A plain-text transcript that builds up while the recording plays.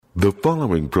The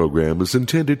following program is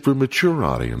intended for mature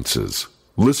audiences.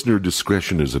 Listener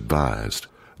discretion is advised.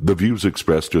 The views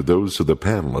expressed are those of the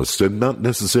panelists and not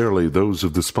necessarily those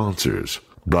of the sponsors,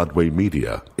 Broadway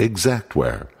Media,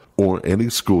 Exactware, or any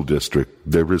school district,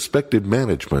 their respective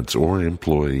managements, or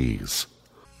employees.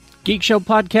 Geek Show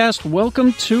Podcast,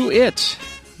 welcome to it.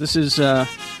 This is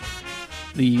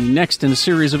the next in a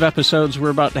series of episodes we're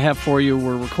about to have for you.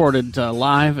 We're recorded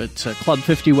live at Club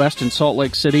 50 West in Salt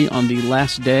Lake City on the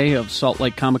last day of Salt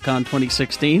Lake Comic-Con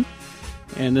 2016.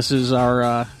 And this is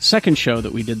our second show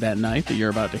that we did that night that you're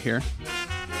about to hear.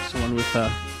 It's the one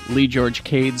with Lee George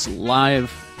Cade's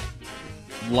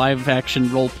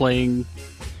live-action role-playing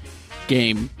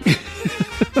game.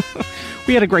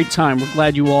 We had a great time. We're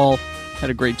glad you all had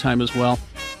a great time as well.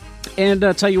 And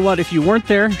tell you what, if you weren't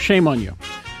there, shame on you.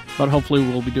 But hopefully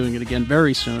we'll be doing it again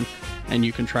very soon, and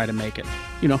you can try to make it.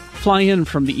 You know, fly in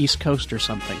from the East Coast or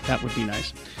something. That would be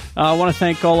nice. I want to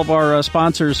thank all of our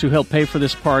sponsors who helped pay for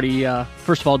this party.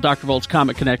 First of all, Dr. Volt's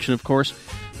Comic Connection, of course.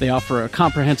 They offer a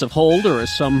comprehensive hold, or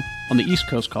as some on the East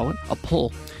Coast call it, a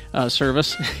pull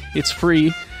service. It's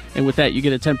free, and with that you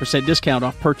get a 10% discount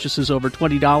off purchases over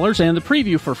 $20 and the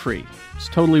preview for free. It's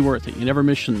totally worth it. You never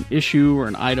miss an issue or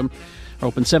an item. They're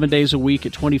open 7 days a week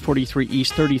at 2043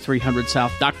 East, 3300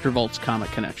 South. Dr. Volt's Comic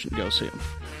Connection. Go see them.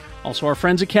 Also, our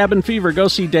friends at Cabin Fever. Go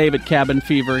see Dave at Cabin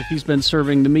Fever. He's been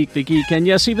serving the meek, the geek, and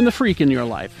yes, even the freak in your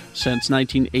life since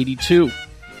 1982.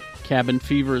 Cabin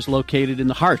Fever is located in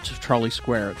the heart of Charlie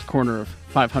Square at the corner of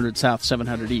 500 South,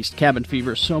 700 East. Cabin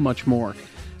Fever is so much more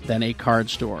than a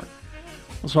card store.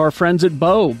 Also, our friends at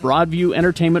BOE, Broadview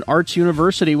Entertainment Arts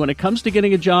University. When it comes to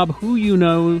getting a job, who you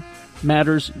know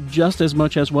matters just as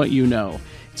much as what you know.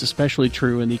 It's especially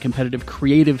true in the competitive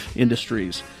creative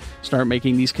industries. Start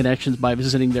making these connections by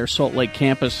visiting their Salt Lake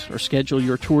campus or schedule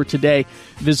your tour today.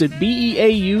 Visit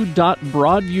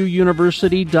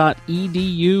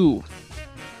beau.broadviewuniversity.edu.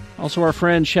 Also, our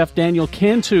friend Chef Daniel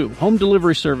Cantu, home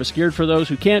delivery service geared for those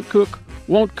who can't cook,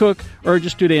 won't cook, or are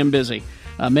just too damn busy.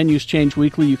 Menus change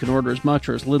weekly. You can order as much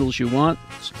or as little as you want.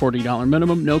 It's a $40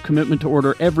 minimum. No commitment to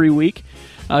order every week.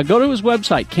 Go to his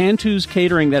website, Cantu's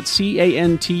Catering. That's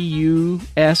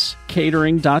CANTUS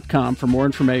catering.com for more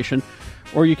information.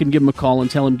 Or you can give him a call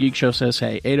and tell him Geek Show says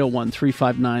hey,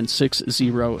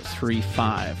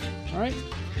 801-359-6035. All right.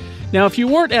 Now, if you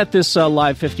weren't at this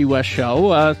Live 50 West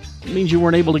show, it means you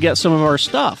weren't able to get some of our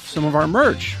stuff, some of our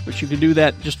merch. But you can do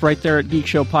that just right there at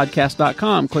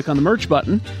geekshowpodcast.com. Click on the merch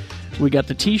button. We got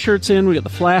the T-shirts in, we got the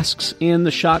flasks in,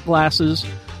 the shot glasses.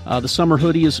 The summer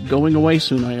hoodie is going away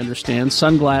soon, I understand.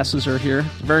 Sunglasses are here.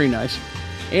 Very nice.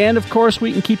 And, of course,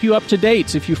 we can keep you up to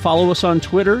date if you follow us on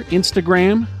Twitter,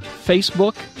 Instagram,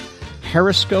 Facebook,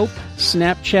 Periscope,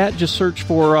 Snapchat. Just search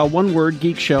for one word,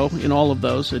 Geek Show, in all of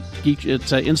those. It's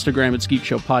Instagram, it's Geek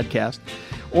Show Podcast.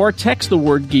 Or text the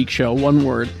word Geek Show, one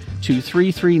word, to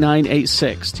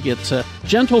 33986 to get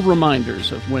gentle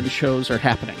reminders of when shows are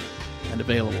happening and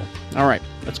available. All right,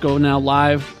 let's go now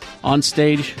live on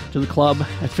stage to the club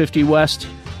at 50 West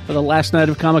for the last night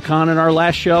of Comic-Con and our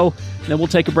last show. Then we'll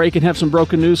take a break and have some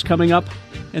broken news coming up,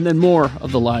 and then more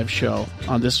of the live show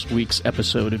on this week's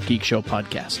episode of Geek Show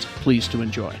Podcast. Please to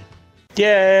enjoy.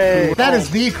 Yay! That is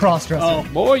the cross-dresser. Oh,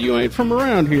 boy, you ain't from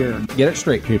around here. Get it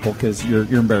straight, people, because you're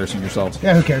embarrassing yourselves.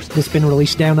 Yeah, who cares? It's been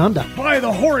released down under. By the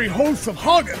hoary hosts of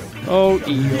Hagen. Oh,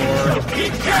 Eeyore.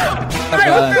 I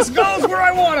hope this goes where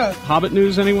I want to. Hobbit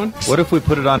news, anyone? What if we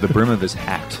put it on the brim of his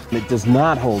hat? It does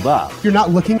not hold up. If you're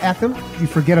not looking at them, you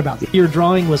forget about them. Your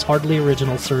drawing was hardly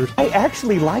original, sir. I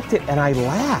actually liked it, and I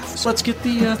laughed. So let's get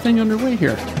the thing underway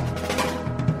here.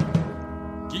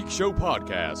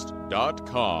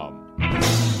 GeekShowPodcast.com.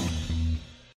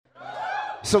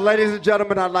 So, ladies and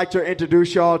gentlemen, I'd like to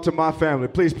introduce y'all to my family.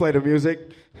 Please play the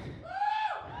music.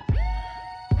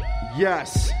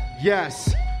 Yes,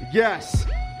 yes, yes,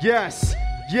 yes,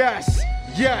 yes,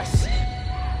 yes.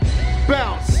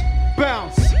 Bounce,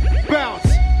 bounce,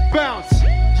 bounce, bounce.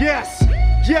 Yes,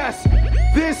 yes.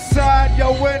 This side,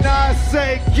 yo, when I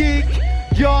say geek,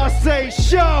 y'all say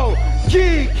show.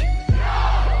 Geek,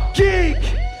 geek.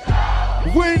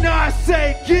 When I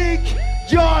say geek,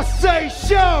 y'all say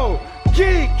show.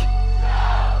 Geek!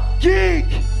 Geek!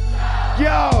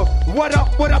 Yo, what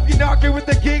up, you knocking with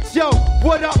the geeks, yo?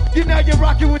 What up, you know you're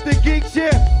rocking with the geeks,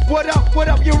 yeah? What up,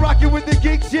 you're rocking with the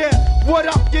geeks, yeah? What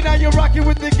up, you know you're rocking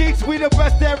with the geeks? We the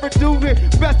best to ever do it,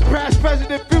 best past,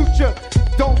 present, and future.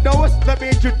 Don't know us? Let me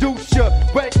introduce you.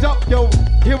 Wake up, yo,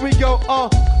 here we go,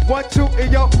 1, 2,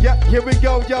 and yo, yeah, here we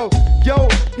go, yo. Yo,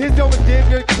 here's no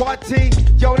Indian quality.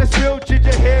 Yo, this real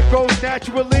ginger hair grows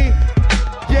naturally.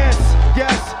 Yes,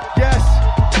 yes, yes.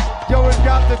 Yo, it's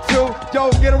got the two. Yo,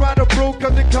 get around the brew,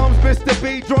 cause it comes Mr.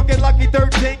 B. Drunk and lucky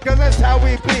 13, cause that's how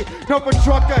we be. No for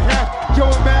trucker hat. Yo,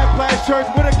 and man plaid shirts.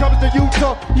 When it comes to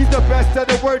Utah, he's the best of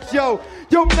the words. Yo,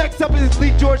 next up is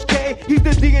Lee George K. He's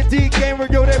the D&D gamer,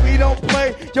 yo, that we don't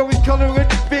play. Yo, he's coloring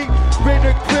the feet,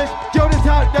 Rainer Chris. Yo, this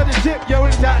hot, that is shit. Yo,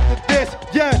 this hot to this.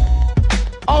 Yeah.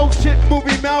 Oh shit,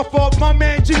 movie mouth up. My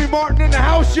man Jimmy Martin in the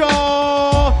house,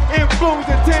 y'all.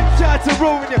 Influencing 10 shots to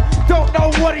ruin you. Don't know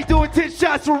what he doing, 10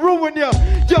 shots will ruin you.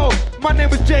 Yo, my name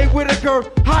is Jay Whitaker.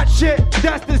 Hot shit,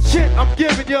 that's the shit I'm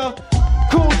giving you.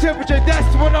 Cool temperature,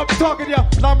 that's what I'm talking to.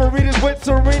 Lamaritas with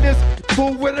Serenas,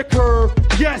 Fool Whitaker.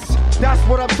 Yes, that's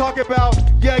what I'm talking about.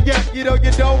 Yeah, you know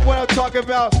what I'm talking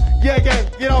about. Yeah,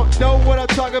 you don't know what I'm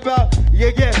talking about.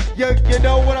 Yeah, you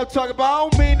know what I'm talking about. I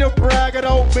don't mean to brag, I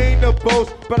don't mean to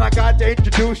boast, but I got to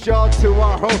introduce y'all to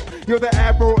our host. You're the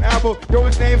Admiral. Yo,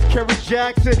 his name's Kerry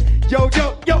Jackson. Yo,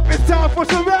 it's time for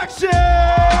some action.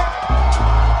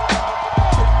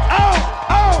 Oh,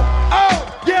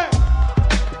 yeah.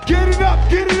 Get it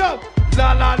up.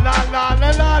 La la la la la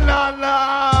la la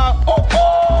la. Oh.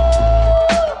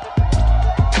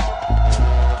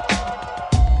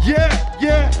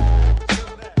 Yeah.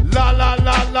 La la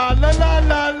la la la la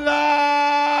la la.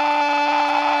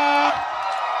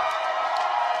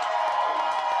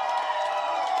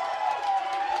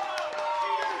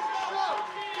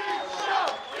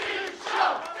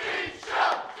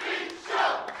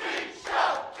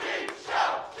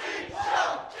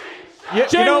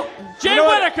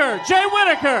 Jay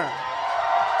Whitaker.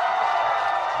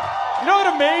 You know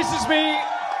what amazes me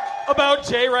about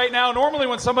Jay right now? Normally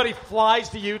when somebody flies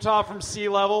to Utah from sea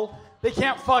level, they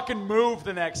can't fucking move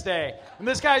the next day. And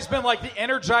this guy's been like the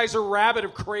Energizer Rabbit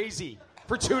of crazy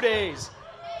for 2 days.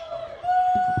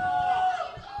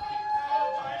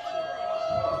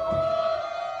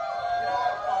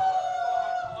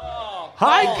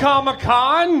 Hi,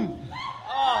 Comic-Con!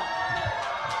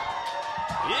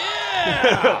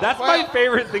 Yeah! That's my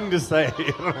favorite thing to say. I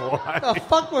don't know why. The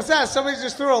fuck was that? Somebody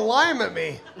just threw a lime at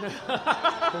me.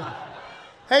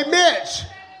 Hey, Mitch.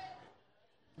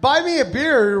 Buy me a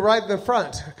beer right in the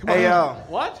front. Come on. Hey,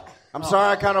 what? I'm sorry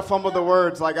I kind of fumbled the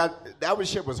words. That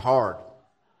shit was hard.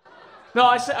 No,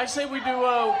 I say we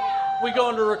do. We go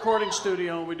into a recording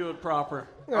studio and we do it proper.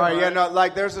 All right, yeah, no,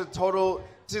 there's a total.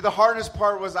 See, the hardest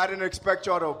part was I didn't expect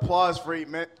y'all to applause for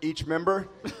each member.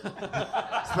 So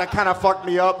that kind of fucked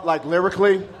me up,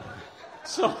 lyrically.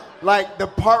 So,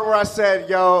 the part where I said,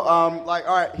 yo, all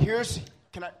right, here's.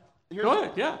 Go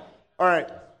ahead, yeah. All right,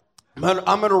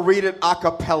 I'm gonna read it a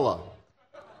cappella.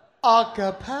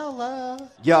 Acapella.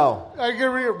 Yo. Are you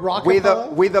gonna read it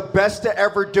rockapella? We the best to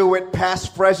ever do it,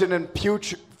 past, present, and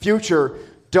future.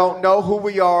 Don't know who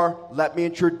we are? Let me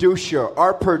introduce you.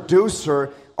 Our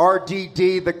producer,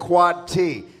 RDD, the Quad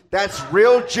T. That's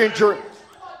real ginger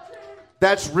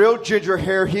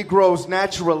hair. He grows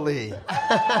naturally.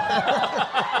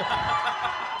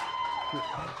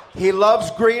 He loves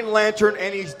Green Lantern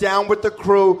and he's down with the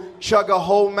crew. Chug a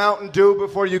whole Mountain Dew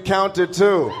before you count to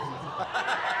 2.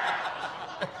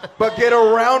 But get a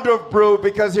round of brew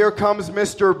because here comes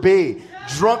Mr. B.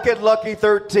 Drunk at Lucky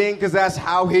 13 because that's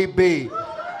how he be.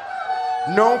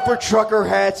 Known for trucker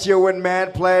hats, yo, and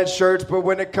mad plaid shirts, but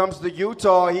when it comes to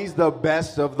Utah, he's the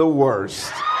best of the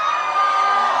worst.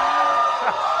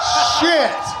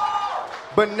 Shit.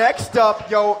 But next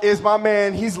up, yo, is my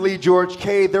man. He's Lee George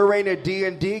K. There ain't a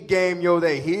D&D game, yo,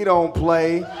 that he don't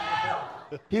play.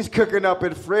 He's cooking up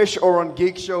at Frisch or on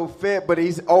Geek Show Fit, but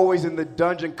he's always in the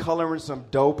dungeon coloring some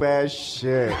dope-ass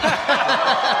shit.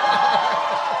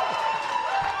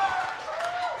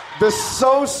 The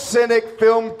So Cynic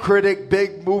film critic,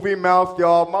 big movie mouth,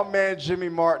 y'all. My man Jimmy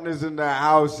Martin is in the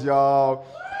house, y'all.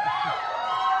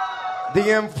 The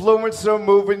influencer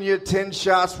moving you, 10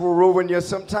 shots will ruin you.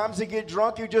 Sometimes you get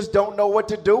drunk, you just don't know what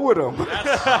to do with them.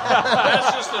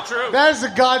 That's just the truth. That is the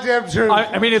goddamn truth.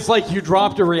 I mean, it's like you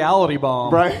dropped a reality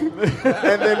bomb. Right? And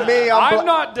then me, I'm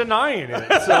not denying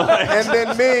it. So. And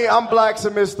then me, I'm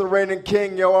Blacksmith, the reigning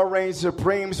king. Yo, I reign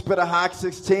supreme. Spit a hot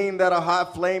 16, that'll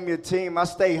hot flame your team. I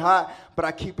stay hot, but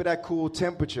I keep it at cool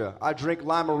temperature. I drink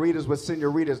limeritas with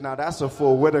senoritas. Now that's a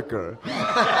full Whitaker.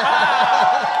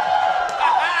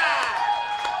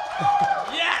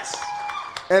 Yes!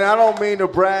 And I don't mean to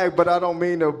brag, but I don't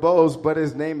mean to boast, but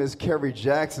his name is Kerry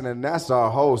Jackson, and that's our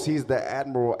host. He's the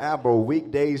Admiral,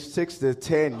 weekdays 6 to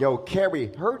 10. Yo,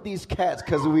 Kerry, heard these cats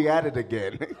because we at it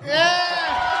again.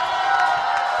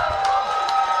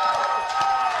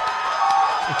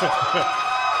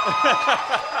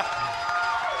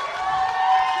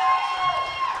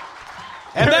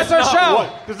 And that's our show.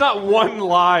 There's not one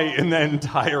lie in that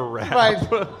entire rap.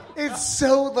 Right. It's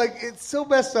so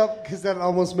messed up because that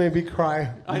almost made me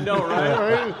cry. I know,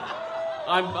 right?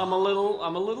 I'm a little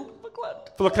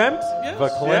verklempt. Verklempt? Yes.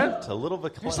 Verklempt? A little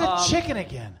verklempt. Who's that chicken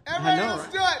again? Everybody, let's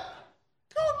do it.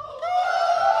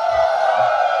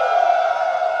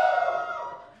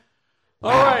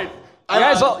 All right.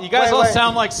 You guys all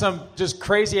sound like some just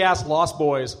crazy ass Lost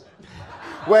Boys.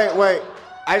 Wait.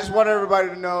 I just want everybody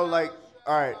to know, like,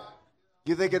 all right,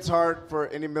 you think it's hard for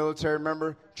any military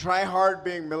member? Try hard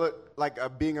being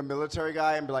being a military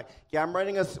guy and be like, yeah,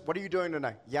 what are you doing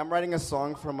tonight? Yeah, I'm writing a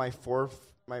song for my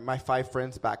 5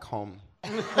 friends back home.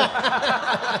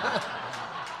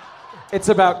 It's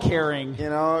about caring. You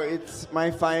know, it's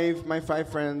my five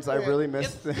friends. I really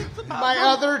miss them. My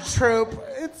other troop.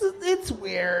 It's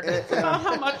weird. It's about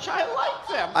how much I like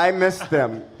them. I miss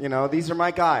them. You know, these are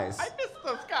my guys. I miss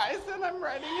those guys, and I'm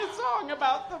writing a song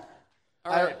about them.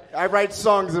 All right. I write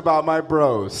songs about my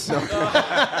bros. So.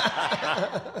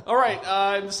 All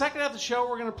right. In the second half of the show,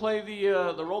 we're going to play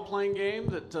the role-playing game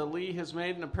that Lee has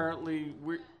made, and apparently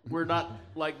we're not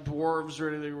like dwarves or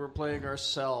anything. We're playing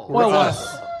ourselves. Well,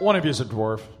 one of you's a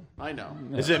dwarf. I know.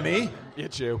 Is it me?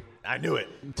 It's you. I knew it.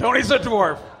 Tony's a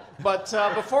dwarf. But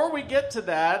before we get to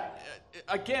that,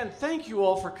 again, thank you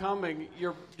all for coming.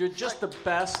 You're just the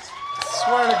best.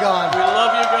 Swear to God. We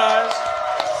love you guys.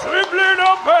 Simply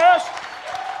the best.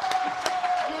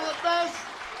 You're the best.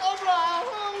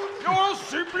 You're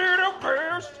simply the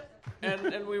best.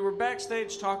 And we were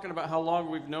backstage talking about how long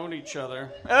we've known each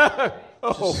other.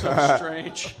 Which is so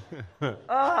strange.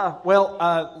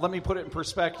 Well, let me put it in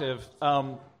perspective.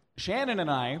 Shannon and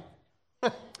I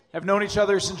have known each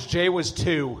other since Jay was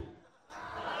 2.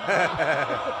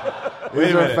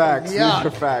 These are facts. Yeah. These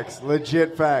are facts.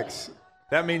 Legit facts.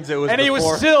 That means it was And he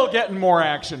was still getting more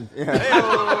action.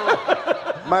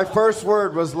 My first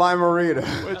word was La Marita.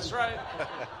 That's right.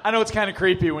 I know it's kind of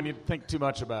creepy when you think too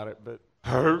much about it, but...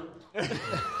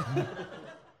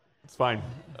 It's fine.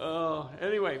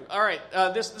 Anyway, all right.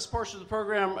 This portion of the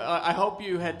program, I hope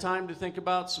you had time to think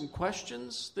about some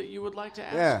questions that you would like to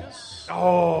ask us.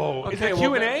 Oh, Okay, is that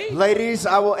well, Q&A? Ladies,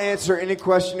 I will answer any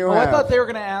question you have. I thought they were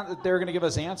going to give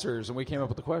us answers, and we came up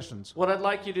with the questions. What I'd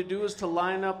like you to do is to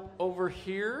line up over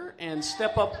here and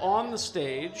step up on the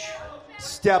stage.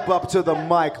 Step up to the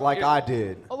mic like I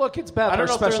did. Oh, look, it's Beth, I don't our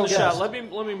know if they're in special the guest. shot.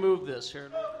 Let me move this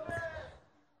here.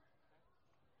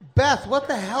 Beth, what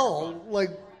the hell? Like,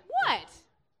 What?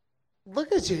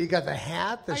 look at you. You got the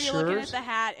hat, the Are you shirt. looking at the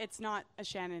hat? It's not a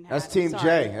Shannon hat. That's Team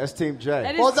Sorry. J. That's Team J.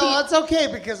 That is Well, team- no, it's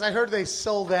okay because I heard they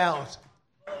sold out.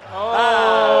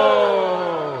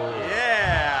 Oh,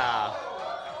 yeah.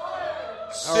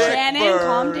 Shannon,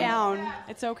 calm down.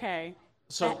 It's okay.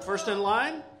 So first in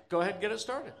line, go ahead and get it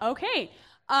started. Okay.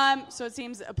 So it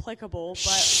seems applicable,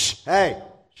 but Hey,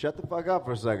 shut the fuck up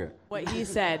for a second. what he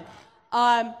said.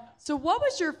 So what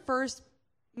was your first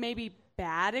maybe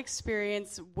bad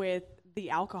experience with the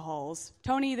alcohols?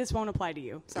 Tony, this won't apply to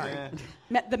you. Sorry.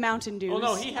 The Mountain Dews. Well,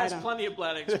 no, he has I don't- plenty of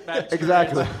bad experience.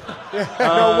 Exactly.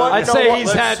 I'd say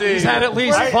he's had at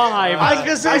least 5. I was going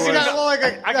to say he's got like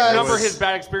a... I can number his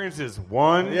bad experiences.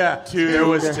 1, 2, There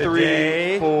was 3,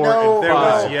 today. 4, No, and there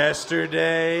was no.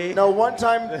 yesterday. No, one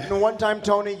time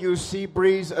Tony used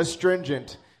Seabreeze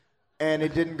astringent, and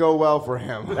it didn't go well for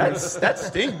him. That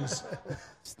stings.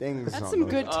 Stings. That's on some those.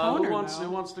 good toner.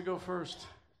 Who wants to go first?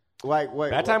 Wait.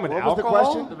 Bad time with what was the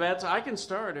alcohol? question? The bad. I can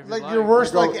start if Like you your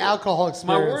worst like alcohol My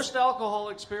experience. worst alcohol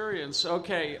experience.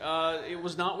 Okay, it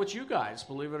was not with you guys,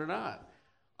 believe it or not.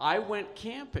 I went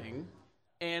camping,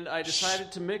 and I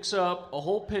decided to mix up a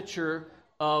whole pitcher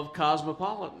of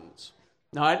Cosmopolitans.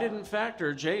 Now, I didn't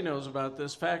factor, Jay knows about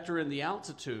this, factor in the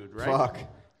altitude, right? Fuck.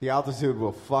 The altitude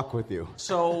will fuck with you.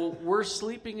 So we're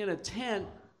sleeping in a tent,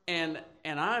 and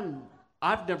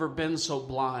I've never been so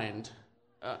blind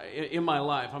in my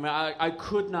life. I mean, I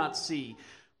could not see.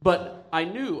 But I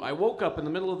knew, I woke up in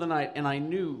the middle of the night, and I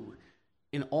knew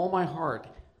in all my heart,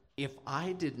 if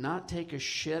I did not take a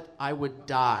shit, I would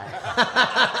die.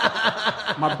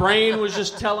 My brain was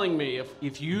just telling me,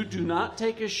 if you do not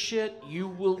take a shit, you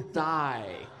will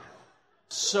die.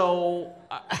 So,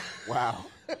 Wow.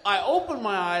 I open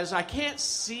my eyes. I can't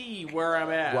see where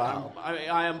I'm at. Wow.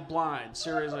 I am blind,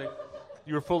 seriously.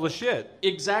 You were full of shit.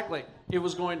 Exactly. It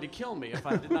was going to kill me if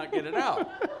I did not get it out.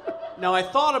 Now, I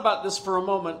thought about this for a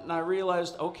moment, and I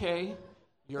realized, okay,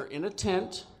 you're in a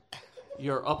tent.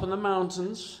 You're up in the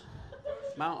mountains.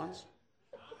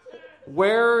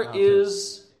 Where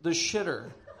is the shitter?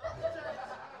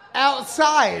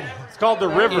 Outside. It's called the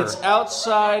river. It's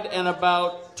outside and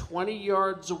about 20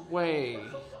 yards away.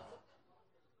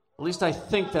 At least I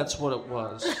think that's what it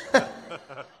was.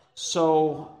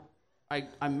 So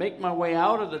I make my way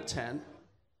out of the tent,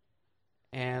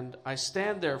 and I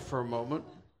stand there for a moment,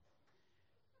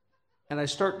 and I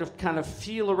start to kind of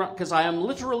feel around, because I am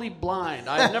literally blind.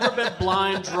 I've never been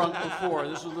blind drunk before.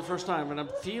 This was the first time, and I'm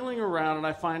feeling around, and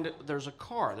I find there's a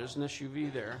car. There's an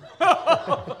SUV there.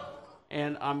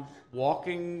 And I'm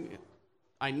walking.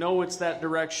 I know it's that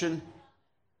direction,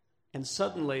 and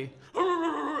suddenly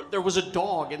there was a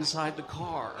dog inside the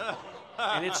car.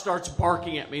 And it starts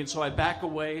barking at me, and so I back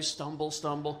away, stumble,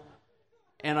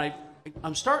 and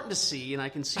I'm starting to see, and I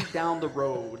can see down the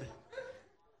road,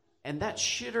 and that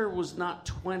shitter was not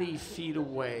 20 feet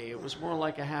away. It was more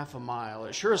like a half a mile.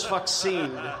 It sure as fuck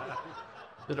seemed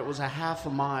that it was a half a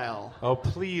mile. Oh,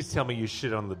 please tell me you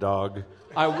shit on the dog.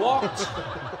 I walked,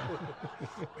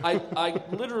 I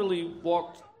literally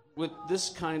walked with this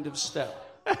kind of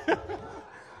step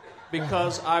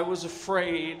because I was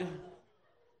afraid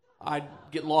I'd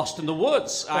get lost in the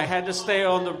woods. I had to stay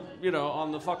on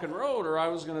the fucking road, or I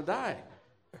was gonna die.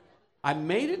 I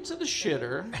made it to the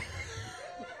shitter,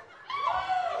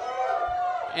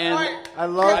 and I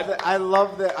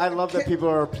love that people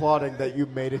are applauding that you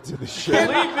made it to the shitter.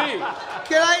 Believe me.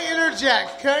 Can I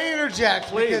interject?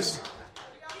 Please.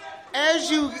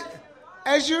 Because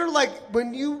as you're like,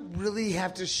 when you really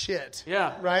have to shit,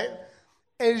 yeah, right?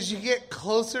 As you get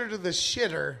closer to the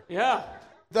shitter, yeah,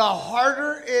 the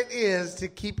harder it is to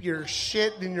keep your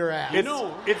shit in your ass. It's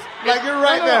like you're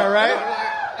right there,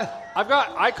 right?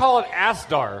 I call it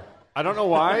Astar. I don't know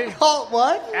why. Call it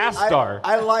what? Astar.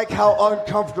 I like how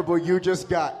uncomfortable you just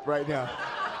got right now.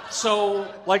 So,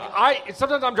 like,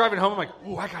 sometimes I'm driving home. I'm like,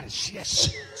 ooh, I gotta shit.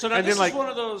 So now and this then, is one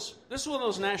of those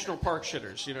national park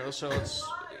shitters, you know. So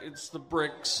it's the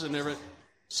bricks and everything.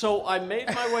 So I made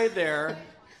my way there.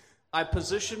 I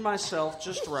positioned myself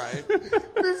just right.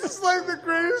 This is like the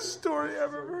greatest story I've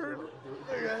ever heard.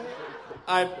 Okay.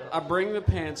 I bring the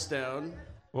pants down.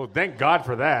 Well, thank God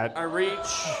for that. I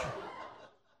reach,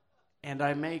 and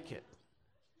I make it.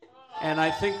 And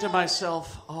I think to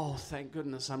myself, oh, thank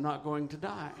goodness I'm not going to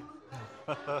die.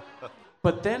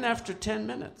 But then after 10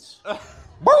 minutes...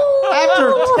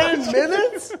 After 10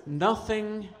 minutes?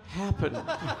 Nothing happened.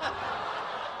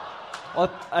 Well,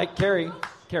 Carrie,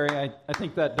 I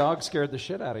think that dog scared the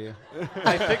shit out of you.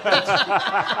 I think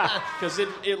that's because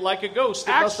it like a ghost.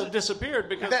 It must have disappeared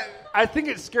because I think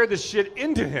it scared the shit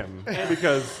into him.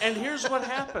 And here's what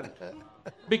happened.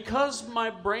 Because my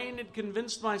brain had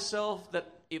convinced myself that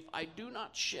if I do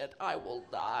not shit, I will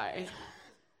die.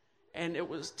 And it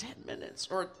was 10 minutes,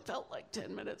 or it felt like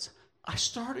 10 minutes. I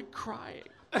started crying.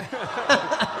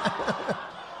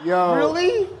 Yo,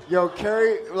 really? Yo,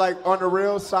 Carrie, like on the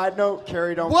real side note,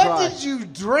 Carrie don't what cry. What did you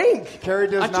drink? Carrie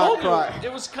does I not told cry.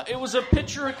 You, it was a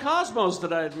picture of Cosmos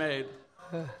that I had made.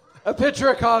 A picture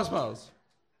of Cosmos.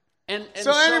 And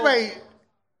so anybody,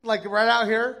 like right out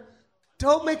here,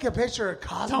 don't make a picture of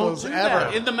Cosmos don't do ever.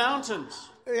 That in the mountains.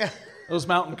 Yeah. Those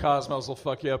mountain Cosmos will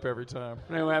fuck you up every time.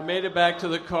 Anyway, I made it back to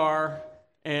the car,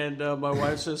 and my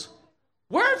wife says,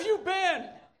 "Where have you been?"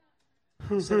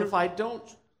 I said, "If I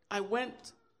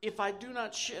do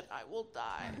not shit, I will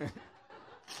die."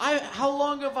 How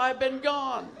long have I been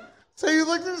gone? So you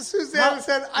looked at Suzanne and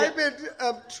said, "I've been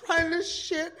trying to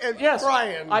shit and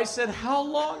crying." I said, "How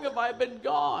long have I been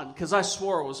gone?" Because I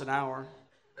swore it was an hour.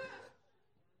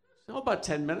 So about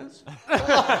 10 minutes.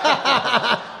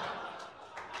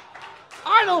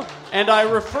 I don't. And I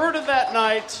refer to that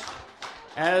night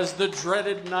as the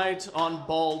dreaded night on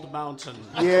Bald Mountain.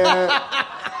 Yeah.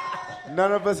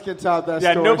 None of us can top that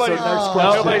story. Nobody's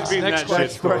question. beating that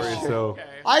shit story. So Okay.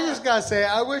 I just gotta say,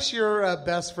 I wish your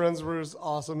best friends were as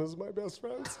awesome as my best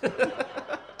friends.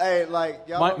 Hey, like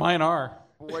y'all. Mine are.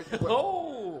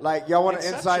 Oh. Like y'all want an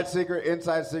inside secret?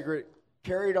 Inside secret.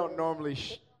 Carrie don't normally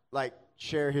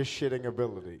share his shitting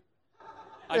ability.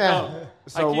 I don't.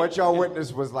 So what y'all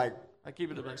witnessed was like. I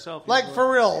keep it to myself. Like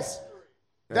for reals.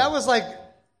 Yeah. That was like.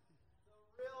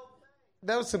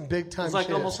 That was some big time. It's like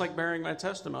shit. almost like bearing my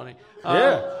testimony.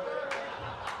 Yeah.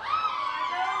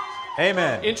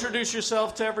 Amen. Introduce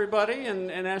yourself to everybody and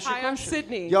ask your Hi, question. I'm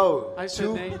Sydney. Yo, Hi,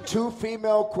 Sydney. two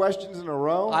female questions in a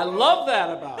row. I love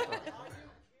that about her.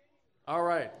 All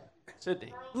right,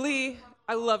 Sydney. Lee,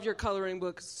 I love your coloring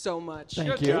book so much.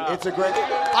 Thank you. It's a great.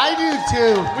 I do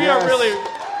too. We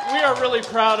are really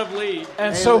proud of Lee.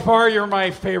 And so far, you're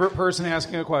my favorite person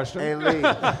asking a question. Hey, Lee.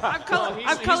 I've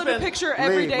colored a picture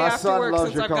every day my after son work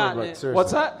loves since your I've coloring gotten book. it. Seriously.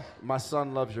 What's that? My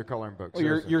son loves your coloring book. Well,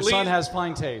 your son has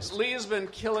fine taste. Lee has been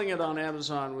killing it on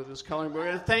Amazon with his coloring book,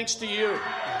 and thanks to you.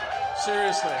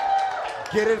 Seriously.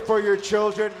 Get it for your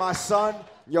children. My son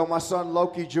Yo, my son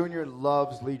Loki Jr.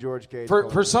 loves Lee George Cage.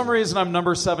 For some reason, I'm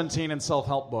number 17 in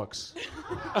self-help books.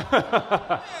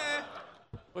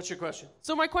 What's your question?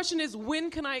 So my question is, when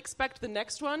can I expect the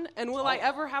next one? And will I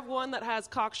ever have one that has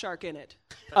cock shark in it?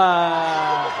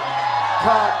 Cock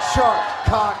shark,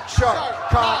 cock shark,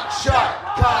 cock shark,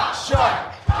 cock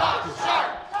shark, cock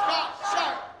shark, cock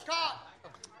shark, cock.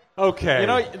 Okay. You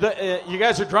know, you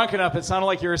guys are drunk enough. It sounded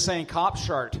like you were saying cop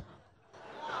shart.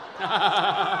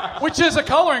 Which is a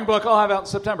coloring book I'll have out in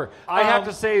September. I have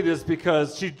to say this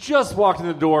because she just walked in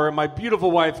the door, and my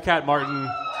beautiful wife, Kat Martin.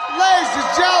 Ladies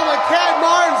and gentlemen, Kat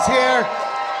Martin's here.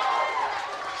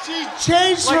 She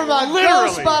changed from a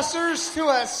Ghostbusters to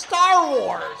a Star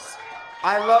Wars.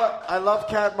 I love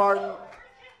Kat Martin.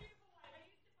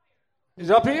 He's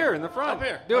up here in the front. Up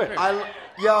here. Do it.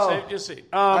 Save your seat.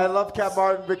 I love Kat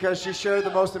Martin because she shared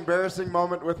the most embarrassing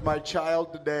moment with my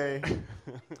child today.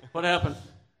 What happened?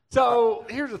 So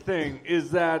here's the thing: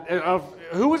 is that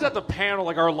who was at the panel,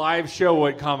 like our live show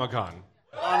at Comic-Con?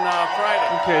 On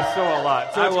Friday. Okay, so a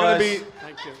lot. So I it's was. gonna be.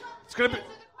 Thank you. It's gonna be.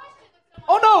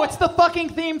 Oh no, it's the fucking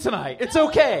theme tonight. It's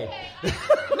okay.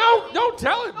 No,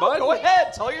 tell it, bud. Go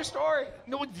ahead, tell your story.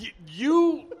 No,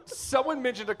 someone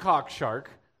mentioned a cock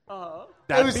shark.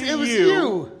 It was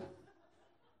you.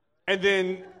 And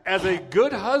then, as a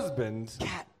good husband,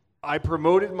 I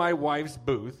promoted my wife's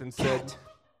booth and said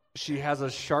she has a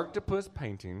Sharktopus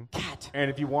painting.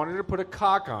 And if you wanted to put a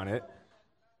cock on it,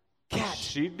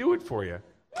 she'd do it for you.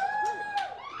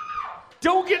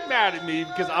 Don't get mad at me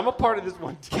because I'm a part of this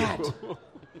one too.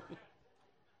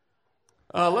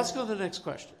 Let's go to the next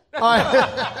question.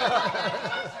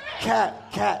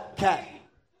 Cat.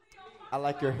 I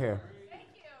like your hair.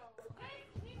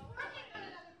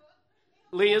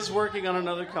 Lee is working on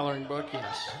another coloring book,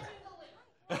 yes.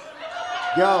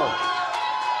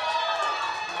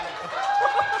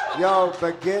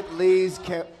 But get Lee's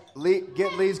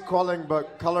coloring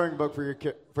book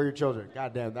for your children.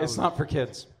 Goddamn, It's not for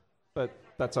kids, but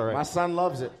that's all right. My son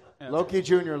loves it. Loki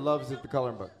Jr. loves it. The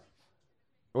coloring book.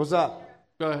 What's up?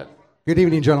 Go ahead. Good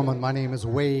evening, gentlemen. My name is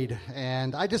Wade,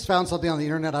 and I just found something on the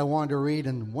internet I wanted to read,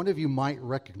 and one of you might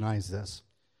recognize this,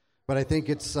 but I think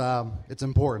it's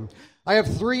important. I have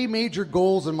 3 major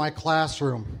goals in my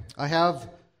classroom. I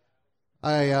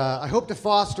hope to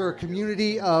foster a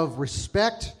community of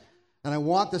respect, and I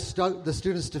want the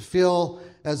students to feel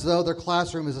as though their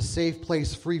classroom is a safe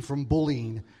place free from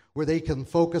bullying, where they can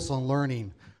focus on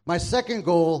learning. My second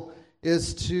goal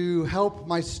is to help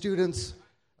my students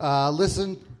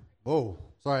learn,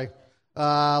 to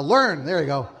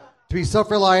be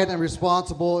self-reliant and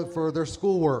responsible for their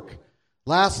schoolwork.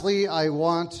 Lastly, I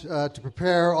want to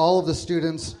prepare all of the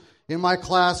students in my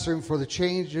classroom for the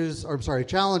challenges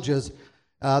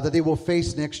that they will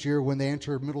face next year when they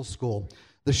enter middle school.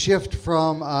 The shift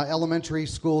from elementary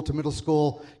school to middle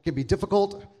school can be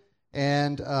difficult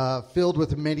and filled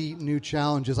with many new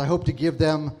challenges. I hope to give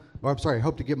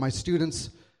my students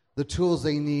the tools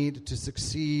they need to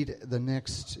succeed in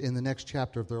the next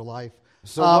chapter of their life.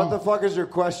 So what the fuck is your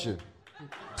question?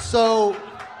 So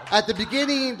at the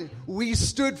beginning, we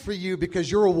stood for you because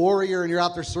you're a warrior and you're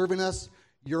out there serving us.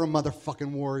 You're a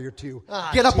motherfucking warrior too.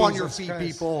 Get up on your feet,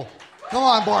 people. Come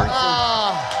on, Barton.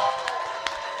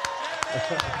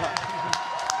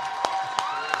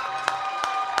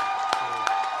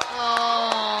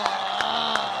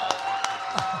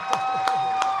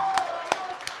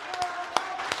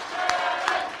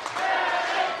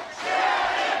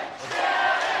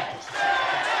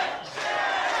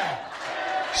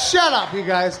 Shut up, you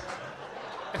guys.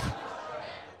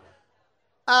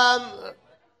 I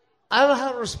don't know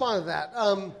how to respond to that.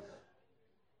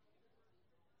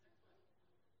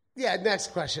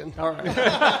 Next question. All right.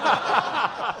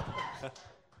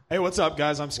 Hey, what's up,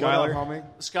 guys? I'm Skylar. What up, homie?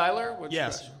 Skylar? What's your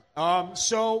Yes. question?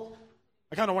 So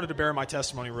I kind of wanted to bear my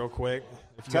testimony real quick.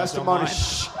 If you Testimony.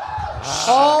 Guys don't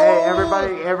mind. Hey,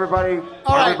 everybody,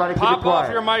 All right. everybody, keep Pop it quiet.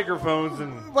 off your microphones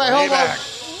and Wait, hold on.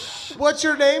 What's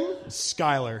your name?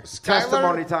 Skylar.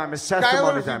 Testimony time. It's testimony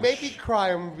Skylar, if you time. make me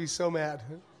cry, I'm going to be so mad.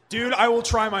 Dude, I will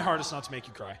try my hardest not to make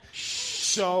you cry.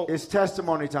 So it's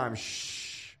testimony time.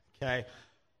 Okay.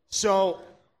 So,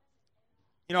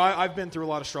 I've been through a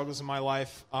lot of struggles in my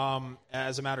life.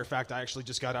 As a matter of fact, I actually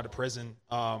just got out of prison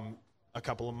a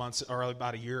couple of months, or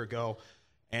about a year ago,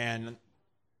 and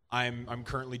I'm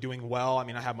currently doing well. I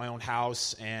mean, I have my own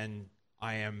house, and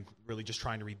I am really just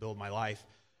trying to rebuild my life.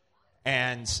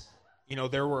 And,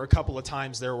 there were a couple of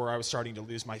times there where I was starting to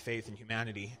lose my faith in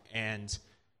humanity, and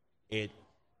it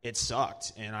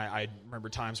sucked. And I remember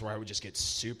times where I would just get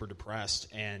super depressed.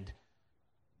 And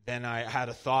then I had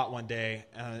a thought one day,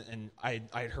 and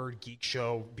I'd heard Geek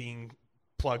Show being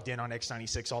plugged in on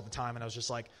X96 all the time, and I was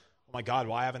just like, oh my God,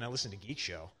 why haven't I listened to Geek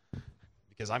Show?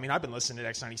 Because, I mean, I've been listening to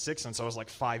X96 since I was like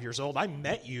 5 years old. I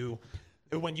met you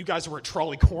when you guys were at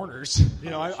Trolley Corners. You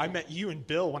know, I met you and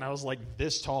Bill when I was like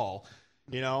this tall,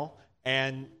 you know?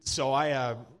 And so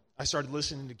I started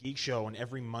listening to Geek Show, and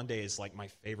every Monday is like my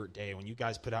favorite day when you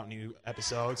guys put out new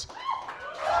episodes.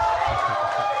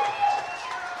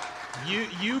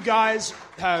 You guys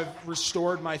have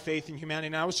restored my faith in humanity.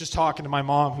 And I was just talking to my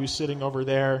mom, who's sitting over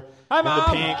there in the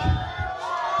pink.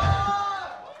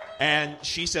 And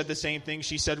she said the same thing.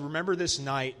 She said, remember this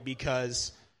night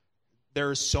because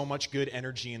there is so much good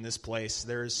energy in this place.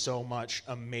 There is so much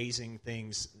amazing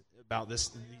things about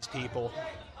these people.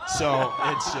 So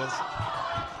it's just...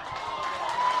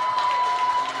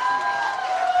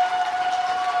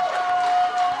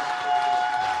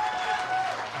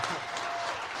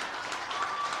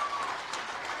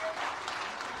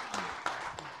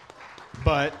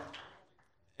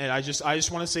 And I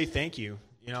just want to say thank you.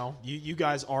 You know, you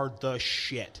guys are the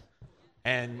shit.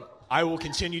 And I will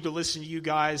continue to listen to you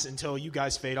guys until you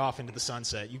guys fade off into the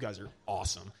sunset. You guys are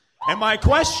awesome. And my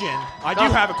question, I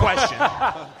do have a question.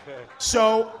 Okay.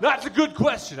 So that's a good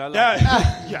question. I like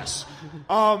yes.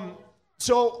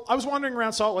 So I was wandering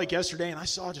around Salt Lake yesterday, and I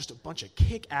saw just a bunch of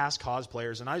kick-ass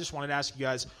cosplayers, and I just wanted to ask you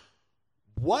guys,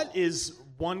 what is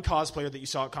one cosplayer that you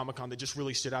saw at Comic-Con that just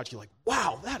really stood out to you like,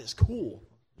 wow, that is cool?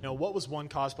 You know, what was one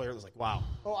cosplayer that was like, wow?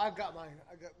 Oh, I've got mine.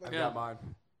 I've got mine.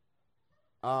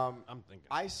 I'm thinking.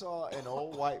 I saw an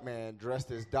old white man dressed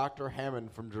as Dr.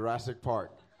 Hammond from Jurassic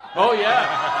Park. Oh, yeah.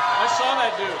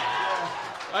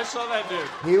 I saw that dude.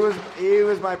 He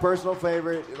was my personal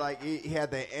favorite. Like, he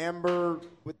had the amber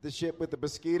with the ship with the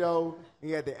mosquito. He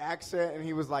had the accent, and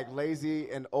he was, like, lazy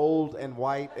and old and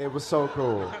white. It was so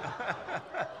cool.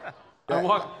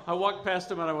 I walked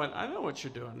past him and I went, I know what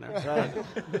you're doing there.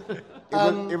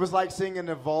 Right. It was like seeing an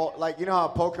evolve, like, you know how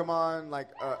Pokemon, like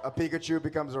a Pikachu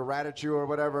becomes a Ratachu or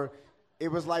whatever? It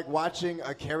was like watching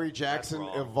a Kerry Jackson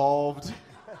evolved.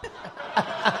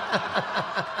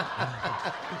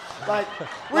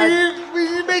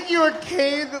 we make you a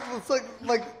cave that looks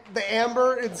like the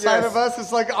amber inside of us.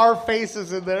 It's like our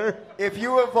faces in there. If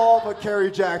you evolve a Kerry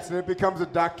Jackson, it becomes a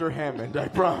Dr. Hammond, I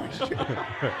promise you.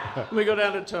 We go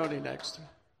down to Tony next.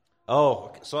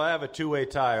 Oh, so I have a two-way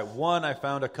tie. One, I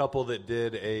found a couple that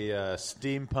did a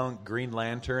steampunk Green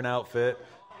Lantern outfit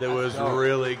that was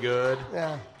really good.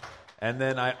 Yeah. And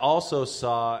then I also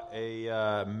saw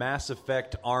a Mass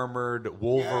Effect armored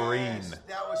Wolverine. Yes,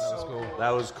 that was so cool.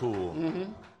 That was cool.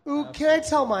 Mm-hmm. Ooh, can I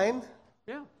tell mine?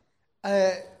 Yeah.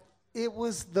 It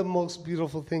was the most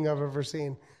beautiful thing I've ever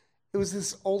seen. It was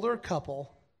this older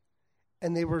couple,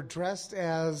 and they were dressed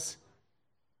as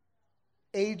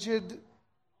aged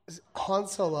Han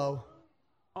Solo.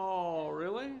 Oh,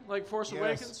 really? Like Force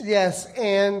Awakens? Yes,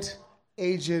 and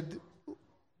aged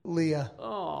Leia.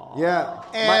 Oh. Yeah.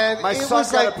 And my son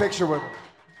got a picture with him.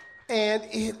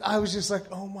 And I was just like,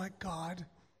 oh my God.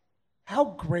 How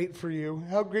great for you.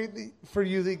 How great for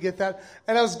you to get that.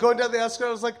 And I was going down the escalator.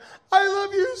 I was like, I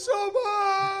love you so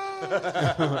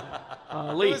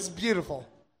much. Lee. It was beautiful.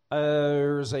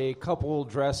 There's a couple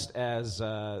dressed as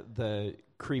the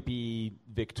creepy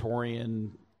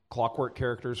Victorian clockwork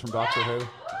characters from Doctor Who.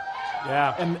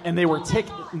 Yeah. And they were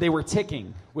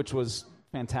ticking, which was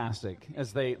fantastic.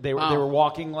 As they were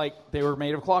walking like they were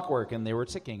made of clockwork, and they were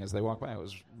ticking as they walked by. It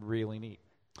was really neat.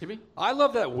 I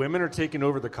love that women are taking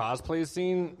over the cosplay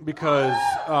scene because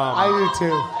I do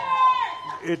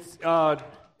too. It's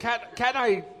Kat and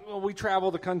I. Well, we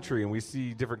travel the country and we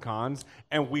see different cons,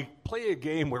 and we play a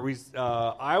game where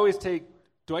I always take.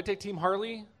 Do I take Team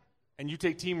Harley, and you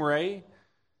take Team Ray,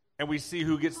 and we see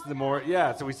who gets the more.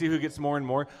 Yeah, so we see who gets more and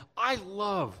more. I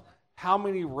love how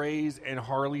many Rays and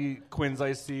Harley Quinns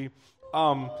I see.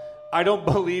 I don't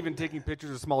believe in taking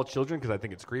pictures of small children because I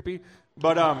think it's creepy,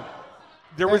 but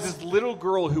there was this little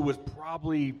girl who was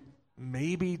probably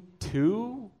maybe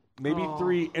 2, maybe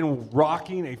 3, and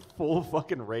rocking a full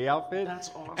fucking Ray outfit. That's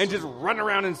awesome. And just running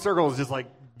around in circles just like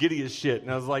giddy as shit. And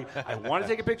I was like, I want to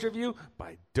take a picture of you, but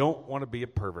I don't want to be a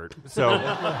pervert. So,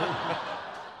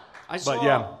 I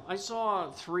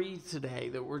saw 3 today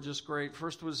that were just great.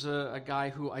 First was a guy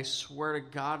who I swear to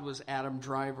God was Adam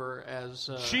Driver as...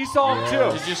 she saw him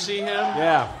too. Did you see him?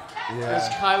 Yeah. As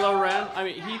Kylo Ren. I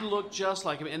mean, he looked just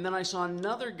like him. And then I saw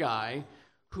another guy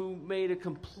who made a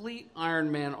complete Iron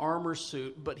Man armor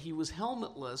suit, but he was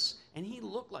helmetless, and he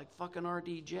looked like fucking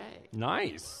RDJ.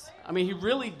 Nice. I mean, he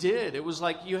really did. It was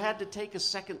like you had to take a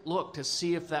second look to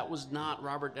see if that was not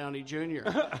Robert Downey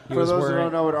Jr. For those who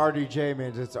don't know what RDJ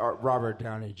means, it's Robert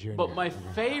Downey Jr. But my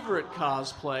favorite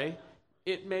cosplay,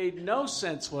 it made no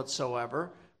sense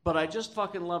whatsoever, but I just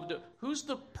fucking loved it. Who's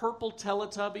the purple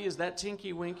Teletubby? Is that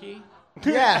Tinky Winky?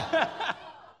 Yeah.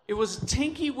 It was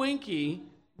Tinky Winky,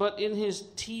 but in his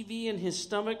TV in his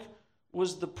stomach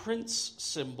was the Prince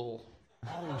symbol.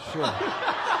 Oh, shit.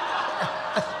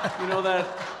 You know that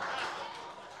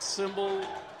symbol?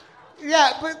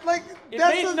 Yeah, but like It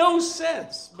made no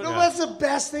sense. But No, that's the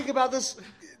best thing about this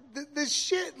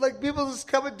shit. Like people just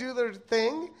come and do their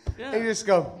thing, and you just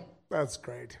go, "That's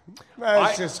great.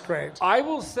 That's just great." I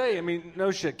will say, I mean,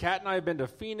 no shit. Kat and I have been to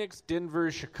Phoenix,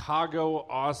 Denver, Chicago,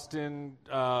 Austin,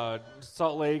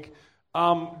 Salt Lake.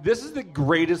 This is the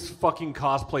greatest fucking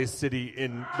cosplay city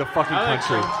in the fucking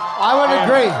country. I would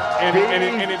agree.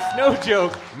 And it's no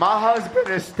joke. My husband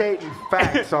is stating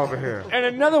facts over here. And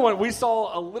another one, we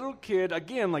saw a little kid,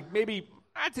 again, like maybe,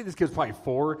 I'd say this kid's probably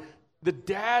 4. The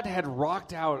dad had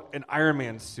rocked out an Iron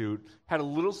Man suit, had a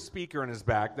little speaker on his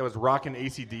back that was rocking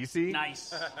AC/DC.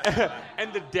 Nice.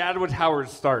 And the dad was Howard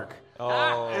Stark.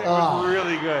 Oh. It was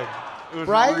really good. It was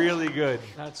Right? really good.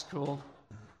 That's cool.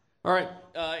 All right,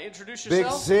 introduce Big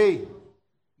yourself. C.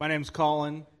 My name's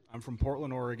Colin. I'm from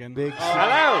Portland, Oregon. Big C.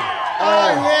 Hello.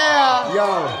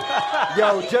 Oh,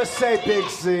 Yo, just say Big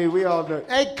C. We all know.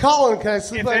 Hey, Colin, can I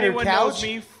sleep If on your anyone couch? knows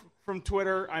me from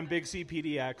Twitter, I'm Big C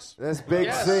PDX. That's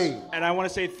Big C. And I want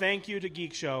to say thank you to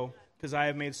Geek Show because I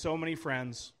have made so many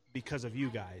friends because of you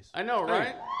guys. I know,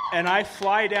 right? And I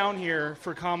fly down here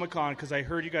for Comic-Con because I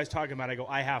heard you guys talking about it. I go,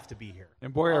 I have to be here.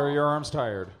 And boy, are your arms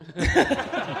tired.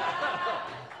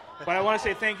 But I want to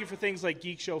say thank you for things like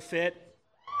Geek Show Fit.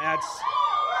 That's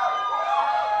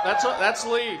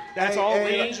Lee. That's all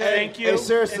Lee. Thank you. Hey,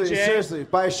 seriously, And Jay. seriously.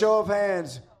 By a show of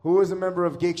hands, who is a member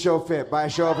of Geek Show Fit? By a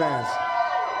show of hands.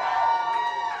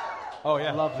 Oh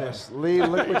yeah, I love this. Lee,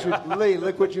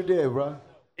 look what you did, bro.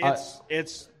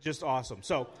 It's just awesome.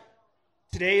 So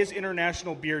today is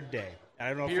International Beard Day. I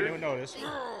don't know if anyone noticed.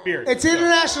 Beard. It's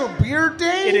International Beard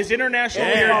Day? It is International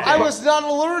Beard Day. I was not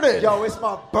alerted. Yo, it's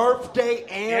my birthday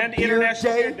and Beard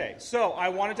International Day. Beard Day. So I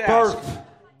wanted to ask,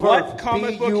 what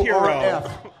comic book hero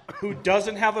who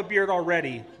doesn't have a beard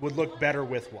already would look better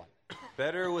with one?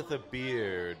 Better with a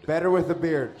beard. Better with a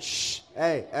beard. Shh.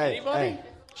 Hey. Anybody? Hey.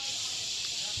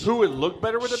 Who would look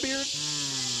better with a beard?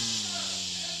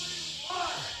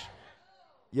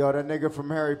 Yo, that nigga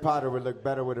from Harry Potter would look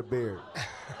better with a beard.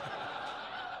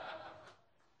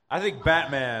 I think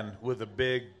Batman with a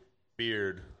big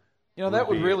beard. You know, that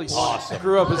would be really awesome.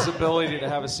 screw up his ability to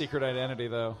have a secret identity,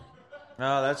 though.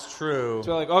 No, that's true.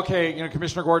 So like, okay, you know,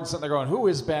 Commissioner Gordon's sitting there going, who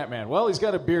is Batman? Well, he's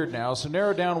got a beard now, so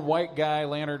narrow down white guy,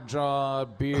 lantern jaw,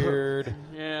 beard.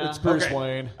 Yeah. It's Bruce Okay.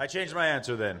 Wayne. I changed my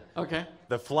answer then. Okay.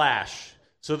 The Flash.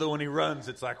 So that when he runs,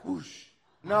 it's like whoosh.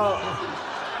 No,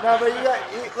 but you got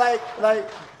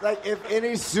like if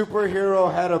any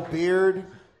superhero had a beard,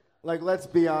 like let's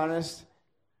be honest,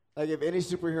 like if any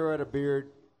superhero had a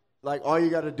beard, like all you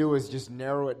got to do is just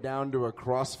narrow it down to a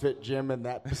CrossFit gym in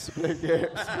that specific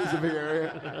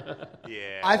area.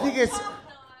 Yeah. I think it's,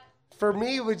 for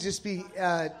me, it would just be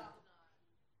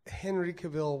Henry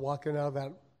Cavill walking out of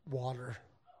that water.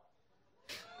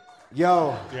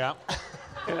 Yo, Yeah.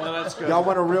 Yeah, that's good. y'all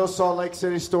want a real Salt Lake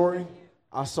City story?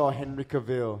 I saw Henry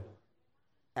Cavill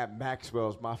at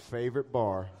Maxwell's, my favorite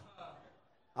bar.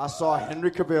 I saw Henry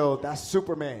Cavill, that's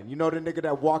Superman. You know the nigga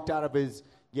that walked out of his,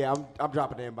 yeah, I'm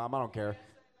dropping the M-bomb, I don't care.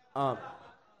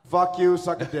 Fuck you,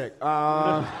 suck a dick.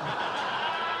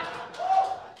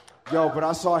 Yo, but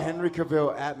I saw Henry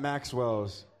Cavill at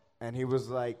Maxwell's, and he was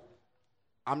like,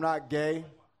 I'm not gay,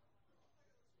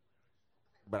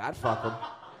 but I'd fuck him.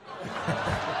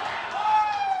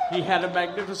 He had a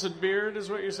magnificent beard, is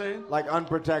what you're saying? Like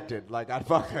unprotected, like I'd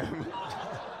fuck him.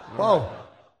 Whoa.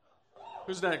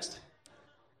 Who's next?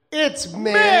 It's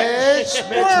Mitch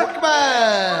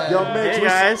Workman. Yo, Mitch, Hey,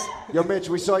 guys. Mitch,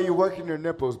 we saw you working your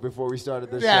nipples before we started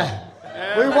this Yeah.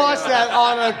 show. We watched that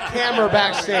on a camera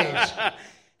backstage.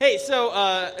 Hey,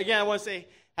 so again, I want to say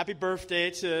happy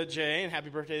birthday to Jay and happy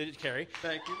birthday to Carrie.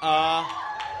 Thank you.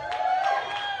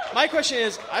 My question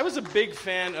is, I was a big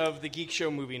fan of the Geek Show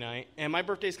movie night, and my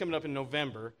birthday's coming up in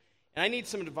November, and I need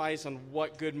some advice on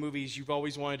what good movies you've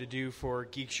always wanted to do for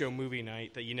Geek Show movie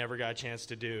night that you never got a chance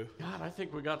to do. God, I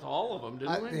think we got to all of them,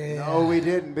 didn't we? No, we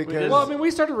didn't because. Well, I mean, we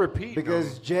started repeating.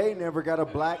 Because Jay never got a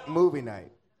black movie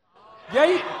night.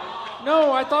 Yeah.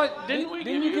 No, I thought Didn't we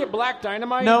didn't give you get Black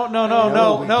Dynamite? No,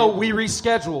 we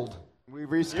rescheduled. We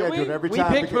rescheduled every We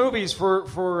time. picked movies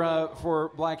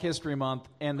for Black History Month,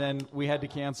 and then we had to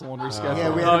cancel and reschedule.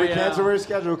 Yeah, we had to cancel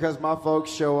reschedule because my folks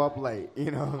show up late.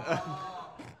 You know.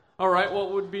 All right,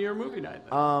 what would be your movie night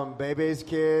then? Bebe's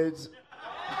Kids.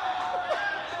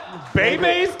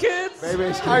 Bebe's Kids?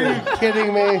 Bebe's Kids. Are you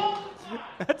kidding me?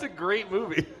 That's a great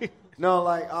movie. No,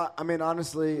 I mean,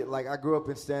 honestly, I grew up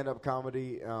in stand-up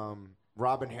comedy.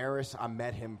 Robin Harris, I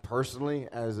met him personally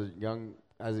as a young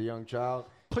child.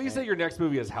 Please say your next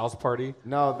movie is House Party.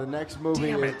 No, the next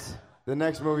movie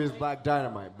is Black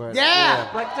Dynamite. But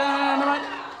Black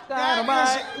Dynamite.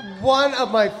 That is one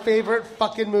of my favorite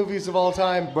fucking movies of all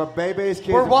time. But Bebe's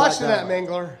Kids. We're watching that,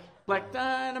 Mangler. Black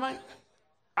Dynamite.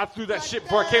 I threw that shit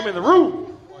before I came in the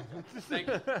room. Thank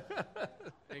you.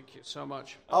 Thank you so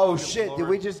much. Oh, shit. Did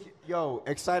we just...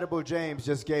 Excitable James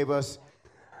just gave us...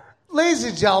 Ladies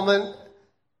and gentlemen,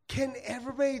 can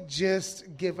everybody just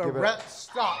give a round...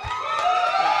 Stop.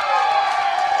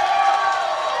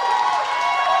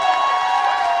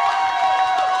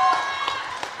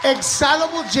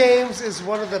 Excitable James is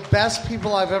one of the best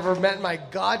people I've ever met in my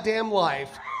goddamn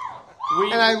life.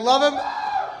 And I love him.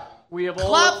 We have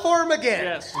Clap for him again.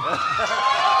 Yes.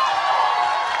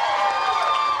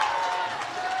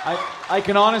 I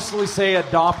can honestly say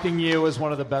adopting you is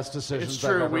one of the best decisions. It's true.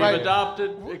 I've ever We've made.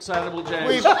 adopted Excitable James.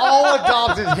 We've all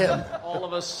adopted him. All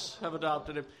of us have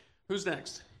adopted him. Who's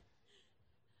next?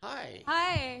 Hi.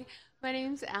 Hi. My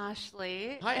name's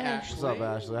Ashley. Hi, Ashley. What's up,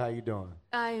 Ashley? How you doing?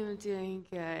 I'm doing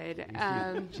good.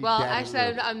 She Well, daddy actually,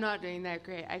 little. I'm not doing that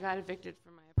great. I got evicted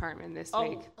from my apartment this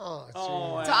week. Oh,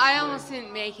 So I almost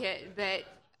didn't make it, but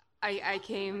I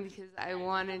came because I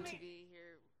wanted to be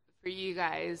here for you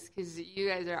guys because you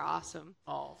guys are awesome.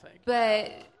 Oh, thank you.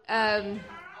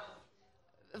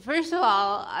 But first of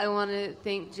all, I want to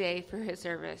thank Jay for his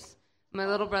service. My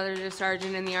little brother's a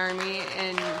sergeant in the Army,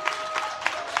 and...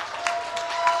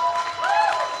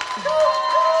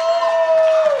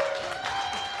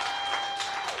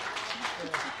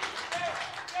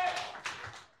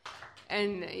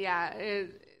 And yeah,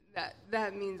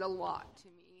 that means a lot to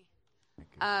me.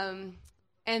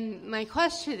 And my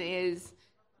question is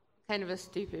kind of a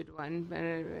stupid one,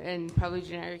 and probably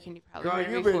generic, and you probably Girl,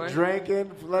 heard you've before. been drinking.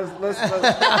 Let's cut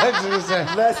the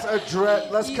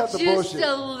Just bullshit.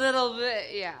 a little bit,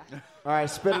 yeah. All right,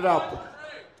 spit it out.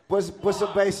 Put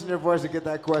some bass in your voice and get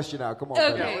that question out. Come on.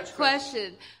 Okay, baby.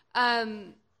 question.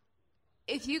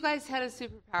 If you guys had a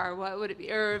superpower, what would it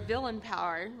be? Or a villain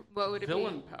power, what would it be?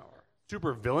 Villain power.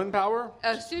 Super villain power?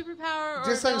 A superpower or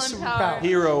Just a like villain superpower. power?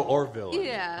 Hero or villain.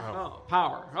 Yeah. Oh,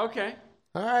 power. Okay.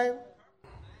 All right.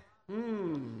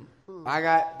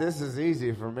 This is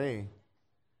easy for me.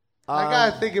 I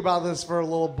got to think about this for a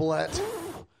little bit.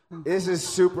 This is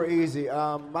super easy.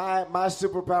 My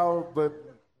superpower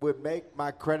would make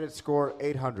my credit score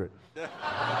 800.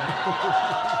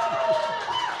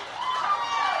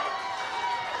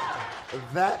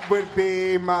 That would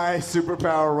be my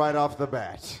superpower right off the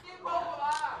bat.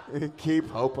 Keep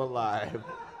hope alive.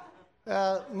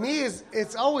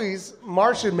 It's always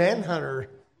Martian Manhunter.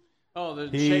 Oh, the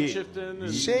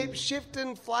shape-shifting.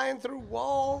 Shape-shifting, flying through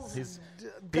walls.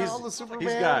 Down the Superman.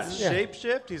 He's got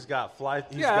shapeshift. He's got fly.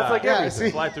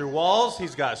 Everything. Fly through walls.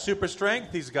 He's got super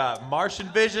strength. He's got Martian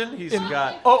vision. He's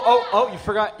got. Oh! You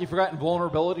forgot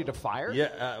invulnerability to fire.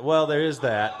 Yeah. Well, there is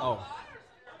that. Oh.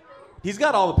 He's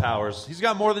got all the powers. He's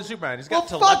got more than Superman. He's got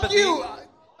Well, telepathy. fuck you.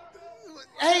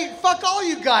 Hey, fuck all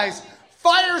you guys.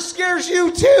 Fire scares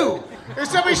you too. If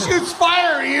somebody shoots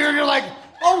fire at you, you're like,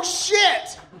 oh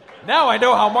shit. Now I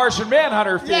know how Martian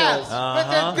Manhunter feels. Yeah,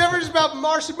 but the difference about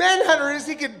Martian Manhunter is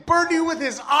he can burn you with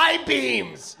his eye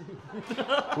beams.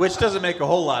 Which doesn't make a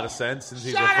whole lot of sense since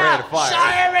he's Shut afraid up. of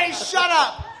fire. Shut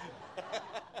up.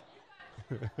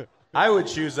 I would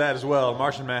choose that as well.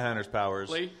 Martian Manhunter's powers.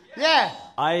 Lee? Yeah.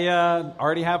 I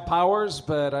already have powers,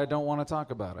 but I don't want to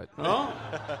talk about it. Oh?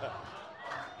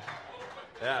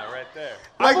 Yeah, right there.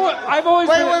 I've always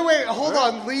Wait. Hold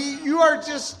on, Lee. You are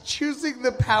just choosing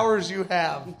the powers you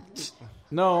have.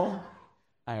 No,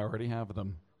 I already have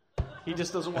them. He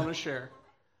just doesn't want to share.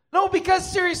 No, because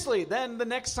seriously, then the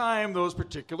next time those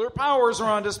particular powers are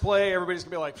on display, everybody's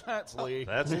gonna be like, "That's Lee."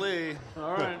 That's Lee.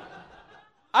 All right.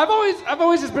 I've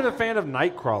always just been a fan of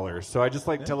Nightcrawler, so I just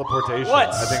like teleportation. What?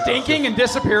 I think Stinking and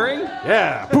disappearing?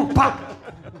 Yeah. Boop, pop.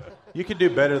 You can do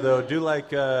better though. Do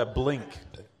like Blink.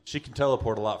 She can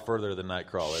teleport a lot further than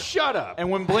Nightcrawler. Shut up. And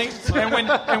when Blink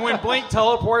when Blink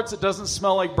teleports, it doesn't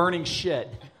smell like burning shit.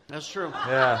 That's true.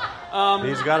 Yeah.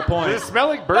 He's got a point. Does it smell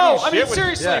like burning No, shit? I mean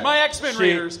seriously, my X-Men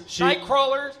readers,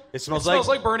 Nightcrawler. It smells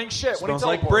like burning shit when he smells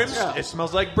like teleports. It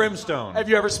smells like brimstone. Have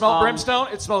you ever smelled brimstone?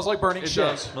 It smells like burning shit.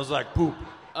 does. Smells like poop.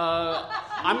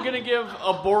 I'm going to give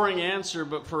a boring answer,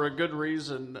 but for a good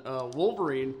reason.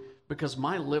 Wolverine, because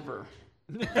my liver.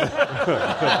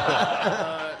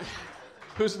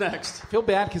 Who's next? I feel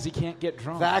bad because he can't get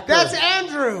drunk. That's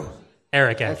Andrew.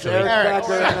 Eric, actually. Eric.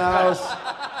 Starts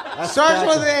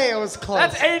with A. It was close.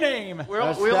 That's a name. We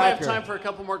only have time for a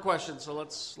couple more questions, so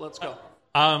let's go.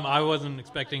 I wasn't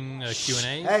expecting a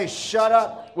Q&A. Hey, shut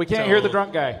up. We can't hear the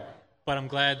drunk guy. But I'm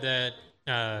glad that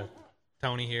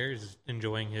Tony here is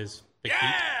enjoying his big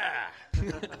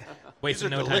feet.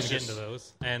 Wasting no time to get into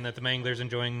those. And that the Mangler's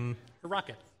enjoying the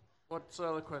rocket. What's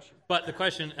the question? But the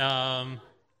question,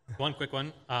 one quick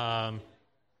one.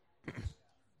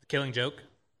 Killing Joke.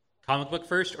 Comic book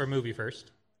first or movie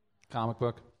first? Comic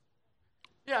book.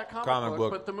 Yeah, comic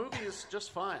book, but the movie is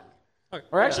just fine.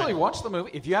 Or actually, watch the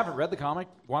movie. If you haven't read the comic,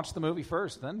 watch the movie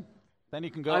first. Then you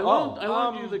can go. I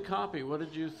loaned you the copy. What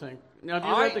did you think? Now, have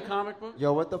you read the comic book?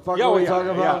 Yo, what the fuck are we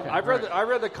talking about? Yeah. I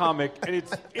read the comic, and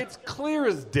it's clear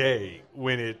as day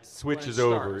when it switches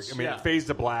over. I mean, it fades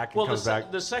to black and comes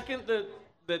back. The second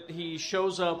that he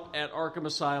shows up at Arkham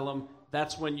Asylum,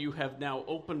 that's when you have now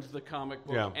opened the comic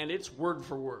book, and it's word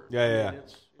for word. Yeah.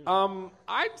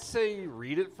 I'd say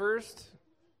read it first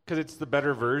because it's the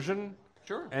better version.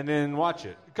 Sure. And then watch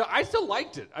it. I still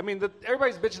liked it. I mean,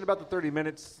 everybody's bitching about the 30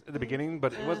 minutes at the beginning,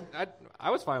 but it was I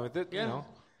was fine with it. Yeah. You know.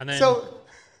 And then,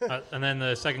 and then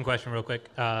the second question, real quick.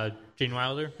 Gene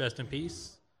Wilder, rest in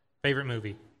peace. Favorite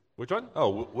movie? Which one?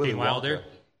 Oh, Willy Gene Wilder. Wonka.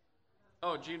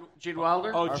 Oh, Gene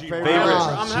Wilder? Oh, Gene Wilder.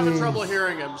 I'm having trouble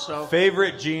hearing him. So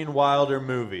Favorite Gene Wilder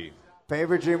movie?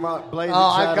 Favorite Gene Wilder? Blazing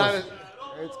Saddles. I got it.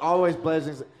 It's always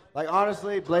Blazing. Like,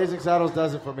 honestly, Blazing Saddles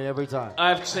does it for me every time. I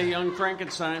have to say Young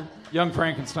Frankenstein. Young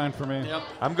Frankenstein for me. Yep.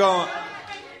 I'm going.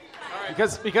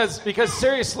 Because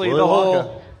seriously, Willy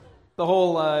the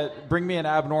whole bring me an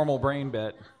abnormal brain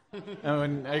bit. And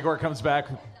when Igor comes back.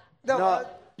 No,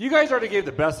 you guys already gave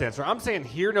the best answer. I'm saying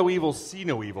hear no evil, see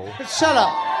no evil. Shut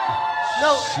up.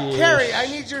 No, Sheesh. Carrie, I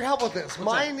need your help with this.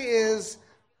 Mine is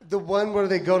the one where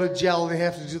they go to jail and they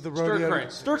have to do the rodeo.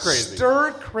 Stir crazy.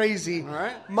 Stir crazy. All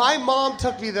right. My mom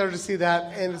took me there to see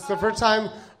that, and it's the first time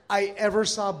I ever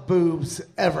saw boobs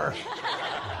ever.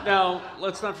 Now,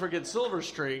 let's not forget Silver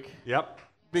Streak. Yep.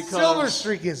 Because Silver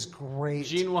Streak is great.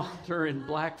 Gene Wilder in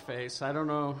blackface. I don't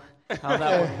know how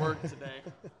that would work today.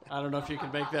 I don't know if you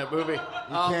can make that movie.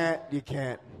 You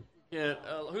can't. Yeah.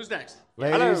 Who's next?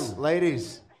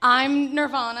 Ladies. I'm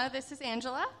Nirvana. This is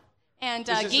Angela. And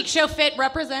Geek Show Fit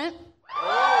represent.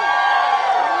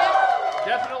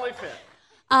 Definitely fit.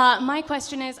 My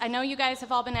question is, I know you guys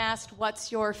have all been asked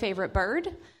what's your favorite bird,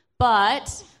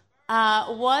 but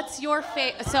what's your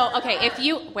favorite... So, okay, if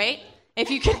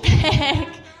you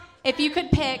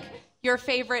could pick your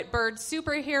favorite bird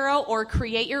superhero or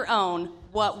create your own,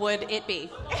 what would it be?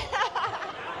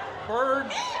 Bird.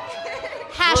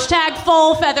 Hashtag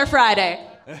Full Feather Friday.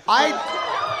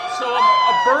 So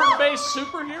a bird-based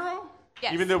superhero?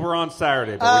 Yes. Even though we're on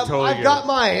Saturday, but we totally I've got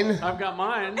mine. I've got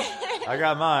mine. I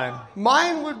got mine.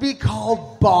 Mine would be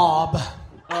called Bob.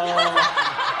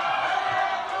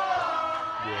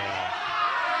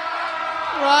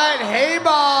 Right, hey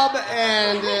Bob,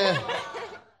 and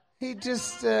he'd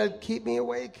just keep me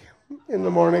awake in the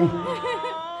morning.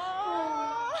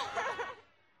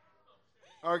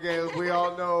 Okay, we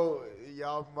all know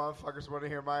y'all motherfuckers want to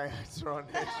hear my answer on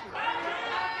this.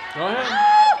 Go ahead.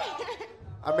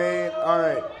 I mean, all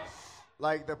right.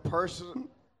 Like the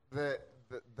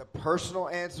personal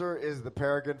answer is the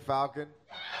Peregrine Falcon.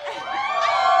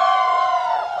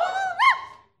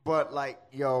 But like,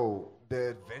 yo, the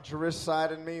adventurous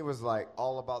side in me was like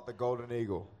all about the Golden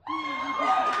Eagle.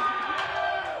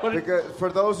 Because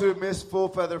for those who missed Full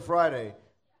Feather Friday,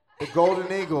 the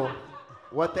Golden Eagle,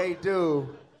 what they do,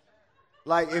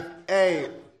 like if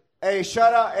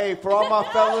shout out, for all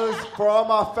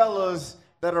my fellas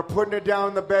that are putting it down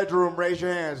in the bedroom, raise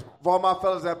your hands. For all my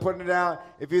fellas that are putting it down,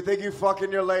 if you think you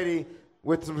fucking your lady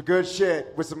with some good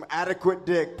shit, with some adequate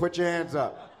dick, put your hands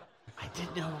up. I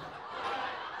didn't know.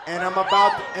 And I'm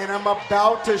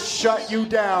about to shut you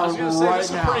down I was gonna say, right this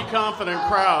is now. a pretty confident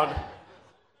crowd.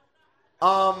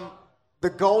 The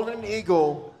Golden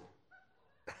Eagle,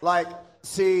 like,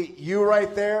 see, you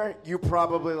right there, you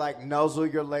probably like nuzzle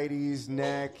your lady's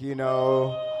neck, you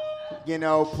know,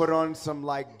 put on some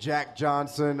like Jack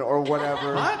Johnson or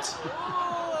whatever. What?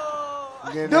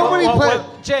 You know? Nobody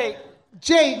Jay,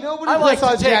 nobody I like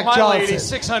puts on to take Jack my Johnson. lady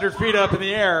 600 feet up in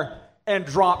the air and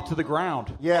drop to the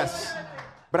ground. Yes.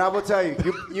 But I will tell you,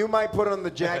 you might put on the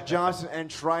Jack Johnson and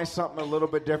try something a little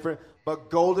bit different. But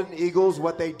Golden Eagles,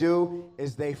 what they do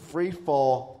is they free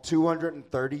fall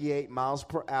 238 miles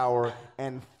per hour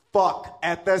and fuck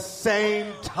at the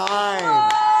same time.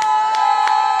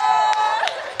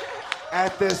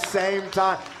 At the same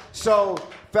time. So,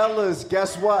 fellas,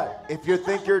 guess what? If you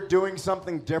think you're doing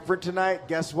something different tonight,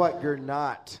 guess what? You're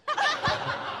not.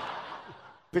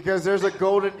 Because there's a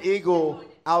Golden Eagle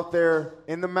out there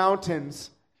in the mountains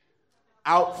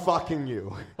out fucking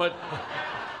you. But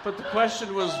the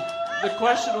question was, The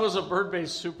question was a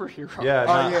bird-based superhero. Yeah.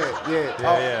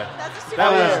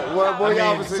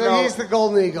 So he's the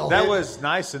golden eagle. That was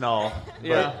nice and all.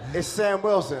 Yeah. It's Sam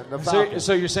Wilson, the Falcon.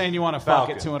 So you're saying you want a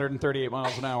Falcon at 238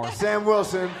 miles an hour? Sam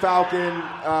Wilson, Falcon,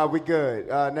 we good.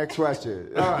 Next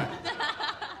question. All right.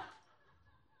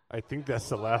 I think that's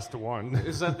the last one.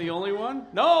 Is that the only one?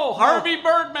 No, Harvey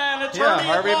Birdman, attorney Yeah,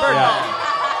 Harvey at law.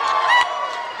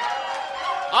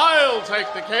 I'll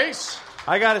take the case.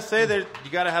 I gotta say that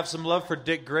you gotta have some love for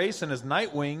Dick Grayson as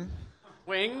Nightwing.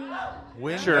 Wing.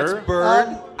 Sure. That's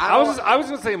Bird. I was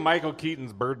gonna say Michael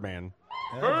Keaton's Birdman.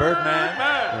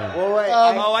 Birdman. Well, wait.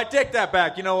 I take that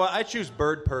back. You know what? I choose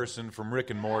Bird Person from Rick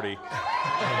and Morty.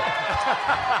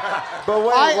 But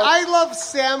wait, I love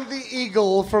Sam the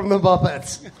Eagle from the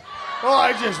Muppets. Oh,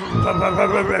 I just.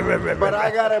 But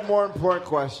I got a more important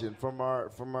question from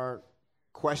our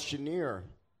questionnaire.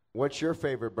 What's your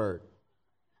favorite bird?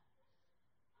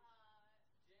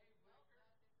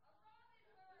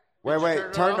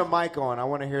 Wait. Turn the mic on. I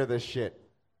want to hear this shit.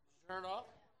 Turn it off.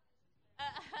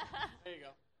 There you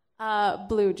go.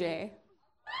 Blue jay.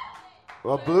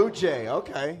 Well, blue jay.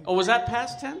 Okay. Oh, was that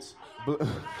past tense?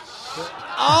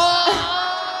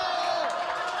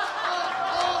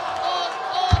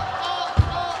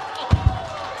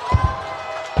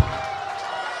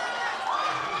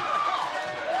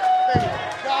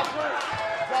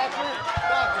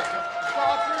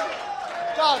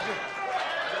 Doctor.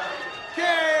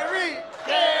 Carry.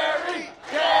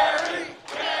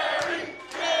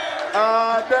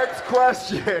 Next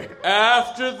question.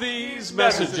 After these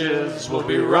messages, we'll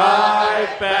be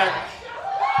right back.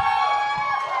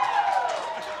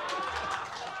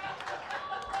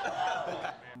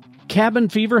 Cabin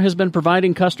Fever has been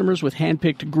providing customers with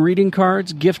hand-picked greeting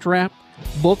cards, gift wrap,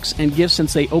 books, and gifts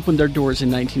since they opened their doors in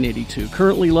 1982.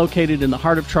 Currently located in the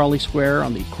heart of Charlie Square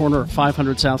on the corner of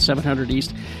 500 South, 700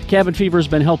 East, Cabin Fever has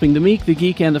been helping the meek, the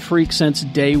geek, and the freak since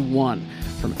day one.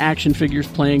 From action figures,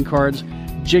 playing cards,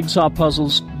 jigsaw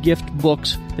puzzles, gift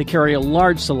books, they carry a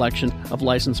large selection of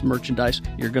licensed merchandise.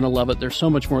 You're going to love it. There's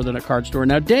so much more than a card store.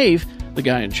 Now, Dave, the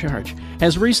guy in charge,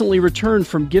 has recently returned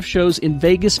from gift shows in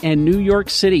Vegas and New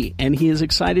York City, and he is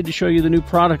excited to show you the new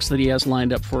products that he has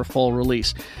lined up for a fall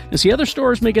release. Now, see, other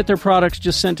stores may get their products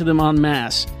just sent to them en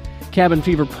masse. Cabin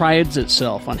Fever prides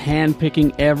itself on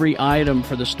hand-picking every item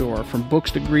for the store, from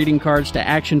books to greeting cards to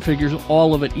action figures,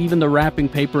 all of it, even the wrapping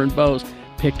paper and bows,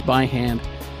 picked by hand.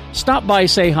 Stop by,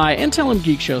 say hi, and tell him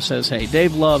Geek Show says hey.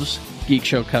 Dave loves Geek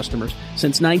Show customers.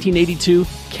 Since 1982,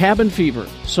 Cabin Fever,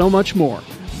 so much more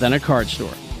than a card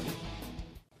store.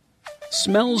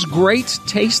 Smells great,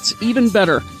 tastes even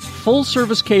better.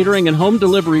 Full-service catering and home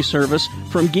delivery service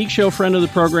from Geek Show friend of the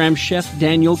program, Chef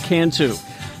Daniel Cantu.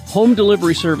 Home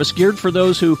delivery service geared for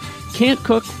those who can't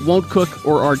cook, won't cook,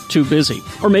 or are too busy.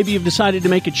 Or maybe you've decided to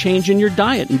make a change in your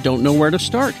diet and don't know where to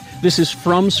start. This is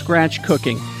from-scratch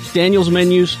cooking. Daniel's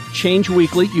menus change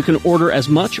weekly. You can order as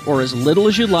much or as little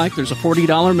as you'd like. There's a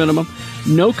 $40 minimum.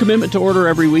 No commitment to order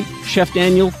every week. Chef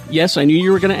Daniel, yes, I knew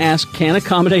you were going to ask, can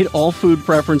accommodate all food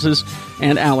preferences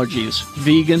and allergies.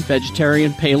 Vegan,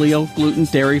 vegetarian, paleo, gluten,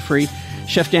 dairy-free.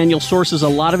 Chef Daniel sources a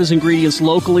lot of his ingredients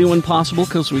locally when possible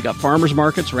because we got farmers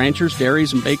markets, ranchers,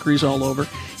 dairies, and bakeries all over.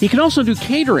 He can also do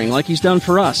catering like he's done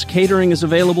for us. Catering is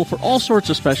available for all sorts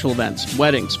of special events,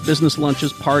 weddings, business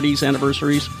lunches, parties,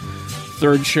 anniversaries,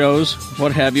 third shows,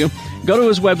 what have you. Go to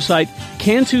his website,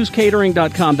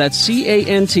 cantuscatering.com. That's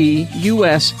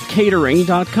C-A-N-T-U-S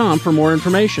catering.com for more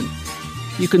information.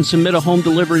 You can submit a home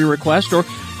delivery request or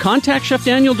contact Chef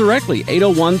Daniel directly,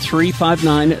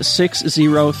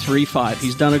 801-359-6035.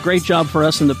 He's done a great job for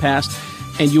us in the past,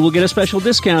 and you will get a special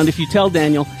discount if you tell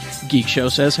Daniel Geek Show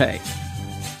says hey.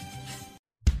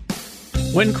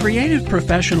 When creative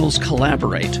professionals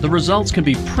collaborate, the results can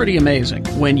be pretty amazing.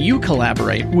 When you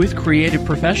collaborate with creative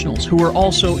professionals who are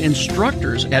also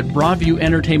instructors at Broadview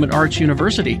Entertainment Arts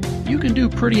University, you can do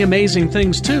pretty amazing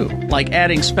things too, like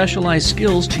adding specialized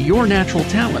skills to your natural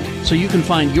talent so you can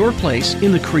find your place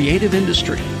in the creative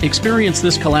industry. Experience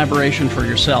this collaboration for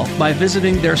yourself by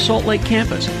visiting their Salt Lake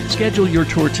campus. Schedule your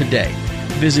tour today.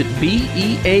 Visit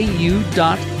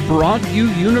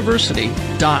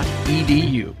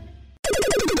beau.broadviewuniversity.edu.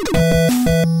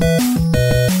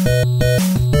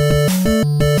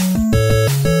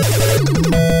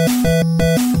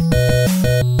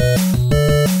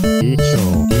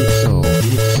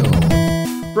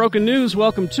 Broken News,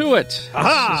 welcome to it.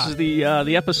 This is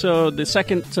the episode, the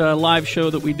second live show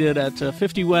that we did at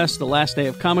 50 West, the last day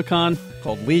of Comic-Con.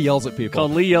 Called Lee Yells at People.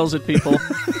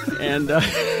 And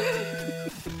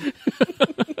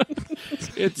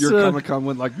it's, your Comic-Con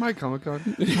went like my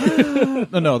Comic-Con.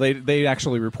 No, they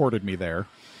actually reported me there.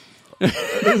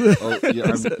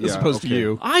 As opposed to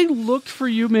you. I looked for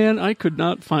you, man. I could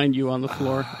not find you on the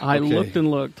floor. I looked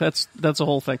and looked. That's a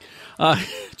whole thing.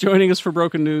 Joining us for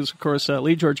Broken News, of course,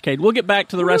 Lee George Cade. We'll get back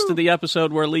to the rest of the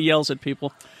episode where Lee yells at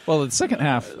people. Well, the second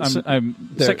half,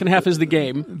 second half is the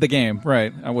game. The game,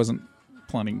 right? I wasn't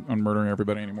planning on murdering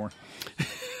everybody anymore.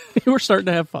 We're starting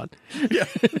to have fun. Yeah.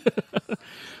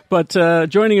 But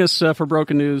joining us for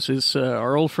Broken News is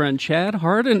our old friend Chad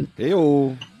Hardin.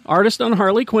 Heyo. Artist on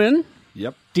Harley Quinn.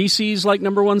 Yep. DC's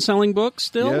 #1 selling book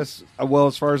still? Yes. Well,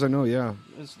 as far as I know, yeah.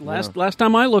 Last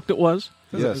time I looked, it was.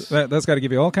 Yes. That's got to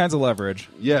give you all kinds of leverage.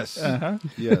 Yes. Uh-huh.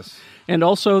 Yes. And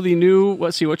also the new,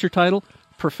 what's your title?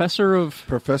 Professor of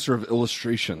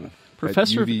Illustration.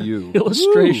 Professor at UVU. of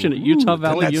Illustration at Utah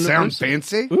Valley Doesn't that University. sound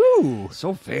fancy? Ooh.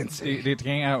 So fancy. Did you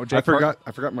hang out with Jake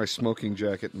I forgot my smoking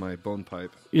jacket and my bone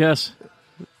pipe. Yes.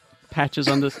 Patches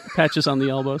on the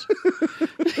elbows.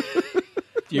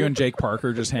 You and Jake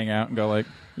Parker just hang out and go like,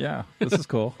 yeah, this is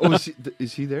cool. Oh,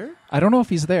 is he there? I don't know if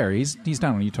he's there. He's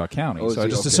down in Utah County. Oh, so I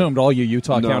just assumed all you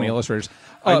Utah County illustrators.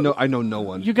 I know no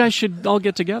one. You guys should all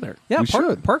get together. Yeah,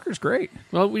 Parker's great.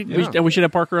 Well, we should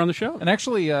have Parker on the show. And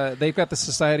actually, they've got the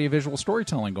Society of Visual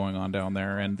Storytelling going on down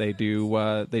there, and they do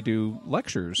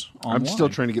lectures online. I'm still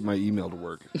trying to get my email to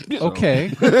work. So. Okay.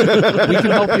 We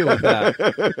can help you with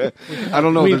that. I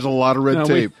don't know. There's a lot of red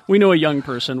tape. We know a young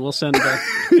person. We'll send.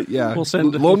 Yeah. We'll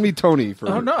send. Loan me Tony for.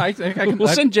 Oh no, I can. We'll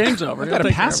send James over. I've got a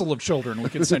passel of children we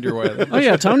can send your way. Oh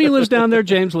yeah, Tony lives down there.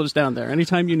 James lives down there.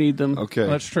 Anytime you need them. Okay,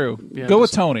 well, that's true. Yeah, go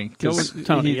with Tony. Go with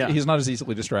Tony. He's not as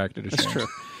easily distracted as That's James. true.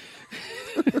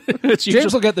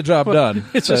 James will get the job done.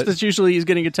 It's just that usually he's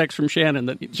getting a text from Shannon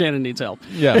that Shannon needs help.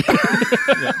 Yeah.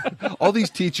 All these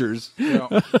teachers,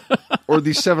 or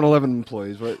these 7-Eleven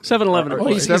employees. 7-Eleven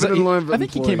employees. 7-Eleven I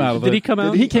think he came out of Did he come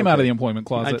out? He came out of the employment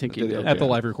closet. I think he did. At the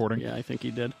live recording. Yeah, I think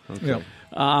he did. Okay.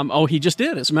 Yeah. He just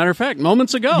did. As a matter of fact,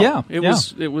 moments ago. Yeah,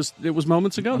 it was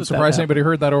moments ago. I'm surprised anybody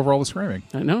heard that over all the screaming.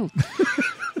 I know.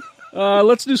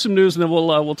 Let's do some news, and then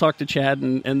we'll talk to Chad,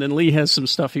 and then Lee has some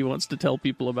stuff he wants to tell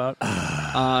people about.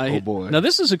 Oh boy! Now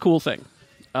this is a cool thing.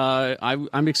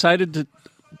 I'm excited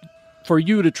for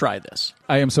you to try this.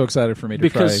 I am so excited for me to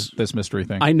try this mystery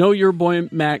thing. I know your boy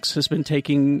Max has been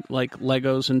taking like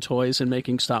Legos and toys and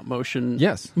making stop motion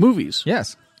movies.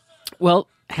 Yes. Well,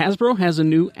 Hasbro has a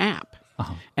new app,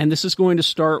 and this is going to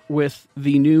start with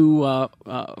the new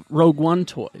Rogue One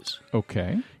toys.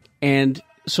 Okay. And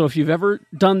so if you've ever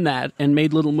done that and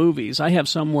made little movies, I have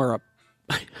somewhere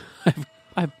I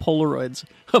have Polaroids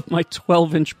of my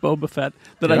 12-inch Boba Fett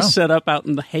that I set up out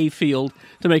in the hayfield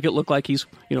to make it look like he's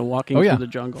walking through the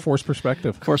jungle. Force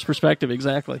perspective. Force perspective,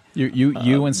 exactly.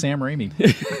 You and Sam Raimi.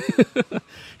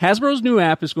 Hasbro's new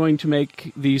app is going to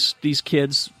make these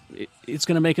kids. It's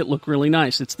going to make it look really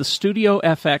nice. It's the Studio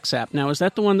FX app. Now, is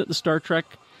that the one that the Star Trek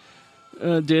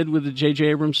did with the J.J.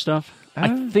 Abrams stuff?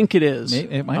 I think it is.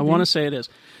 It might I want to say it is.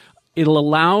 It'll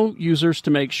allow users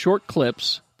to make short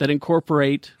clips that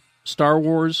incorporate Star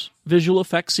Wars visual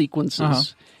effects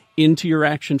sequences into your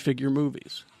action figure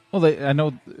movies. Well, I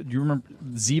know. You remember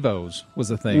Zevos was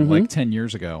a thing like 10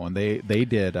 years ago, and they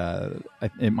did.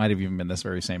 It might have even been this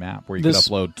very same app where you could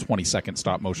upload 20-second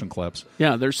stop motion clips.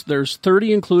 Yeah, there's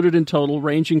 30 included in total,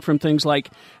 ranging from things like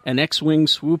an X-wing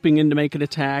swooping in to make an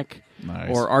attack,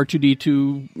 or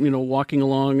R2-D2, walking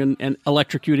along and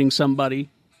electrocuting somebody,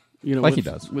 like he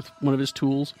does with one of his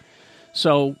tools.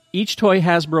 So each toy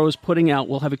Hasbro is putting out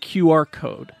will have a QR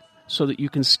code so that you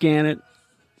can scan it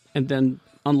and then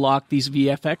unlock these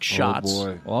VFX shots. Oh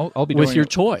boy. Well, I'll be with doing your it.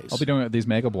 toys. I'll be doing it with these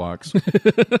Mega Blocks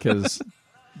because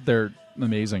they're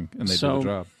amazing and they do the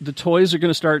job. The toys are going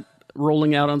to start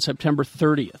rolling out on September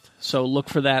 30th. So look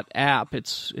for that app.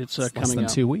 It's coming less than out.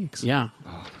 2 weeks. Yeah.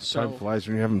 So time flies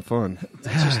when you're having fun.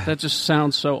 That just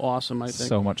sounds so awesome. I think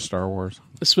so much Star Wars.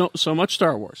 So much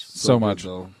Star Wars. So much.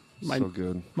 Though. So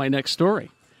good. My next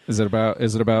story. Is it about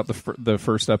the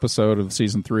first episode of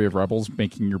season 3 of Rebels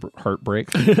making your heart break?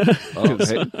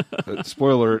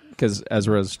 Spoiler, because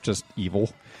Ezra's just evil.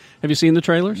 Have you seen the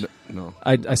trailers? No.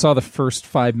 I saw the first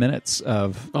 5 minutes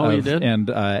of. You did?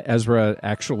 And Ezra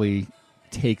actually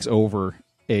takes over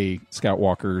a Scout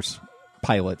Walker's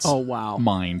pilot's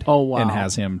mind. Oh wow! And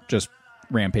has him just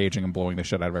rampaging and blowing the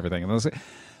shit out of everything. And I was like,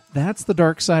 that's the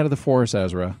dark side of the Force,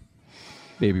 Ezra.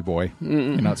 Baby boy,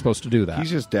 you're not supposed to do that.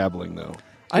 He's just dabbling, though.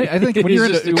 I think when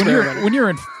you're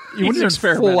in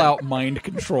full out mind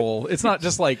control, it's not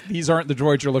just like these aren't the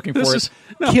droids you're looking for.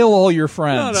 Kill all your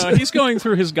friends. No, he's going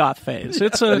through his goth phase.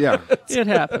 It's it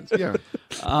happens. Yeah,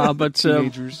 but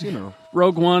teenagers,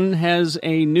 Rogue One has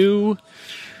a new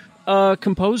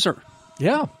composer.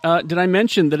 Yeah. Did I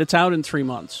mention that it's out in 3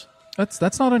 months?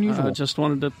 That's not unusual. Just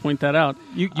wanted to point that out.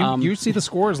 You see the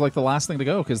score as like the last thing to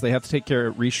go because they have to take care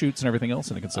of reshoots and everything else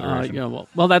into consideration.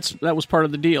 That was part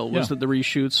of the deal. Was that the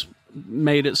reshoots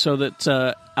made it so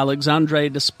that Alexandre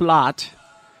Desplat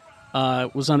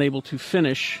was unable to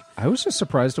finish. I was just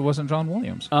surprised it wasn't John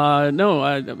Williams.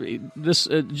 This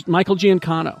Michael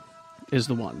Giancano is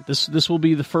the one. This will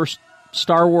be the first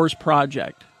Star Wars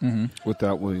project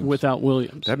without Williams. Without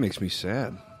Williams, that makes me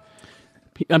sad.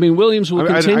 I mean, Williams will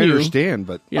continue. I understand,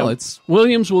 but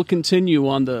Williams will continue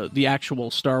on the actual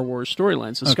Star Wars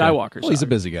storylines, the Skywalker. Well, he's a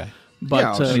busy guy,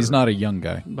 but he's not a young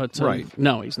guy. But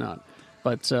no, he's not.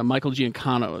 But Michael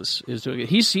Giancano is doing it.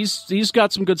 He's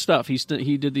got some good stuff. He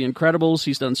did The Incredibles.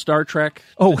 He's done Star Trek.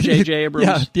 J.J. Abrams.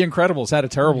 Yeah, The Incredibles had a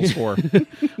terrible score.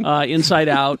 Inside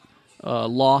Out,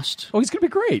 Lost. Oh, he's going to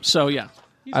be great. So yeah,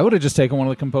 I would have just taken one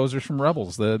of the composers from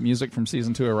Rebels. The music from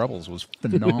season 2 of Rebels was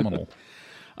phenomenal.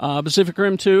 Pacific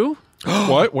Rim 2.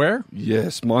 What? Where?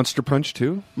 Yes, Monster Punch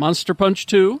 2. Monster Punch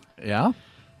 2. Yeah.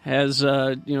 Has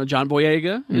John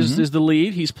Boyega is the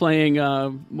lead. He's playing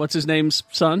what's his name's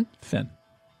son? Finn.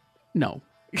 No.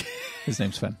 His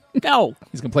name's Finn. No.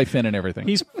 He's going to play Finn and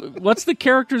everything. What's the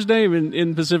character's name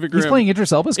in Pacific Rim? He's playing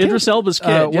Idris Elba's kid? Idris Elba's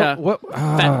kid, yeah.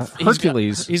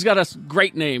 Hercules. He's got a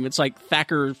great name. It's like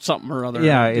Thacker something or other.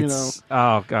 Yeah, it's...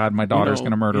 Oh, God, my daughter's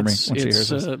going to murder me when she hears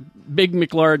this. Big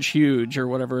McLarge Huge or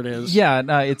whatever it is.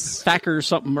 Yeah, it's... Thacker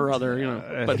something or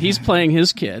other, But he's playing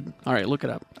his kid. All right, look it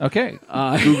up. Okay.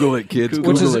 Google it, kids.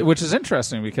 Which is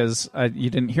interesting because you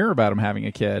didn't hear about him having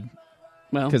a kid.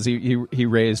 Well, because he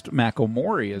raised Mako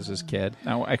Mori as his kid.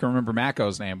 Now I can remember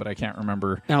Mako's name, but I can't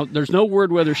remember. Now there's no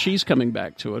word whether she's coming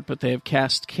back to it, but they have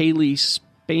cast Kaylee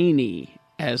Spaney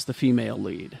as the female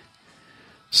lead.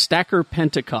 Stacker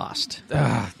Pentecost.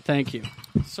 Thank you.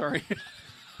 Sorry.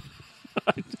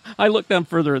 I looked down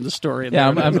further in the story.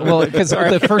 Yeah, because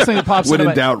the first thing that pops when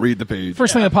in doubt, read the page.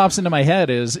 First thing that pops into my head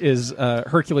is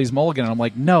Hercules Mulligan, and I'm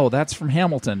like, no, that's from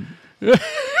Hamilton.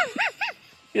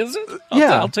 Is it?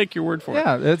 I'll take your word for it.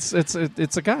 Yeah, it's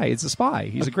a guy. It's a spy.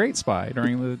 He's a great spy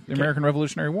during the American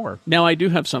Revolutionary War. Now, I do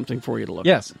have something for you to look at.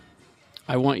 Yes.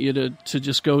 I want you to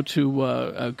just go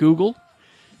to Google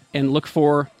and look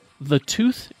for The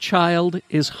Tooth Child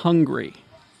is Hungry.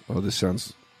 Oh, this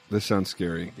sounds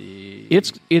scary.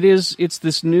 It's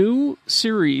this new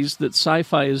series that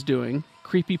Sci-Fi is doing.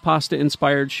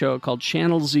 Creepypasta-inspired show called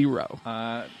Channel Zero.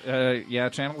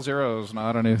 Channel Zero is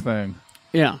not a new thing.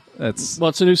 Yeah, it's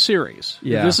a new series.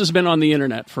 Yeah, this has been on the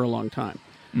internet for a long time.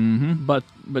 Mm-hmm. But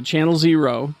Channel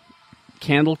Zero,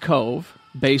 Candle Cove,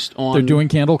 based on they're doing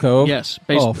Candle Cove. Yes,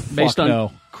 based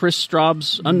on Chris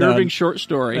Straub's unnerving short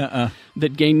story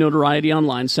that gained notoriety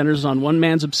online, centers on one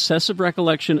man's obsessive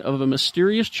recollection of a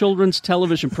mysterious children's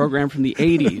television program from the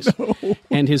 80s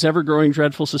and his ever-growing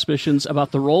dreadful suspicions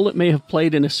about the role it may have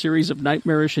played in a series of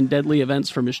nightmarish and deadly events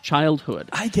from his childhood.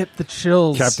 I get the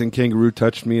chills. Captain Kangaroo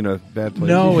touched me in a bad place.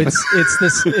 No,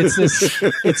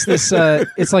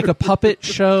 it's like a puppet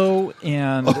show,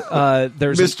 and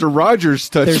there's Mr. Rogers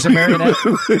touched. There's a marionette.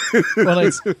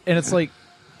 It's like.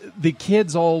 The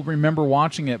kids all remember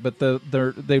watching it, but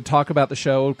they talk about the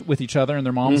show with each other, and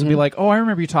their moms would be like, "Oh, I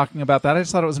remember you talking about that. I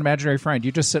just thought it was an imaginary friend.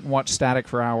 You just sit and watch Static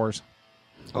for hours."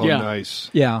 Oh, yeah. Nice.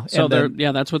 Yeah. So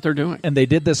that's what they're doing. And they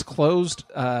did this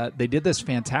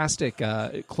fantastic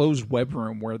closed web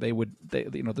room where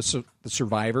the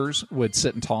survivors would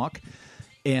sit and talk,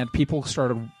 and people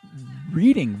started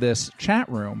reading this chat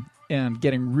room and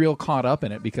getting real caught up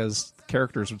in it because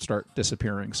characters would start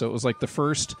disappearing. So it was like the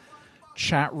first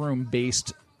chat room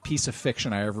based piece of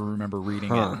fiction I ever remember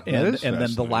reading it. And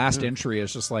then the last entry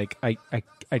is just like I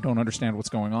don't understand what's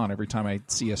going on. Every time I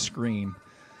see a screen,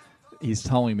 he's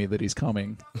telling me that he's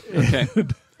coming. Okay.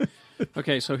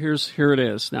 Okay, so here it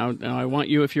is. Now I want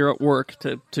you, if you're at work,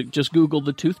 to just Google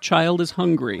 "The Tooth Child is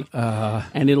Hungry,"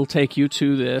 and it'll take you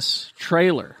to this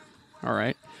trailer. All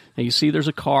right. Now you see there's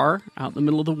a car out in the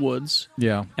middle of the woods.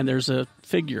 Yeah. And there's a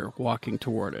figure walking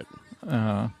toward it.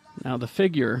 Now the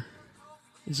figure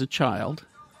is a child.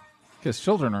 Because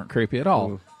children aren't creepy at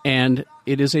all. And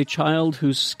it is a child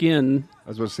whose skin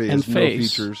and face no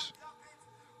features.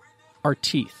 Are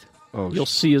teeth. You'll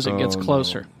see as it gets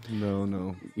closer.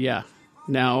 No. Yeah.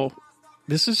 Now,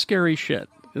 this is scary shit.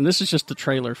 And this is just the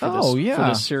trailer for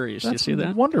this series. That's you see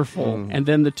that? Wonderful. And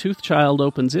then the tooth child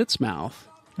opens its mouth.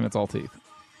 And it's all teeth.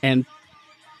 And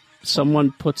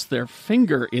someone puts their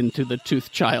finger into the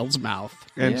tooth child's mouth.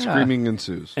 And screaming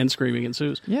ensues.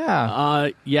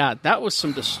 Yeah, that was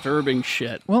some disturbing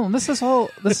shit. Well, and this is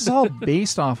all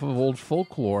based off of old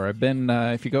folklore. I've been,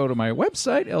 if you go to my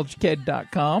website,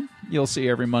 lgked.com, you'll see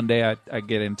every Monday I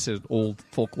get into old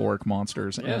folkloric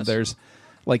monsters. Yes. And there's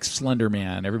like Slender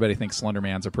Man. Everybody thinks Slender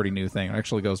Man's a pretty new thing. It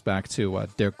actually goes back to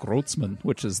Der Grotzmann,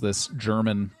 which is this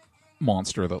German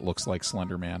monster that looks like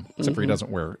Slender Man, except for he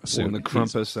doesn't wear a suit. Well, and the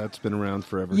Krampus, that's been around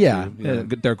forever. Yeah, too.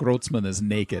 Der Grotzmann is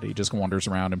naked. He just wanders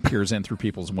around and peers in through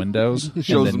people's windows.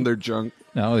 Shows them their junk.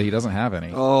 No, he doesn't have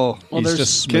any. Oh, well, he's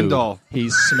just smooth. Kindle.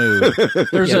 He's smooth.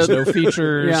 He has no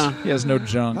features. Yeah. He has no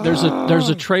junk. There's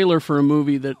a trailer for a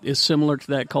movie that is similar to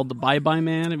that called The Bye Bye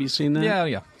Man. Have you seen that?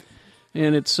 Yeah.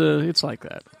 And it's like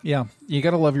that. Yeah, you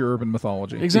got to love your urban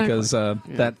mythology. Exactly. Because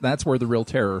that's where the real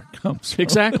terror comes from.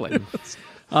 Exactly.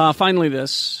 Finally,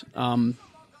 this.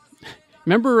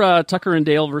 Remember Tucker and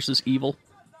Dale versus Evil?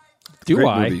 Do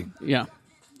I? Movie. Yeah.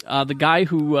 The guy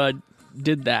who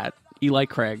did that, Eli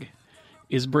Craig,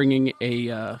 is bringing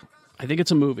I think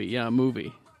it's a movie,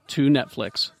 to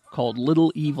Netflix called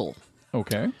Little Evil.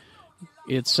 Okay.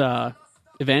 It's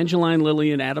Evangeline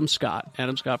Lilly and Adam Scott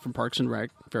from Parks and Rec,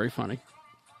 very funny,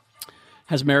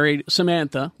 has married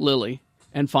Samantha Lilly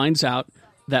and finds out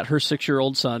that her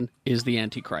 6-year-old son is the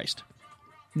Antichrist.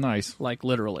 Nice. Like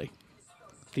literally,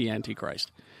 the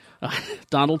Antichrist.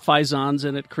 Donald Faison's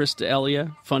in it, Chris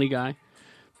D'Elia, funny guy,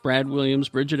 Brad Williams,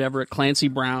 Bridget Everett, Clancy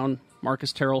Brown,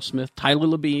 Marcus Terrell Smith, Tyler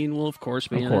Labine will, of course,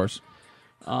 be in it. Of course.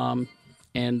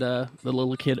 And the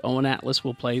little kid, Owen Atlas,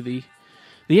 will play the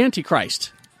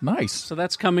Antichrist. Nice. So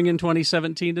that's coming in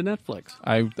 2017 to Netflix.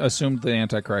 I assumed the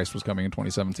Antichrist was coming in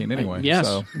 2017 anyway. Yes.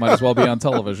 So might as well be on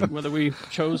television. Whether we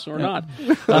chose or not.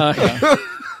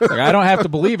 Like, I don't have to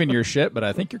believe in your shit, but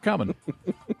I think you're coming.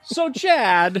 So,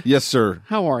 Chad. Yes, sir.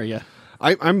 How are you?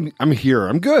 I'm here.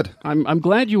 I'm good. I'm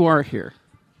glad you are here.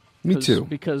 Me too.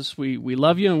 Because we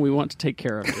love you and we want to take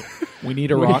care of you. We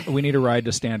need a rock. We need a ride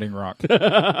to Standing Rock.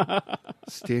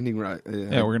 Standing Rock.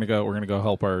 Yeah, we're gonna go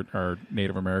help our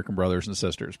Native American brothers and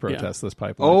sisters protest this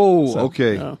pipeline. Oh,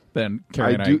 okay. Then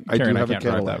Carrie and I have a can't drive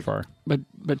Cadillac. that far.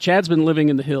 But Chad's been living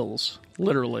in the hills,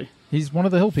 literally. He's one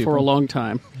of the hill people for a long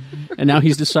time, and now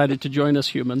he's decided to join us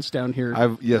humans down here.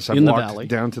 I've in the walked valley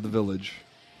down to the village.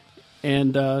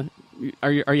 And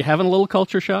are you having a little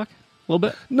culture shock? A little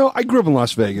bit? No, I grew up in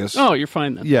Las Vegas. Oh, you're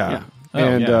fine then. Yeah.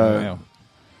 Yeah.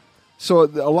 So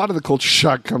a lot of the culture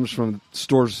shock comes from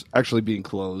stores actually being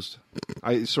closed.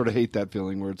 I sort of hate that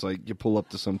feeling where it's like you pull up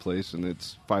to some place and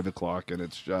it's 5 o'clock and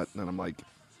it's shut, and I'm like,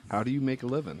 how do you make a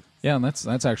living? Yeah, and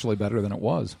that's actually better than it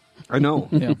was. I know.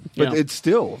 Yeah. But it's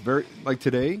still very, like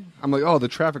today, I'm like, oh, the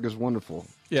traffic is wonderful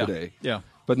today. Yeah.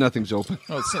 But nothing's open.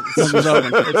 Oh, it's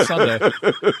open. It's Sunday.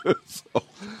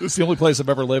 It's the only place I've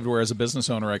ever lived where, as a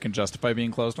business owner, I can justify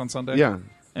being closed on Sunday. Yeah.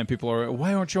 And people are,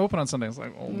 why aren't you open on Sunday? It's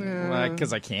like,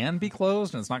 because I can be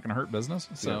closed and it's not going to hurt business.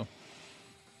 So,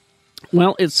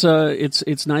 well, it's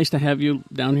nice to have you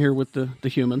down here with the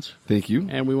humans. Thank you.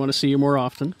 And we want to see you more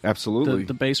often. Absolutely.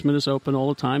 The basement is open all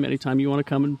the time. Anytime you want to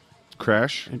come and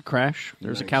crash.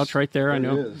 There's a couch right there. I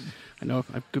know. It is. I know.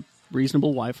 I've got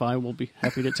reasonable Wi-Fi. We'll be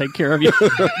happy to take care of you.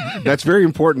 That's very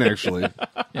important, actually.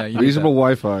 Yeah, you reasonable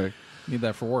Wi-Fi. Need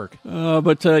that for work.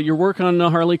 But your work on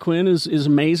Harley Quinn is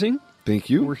amazing.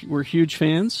 Thank you. We're huge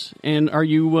fans. And are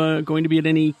you going to be at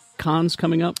any cons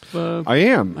coming up? I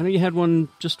am. I know you had one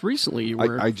just recently. You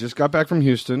were. I just got back from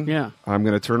Houston. Yeah. I'm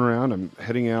going to turn around. I'm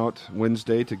heading out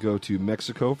Wednesday to go to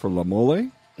Mexico for La Mole.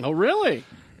 Oh, really?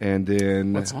 And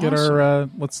then let's get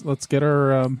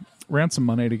our ransom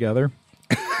money together.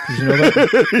 You know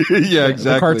that? Yeah,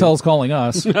 exactly. The cartel's calling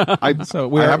us. I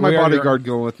have my bodyguard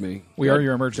going with me. We are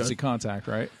your emergency contact,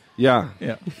 right? Yeah.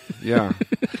 Yeah. Yeah.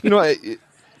 You know,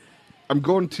 I'm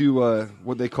going to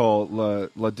what they call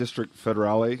La District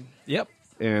Federale. Yep.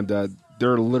 And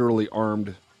they're literally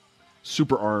armed,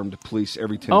 super armed police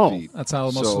every 10 feet. That's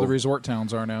how most of the resort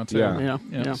towns are now, too.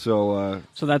 Yeah. So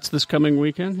that's this coming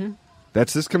weekend here?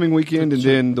 That's this coming weekend, and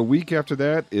then the week after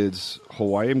that is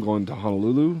Hawaii. I'm going to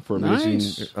Honolulu for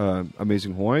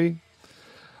amazing Hawaii.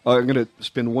 I'm going to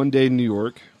spend one day in New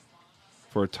York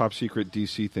for a top secret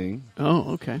DC thing.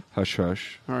 Oh, okay. Hush,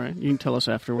 hush. All right, you can tell us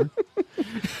afterward.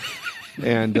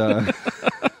 And now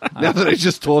that I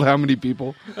just told how many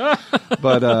people,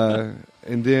 but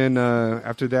and then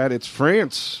after that it's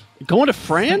France. Going to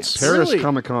France? Paris Really?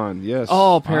 Comic-Con, yes.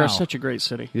 Oh, Paris, such a great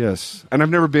city. Yes, and I've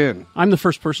never been. I'm the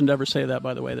first person to ever say that,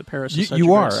 by the way, that Paris is such a you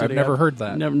great are. city. I've never heard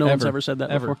that. No one's ever said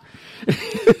that Ever.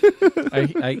 before.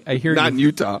 I hear Not you, in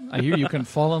Utah. I hear you can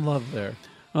fall in love there.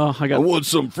 Oh, I want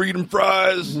some freedom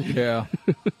fries. Yeah.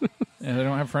 And they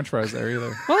don't have French fries there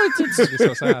either. Well, it's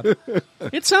so sad.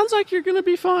 It sounds like you're going to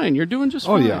be fine. You're doing just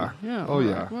Oh, fine. yeah. Yeah. Oh, all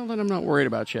yeah. right. Well, then I'm not worried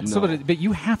about you. So, but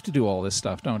you have to do all this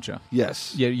stuff, don't you?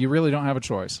 Yes. Yeah, you really don't have a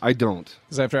choice. I don't.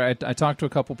 Because after I talked to a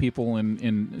couple people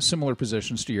in similar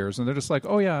positions to yours, and they're just like,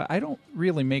 "Oh yeah, I don't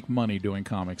really make money doing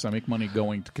comics. I make money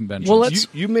going to conventions." Well,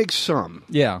 you make some.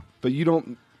 Yeah, but you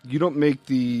don't make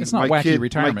the. It's not my wacky kid,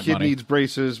 retirement My kid money. needs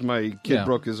braces. My kid Yeah.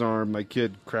 broke his arm. My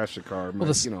kid crashed a car.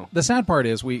 Well, the sad part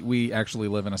is we actually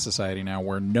live in a society now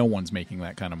where no one's making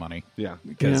that kind of money. Yeah.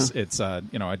 Because it's I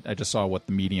just saw what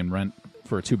the median rent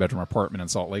for a 2-bedroom apartment in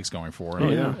Salt Lake's going for. Oh,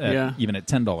 yeah. Even at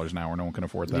 $10 an hour, no one can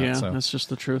afford that. Yeah, so. that's just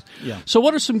the truth. Yeah. So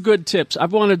what are some good tips?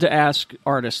 I've wanted to ask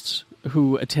artists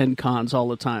who attend cons all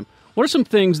the time. What are some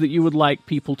things that you would like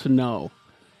people to know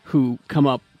who come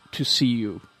up to see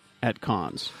you at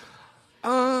cons?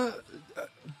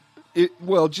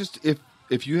 Just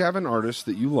if you have an artist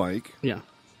that you like,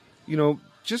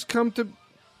 just come to,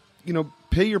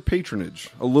 pay your patronage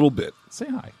a little bit. Say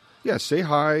hi. Yeah, say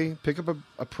hi. Pick up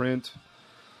a print.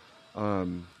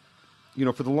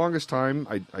 For the longest time,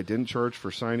 I didn't charge for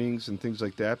signings and things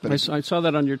like that. But I saw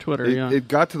that on your Twitter. It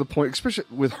got to the point, especially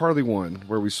with Harley One,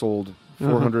 where we sold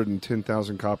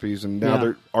 410,000 copies, and now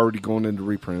they're already going into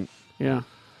reprint. Yeah.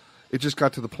 It just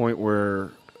got to the point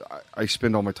where I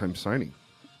spend all my time signing.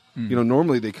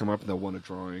 Normally they come up and they'll want a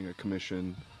drawing, a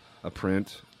commission, a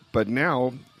print. But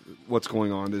now what's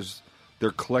going on is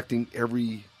they're collecting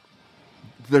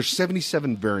there's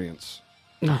 77 variants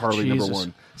of Harley Jesus. number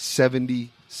 1.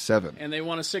 77. And they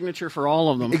want a signature for all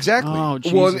of them. Exactly. Oh,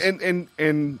 Jesus. Well,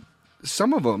 and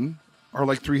some of them are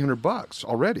like $300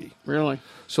 already. Really?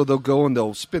 So they'll go and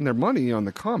they'll spend their money on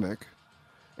the comic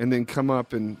and then come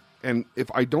up and if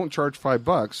I don't charge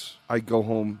 $5, I go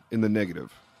home in the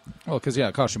negative. Well, because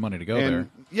it costs you money to go there.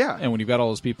 Yeah, and when you've got all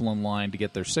those people in line to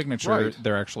get their signature, Right.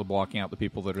 they're actually blocking out the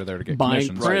people that are there to get Buying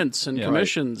commissions. prints and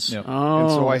commissions. Yep. Oh. And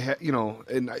so I had,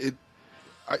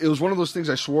 it was one of those things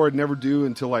I swore I'd never do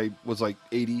until I was like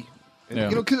 80. And, Yeah.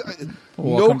 because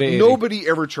Welcome to 80. nobody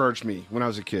ever charged me when I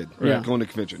was a kid Yeah. going to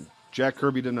convention. Jack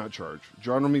Kirby did not charge.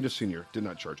 John Romita Sr. did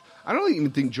not charge. I don't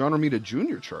even think John Romita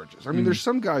Jr. charges. I mean, there's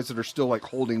some guys that are still like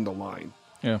holding the line.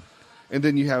 Yeah. And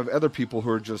then you have other people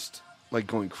who are just like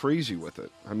going crazy with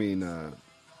it. I mean,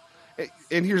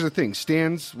 and here's the thing: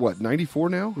 Stan's what, 94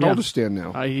 now? How old is Stan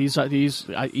now? He's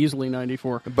easily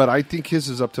 94. But I think his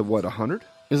is up to what, 100?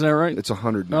 Is that right? It's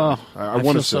 100 now. Oh, I I want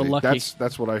to feel so say lucky.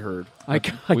 that's what I heard. I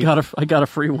got a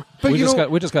free one. But we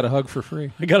just got a hug for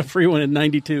free. I got a free one in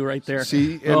 92 right there.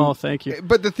 See? And, oh, thank you.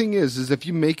 But the thing is if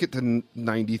you make it to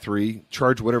 93,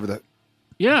 charge whatever that.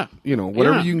 Yeah.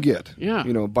 Whatever Yeah. you can get. Yeah.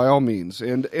 By all means.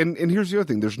 And here's the other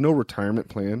thing: there's no retirement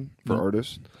plan for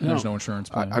artists. There's no insurance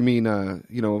plan. I mean,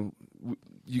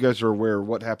 you guys are aware of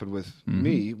what happened with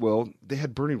me. Well, they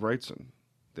had Bernie Wrightson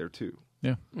there too.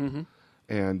 Yeah. Mm-hmm.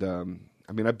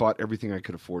 And I bought everything I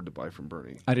could afford to buy from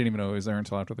Bernie. I didn't even know he was there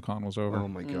until after the con was over. Oh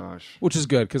my gosh! Which is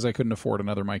good because I couldn't afford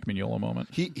another Mike Mignola moment.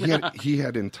 He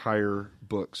had entire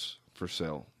books for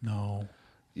sale. No.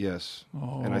 Yes.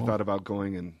 Oh. And I thought about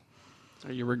going and.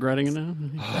 Are you regretting it now?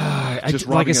 Just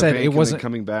like I robbing a said, bank it and wasn't then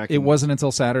coming back. It wasn't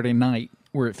until Saturday night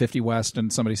we're at 50 West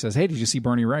and somebody says, "Hey, did you see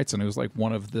Bernie Wrightson?" It was like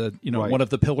one of the Right. one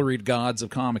of the pilloried gods of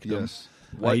comicdom. Yes.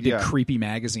 He did Yeah. Creepy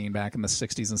Magazine back in the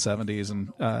 60s and 70s,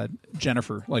 and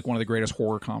Jennifer, like one of the greatest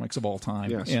horror comics of all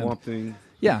time. Yeah, And, Swamp Thing.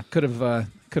 Yeah, could have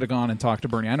gone and talked to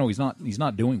Bernie. I know he's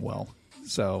not doing well,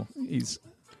 so he's.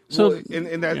 So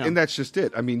and that's just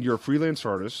it. I mean, you're a freelance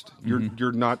artist.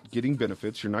 You're not getting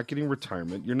benefits. You're not getting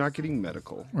retirement. You're not getting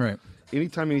medical. Right.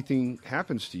 Anytime anything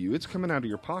happens to you, it's coming out of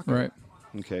your pocket. Right.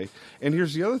 Okay. And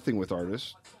here's the other thing with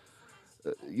artists.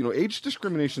 Age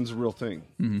discrimination is a real thing.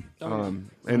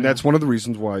 And that's one of the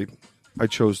reasons why I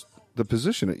chose the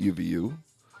position at UVU.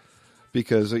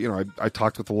 Because I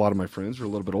talked with a lot of my friends who are a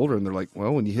little bit older, and they're like,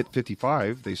 "Well, when you hit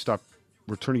 55, they stop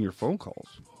returning your phone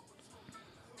calls."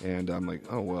 And I'm like,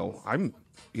 "Oh well,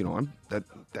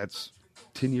 that's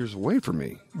 10 years away from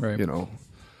me." Right.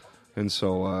 And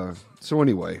so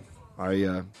anyway,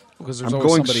 I'm Because there's going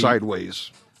always somebody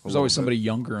sideways. There's always somebody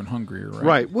younger and hungrier, right?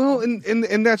 Right. Well,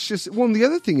 and that's just and the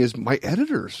other thing is my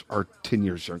editors are 10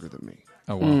 years younger than me.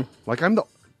 Oh wow. Like I'm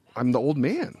the old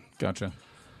man. Gotcha.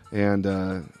 And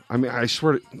I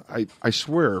swear,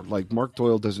 like Mark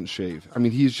Doyle doesn't shave. I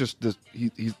mean, he's just this.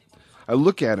 He's. I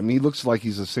look at him. He looks like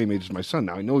he's the same age as my son.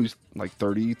 Now I know he's like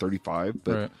 30, 35,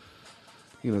 but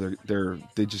right.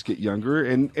 they just get younger.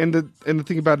 And the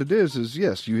thing about it is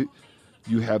yes, you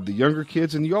have the younger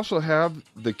kids, and you also have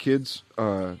the kids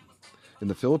in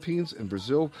the Philippines and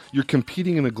Brazil. You're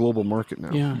competing in a global market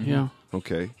now. Yeah, yeah.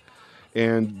 Okay,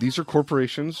 and these are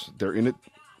corporations. They're in it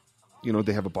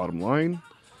they have a bottom line,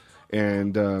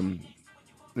 and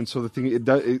so the thing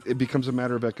it becomes a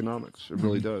matter of economics. It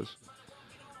really does.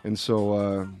 And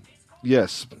so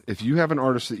yes, if you have an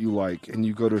artist that you like and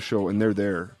you go to a show and they're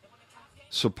there,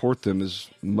 support them as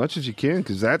much as you can,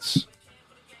 because that's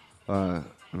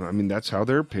that's how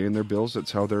they're paying their bills.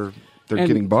 That's how they're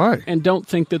getting by. And don't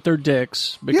think that they're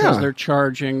dicks because they're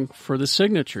charging for the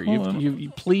signature.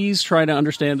 You please try to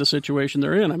understand the situation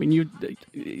they're in. I mean,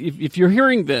 if you're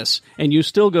hearing this and you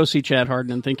still go see Chad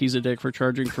Harden and think he's a dick for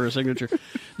charging for a signature,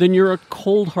 then you're a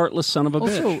cold, heartless son of a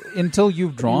bitch. Also, until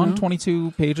you've drawn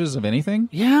 22 pages of anything,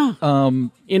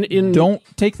 don't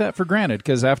take that for granted,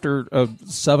 because after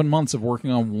 7 months of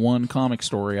working on one comic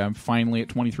story, I'm finally at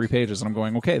 23 pages, and I'm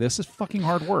going, okay, this is fucking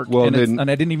hard work. Well, and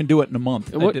I didn't even do it in a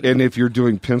month. And if you're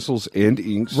doing pencils and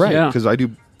inks, right? Because I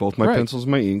do both my Right. pencils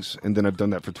and my inks, and then I've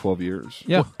done that for 12 years.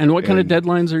 Yeah. And what kind of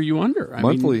deadlines are you under?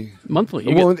 Monthly. Monthly.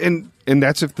 You Well, get- and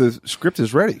that's if the script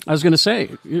is ready. I was going to say,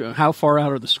 how far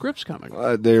out are the scripts coming?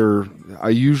 I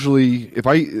usually,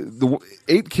 the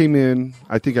 8 came in,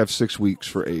 I think I have 6 weeks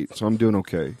for 8, so I'm doing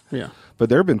okay. Yeah. But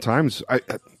there have been times,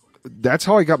 that's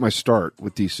how I got my start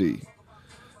with DC,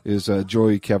 is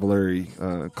Joey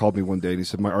Cavallari called me one day and he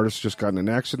said, my artist just got in an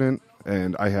accident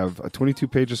and I have a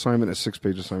 22-page assignment, a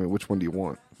 6-page assignment. Which one do you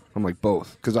want? I'm like,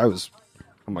 both. Because I'm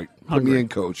like, put Hungry. me in,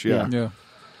 coach. Yeah.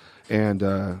 And,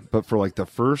 but for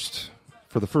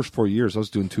the first 4 years, I was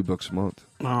doing 2 books a month.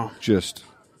 Oh. Just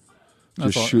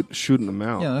That's all- shooting them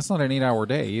out. Yeah, that's not an 8-hour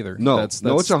day either. No, that's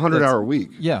no, it's a 100-hour week.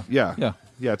 Yeah. Yeah.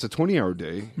 It's a 20-hour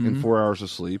day and Mhm. 4 hours of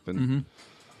sleep. And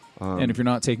And if you're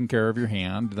not taking care of your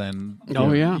hand, then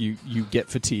you get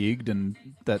fatigued, and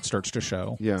that starts to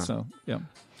show. Yeah. So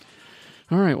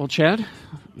All right. Well, Chad,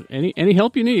 any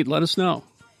help you need, let us know.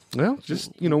 Well,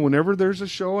 just whenever there's a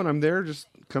show and I'm there, just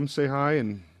come say hi.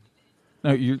 And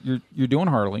no, you're doing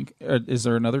Harley. Is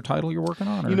there another title you're working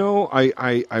on? Or?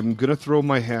 I'm gonna throw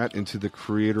my hat into the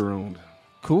creator-owned.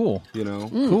 Cool.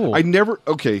 Cool. I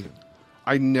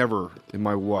never in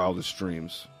my wildest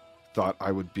dreams thought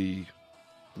I would be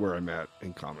where I'm at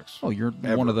in comics. Oh, you're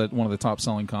Ever. one of the top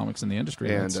selling comics in the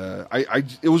industry. And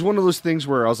it was one of those things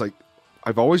where I was like,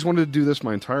 I've always wanted to do this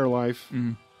my entire life.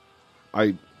 Mhm.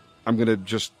 I'm going to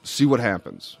just see what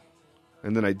happens.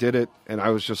 And then I did it, and I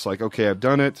was just like, okay, I've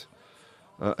done it.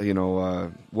 What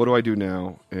do I do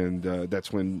now? And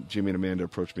that's when Jimmy and Amanda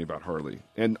approached me about Harley.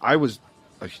 And I was,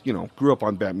 grew up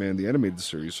on Batman, the animated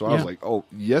series. So I was like, oh,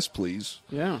 yes, please.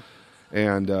 Yeah.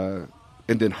 And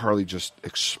then Harley just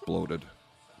exploded.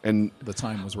 And the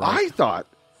time was right. I thought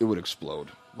it would explode.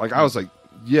 Like, I was like,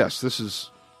 yes, this is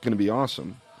going to be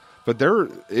awesome. But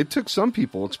it took some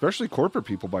people, especially corporate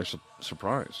people, by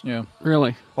surprise. Yeah.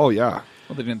 Really? Oh, yeah.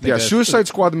 Well, they didn't think yeah, that- Suicide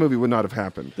Squad, the movie, would not have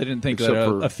happened. They didn't think except that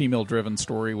for- a female-driven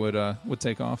story would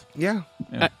take off. Yeah.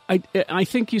 I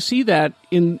think you see that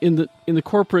in the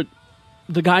corporate,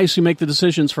 the guys who make the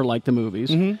decisions for the movies.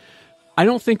 Mm-hmm. I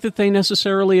don't think that they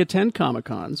necessarily attend Comic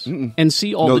Cons and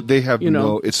see all the. they have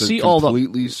It's a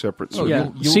completely separate. Oh,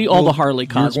 circle. see all the Harley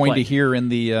cosplay. You're going to hear in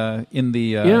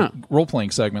the role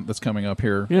playing segment that's coming up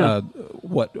here.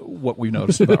 What we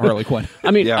noticed about Harley Quinn.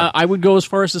 I mean, I would go as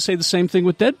far as to say the same thing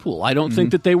with Deadpool. I don't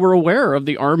think that they were aware of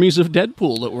the armies of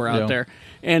Deadpool that were out Yeah. there,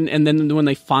 and then when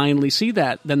they finally see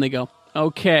that, then they go,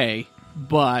 okay,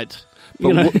 but.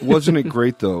 Wasn't it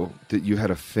great though that you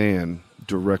had a fan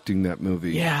directing that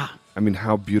movie? Yeah. I mean,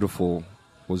 how beautiful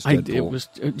was Deadpool? It was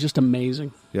just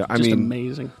amazing. Yeah, I just mean,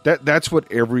 amazing. That's what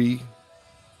every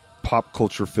pop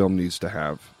culture film needs to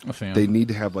have. A fan. They need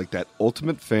to have that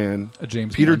ultimate fan. A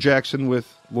James Peter Gunn. Jackson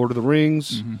with Lord of the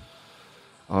Rings.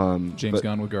 James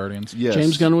Gunn with Guardians. Yes.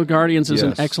 James Gunn with Guardians is an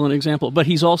Yes. excellent example, but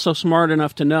he's also smart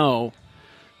enough to know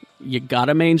you got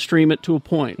to mainstream it to a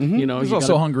point. Mm-hmm. You know, He's you also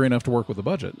gotta- hungry enough to work with the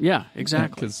budget. Yeah,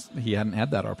 exactly. Because he hadn't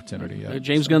had that opportunity yet.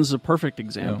 James Gunn's a perfect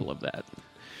example of that.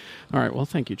 All right, well,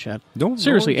 thank you, Chad. No,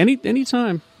 seriously, any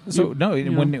time. So no,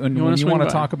 when you want swing to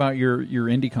by. talk about your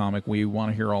indie comic, we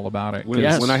want to hear all about it. When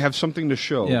I have something to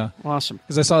show. Yeah, awesome.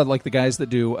 Because I saw the guys that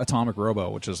do Atomic Robo,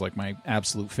 which is my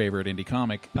absolute favorite indie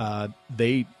comic.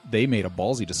 They made a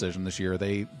ballsy decision this year.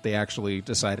 They actually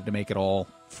decided to make it all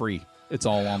free. It's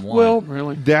all online. Well,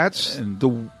 really, that's the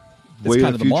way kind of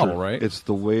of the the future. model, right? It's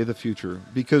the way of the future.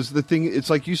 Because the thing, it's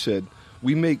like you said,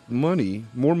 we make more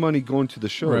money going to the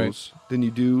shows than you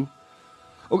do.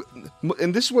 Oh,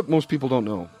 and this is what most people don't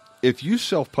know. If you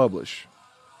self-publish,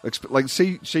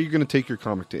 say you're going to take your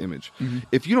comic to Image, Mhm.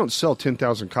 if you don't sell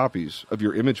 10,000 copies of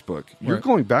your Image book, you're Right.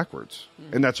 going backwards,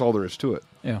 and that's all there is to it.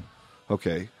 Yeah.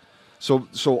 Okay. So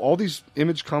all these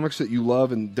Image comics that you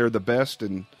love and they're the best,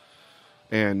 and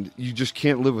you just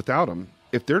can't live without them.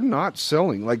 if they're not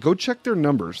selling, like go check their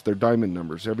numbers, their diamond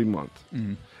numbers every month.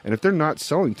 Mhm. And if they're not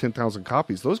selling 10,000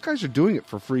 copies, those guys are doing it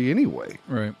for free anyway.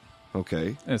 Right.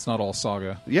 Okay. And it's not all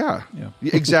Saga. Yeah. Yeah.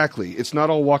 Exactly. It's not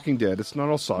all Walking Dead. It's not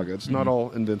all Saga. It's not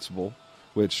all Invincible,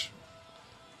 which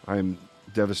I'm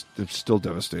still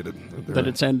devastated that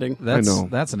it's ending. That's, I know.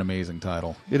 That's an amazing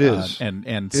title. It is. And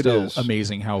It still is.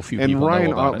 amazing how few and people Ryan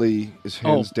know about Otley it. is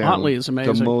hands down Otley is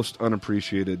amazing. the most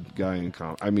unappreciated guy in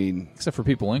comics. I mean, except for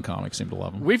people in comics seem to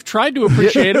love him. We've tried to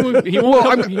appreciate him. He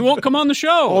won't come on the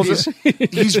show.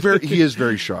 he is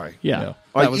very shy. Yeah.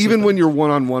 Like That was even the when you're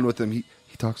one-on-one with him, he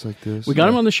talks like this. We got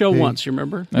him on the show Hey. once, you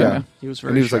remember? Yeah. He was and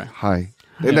very he was shy. like, hi.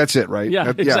 And that's it, right? Yeah,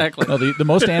 That- exactly. No, the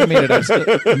most animated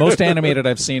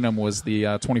I've seen him was the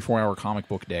 24-hour comic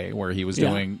book day, where he was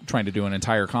trying to do an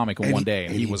entire comic in And one he- day,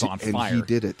 and he was on and fire. he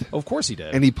did it. Of course he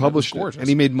did. And he It was published it. gorgeous. And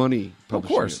he made money Of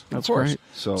publishing course, it. of course.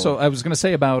 So- So I was going to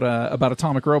say about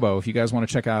Atomic Robo. If you guys want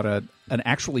to check out an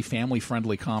actually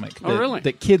family-friendly comic Oh, really?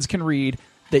 that kids can read,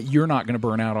 that you're not going to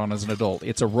burn out on as an adult.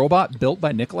 It's a robot built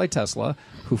by Nikolai Tesla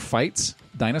who fights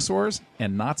dinosaurs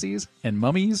and Nazis and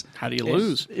mummies. How do you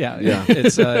lose? Yeah. Yeah.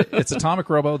 It's Atomic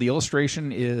Robo. The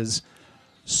illustration is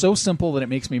so simple that it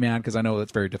makes me mad because I know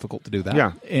it's very difficult to do that.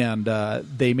 Yeah. And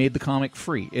they made the comic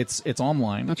free. It's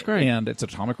online. That's great. And it's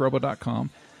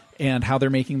atomicrobo.com. And how they're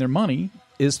making their money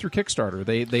is through Kickstarter.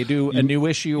 They do a new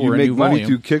issue You or a make new money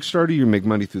volume. through Kickstarter. You make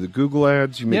money through the Google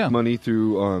ads. You make Yeah. money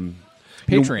through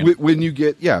Patreon. when you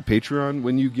get Patreon.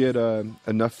 When you get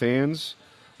enough fans,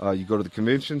 you go to the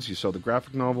conventions. You sell the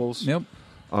graphic novels. Yep.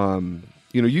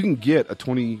 You can get a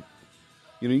 20.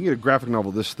 You can get a graphic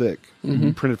novel this thick,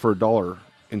 Mhm. printed for $1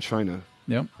 in China.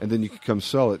 Yep. And then you can come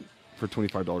sell it for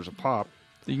 $25 a pop.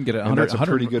 You can get And that's a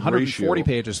pretty good 140 ratio.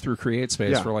 pages through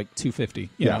CreateSpace Yeah. for like $250.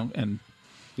 Yeah. And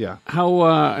Yeah.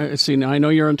 How? See, now I know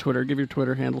you're on Twitter. Give your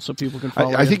Twitter handle so people can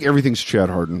follow I you. think everything's Chad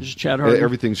Harden. Just Chad Harden?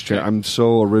 Everything's Chad. I'm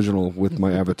so original with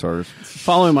my avatars.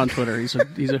 Follow him on Twitter. He's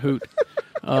a hoot.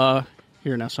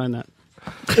 Here, now sign that.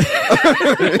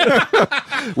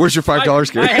 Where's your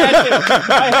 $5, Gary? I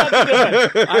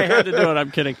had to do it.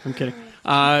 I'm kidding.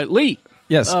 Lee.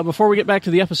 Yes. Before we get back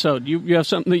to the episode, you have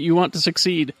something that you want to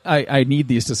succeed. I need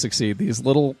these to succeed. These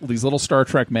little Star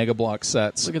Trek Mega Block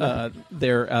sets. Look at that.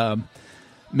 They're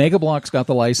Mega Block's got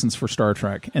the license for Star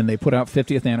Trek, and they put out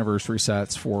 50th anniversary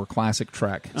sets for classic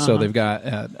Trek. So they've got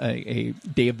a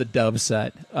Day of the Dove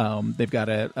set. They've got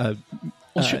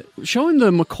show him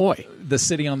the McCoy, the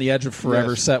City on the Edge of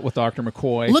Forever set with Dr.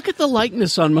 McCoy. Look at the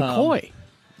likeness on McCoy.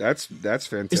 That's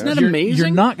fantastic. Isn't that amazing? You're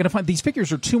not going to find these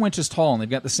figures are 2 inches tall, and they've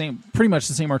got pretty much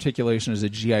the same articulation as a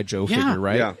GI Joe figure,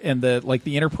 right? Yeah. And the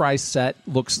Enterprise set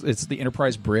it's the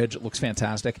Enterprise bridge. It looks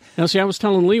fantastic. Now, see, I was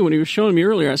telling Lee when he was showing me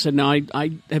earlier. I said, "No,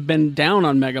 I have been down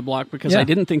on Mega Block because Yeah. I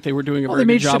didn't think they were doing a Well, very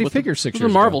they good made job shitty with figures 6 the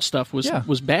years Marvel ago. stuff was Yeah.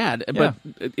 bad, Yeah.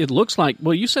 but it looks like.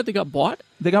 Well, you said they got bought.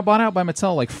 They got bought out by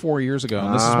Mattel like 4 years ago,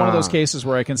 and this is one of those cases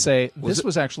where I can say this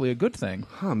was actually a good thing.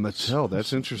 Huh, Mattel,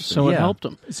 that's interesting. So it helped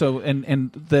them. So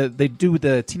they do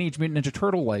the Teenage Mutant Ninja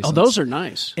Turtle license. Oh, those are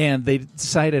nice. And they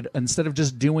decided instead of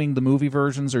just doing the movie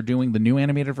versions or doing the new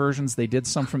animated versions, they did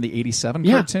some from the '87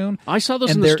 Yeah. cartoon. I saw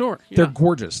those And in the they're- store. They're Yeah.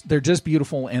 gorgeous. They're just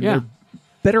beautiful, and Yeah. they're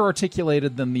better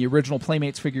articulated than the original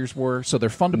Playmates figures were. So they're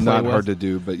fun to play Not with. hard to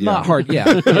do, but yeah. Not hard, yeah.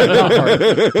 Not hard.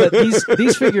 But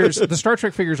these figures, the Star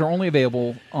Trek figures, are only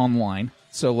available online.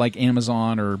 So like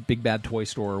Amazon or Big Bad Toy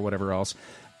Store or whatever else.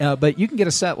 But you can get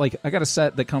a set, like I got a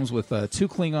set that comes with 2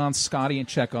 Klingons, Scotty and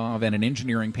Chekhov, and an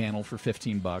engineering panel for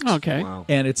 $15. Okay. Wow.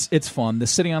 And it's fun. The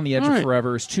City on the Edge All of right.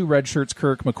 Forever is 2 red shirts,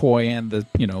 Kirk, McCoy, and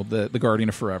the Guardian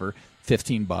of Forever,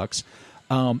 $15.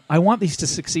 I want these to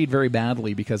succeed very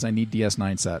badly because I need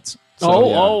DS9 sets. So,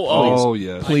 Oh,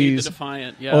 yes. Please. I need the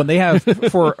Defiant. Yeah. Oh, and they have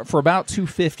for about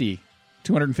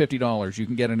 $250, you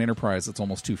can get an Enterprise that's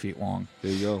almost 2 feet long.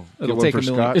 There you go. It'll Get one take for a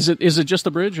million. Scott. Is it just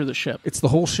the bridge or the ship? It's the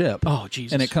whole ship. Oh,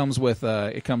 Jesus. And it comes with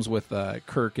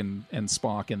Kirk and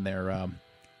Spock in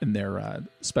their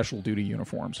special duty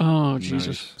uniforms. Oh, Jesus.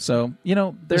 Nice. So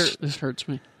This hurts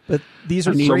me. But these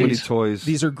are So great. many toys.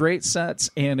 These are great sets,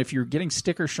 and if you're getting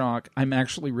sticker shock, I'm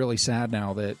actually really sad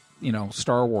now that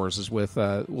Star Wars is with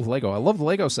Lego. I love the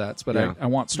Lego sets, but Yeah. I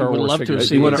want Star You would Wars love to figures.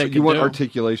 see You what want, they you can want do.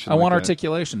 articulation. I want like that.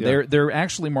 articulation. Yeah. They're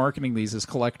actually marketing these as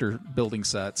collector building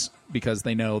sets because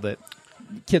they know that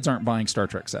kids aren't buying Star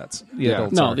Trek sets. The Yeah.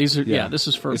 adults No, are. these are this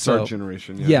is for It's our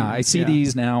generation. Yeah. Yeah, I see Yeah.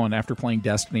 these now, and after playing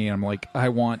Destiny, I'm like, I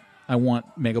want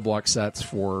Mega Block sets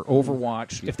for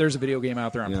Overwatch. If there's a video game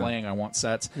out there I'm Yeah. playing, I want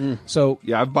sets. So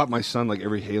Yeah, I've bought my son like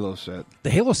every Halo set. the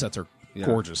Halo sets are Yeah.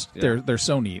 gorgeous. Yeah. They're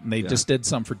so neat, and they Yeah. just did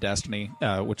some for Destiny,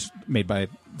 which made by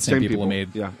the same people who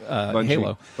made Bungie.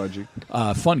 Halo.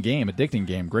 Bungie. Fun game, addicting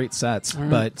game, great sets. All right.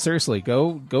 But seriously,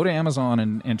 go to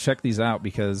Amazon and check these out,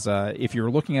 because if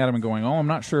you're looking at them and going, "Oh, I'm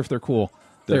not sure if they're cool,"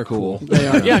 they're cool. They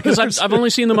are. Yeah, because I've only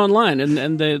seen them online,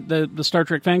 and the Star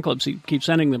Trek fan clubs keep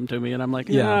sending them to me, and I'm like,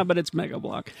 yeah, but it's Mega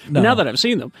Block. No. Now that I've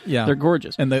seen them, Yeah, they're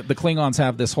gorgeous. And the Klingons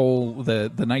have this whole the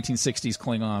 1960s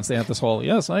Klingons. They have this whole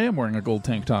yes, I am wearing a gold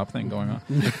tank top thing going on.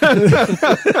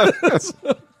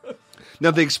 Now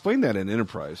they explained that in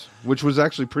Enterprise, which was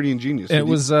actually pretty ingenious. It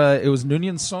was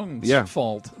Noonien Sung's Yeah.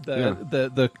 fault. Yeah.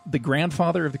 The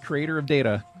grandfather of the creator of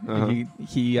Data. Uh-huh.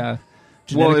 He and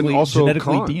genetically, also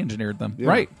genetically Khan. de-engineered them. Yeah.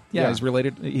 Right? Yeah, Yeah. he's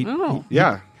related.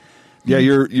 Yeah.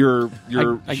 Your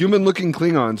human-looking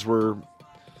Klingons were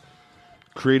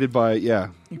created by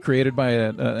created by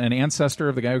an ancestor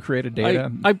of the guy who created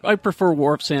Data. I prefer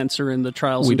Worf's answer in the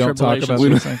Trials We and don't talk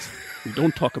Tribulations. about these things. We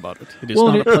don't talk about it. It is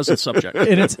not a pleasant subject.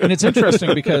 And it's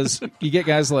interesting because you get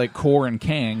guys like Kor and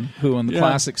Kang, who in the Yeah.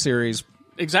 classic series.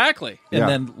 Exactly. And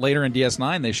then later in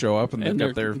DS9 they show up and they've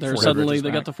got their they're forehead suddenly ridges they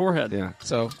back. got the forehead. Yeah.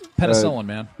 So penicillin,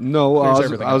 man. No, Clears I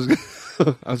everything was up.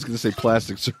 I was going to say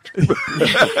plastic surgery.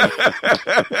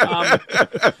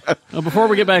 Before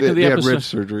we get back to the They had episode, rib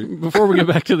surgery. Before we get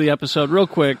back to the episode, real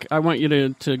quick, I want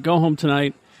you to go home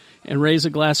tonight and raise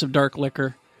a glass of dark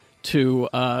liquor to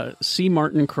C.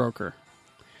 Martin Croker.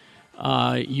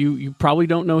 You probably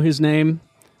don't know his name,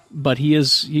 but he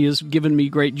has given me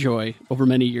great joy over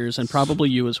many years, and probably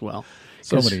you as well.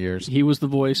 So 'Cause many years. He was the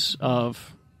voice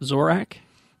of Zorak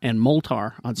and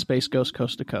Moltar on Space Ghost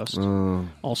Coast to Coast.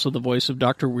 Also the voice of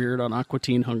Dr. Weird on Aqua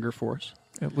Teen Hunger Force.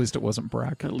 At least it wasn't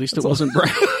Brack. At least it wasn't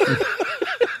Brack.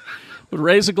 But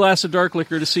raise a glass of dark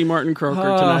liquor to see Martin Croker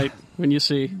tonight when you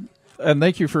see. And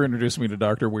thank you for introducing me to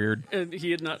Dr. Weird. And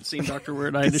he had not seen Dr.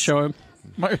 Weird. I had to show him.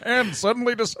 My hand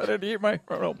suddenly decided to eat my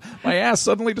ass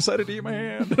suddenly decided to eat my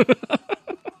hand.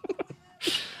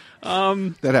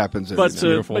 That happens.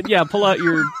 But yeah, pull out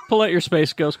your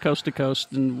Space Ghost Coast to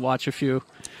Coast and watch a few.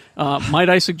 Might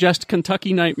I suggest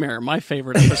Kentucky Nightmare, my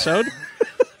favorite episode,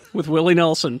 with Willie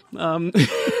Nelson,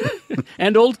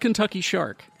 and Old Kentucky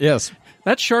Shark. Yes,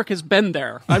 that shark has been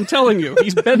there. I'm telling you,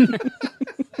 he's been there.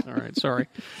 All right, sorry.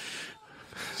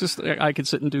 It's just I could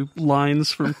sit and do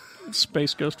lines from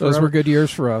Space Ghost. Those forever. were good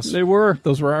years for us. They were.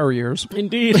 Those were our years.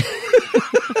 Indeed.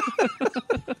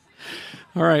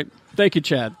 All right. Thank you,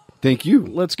 Chad. Thank you.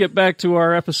 Let's get back to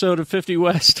our episode of 50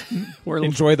 West. Where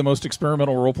Enjoy the most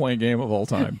experimental role-playing game of all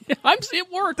time. it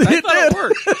worked. I thought it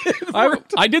worked.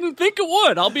 I didn't think it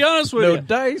would. I'll be honest with you. No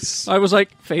dice. I was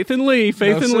like, Faith in Lee,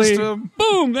 Faith No in Lee. system.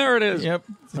 Boom, there it is. Yep.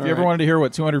 If All you ever right. wanted to hear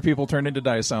what 200 people turned into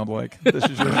dice sound like, this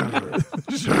is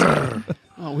your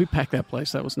Oh, we packed that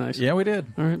place. That was nice. Yeah, we did.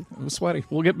 All right. It was sweaty.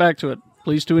 We'll get back to it.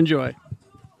 Please to enjoy.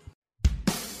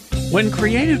 When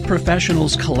creative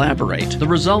professionals collaborate, the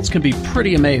results can be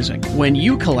pretty amazing. When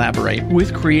you collaborate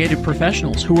with creative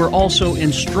professionals who are also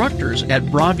instructors at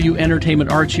Broadview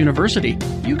Entertainment Arts University,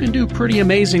 you can do pretty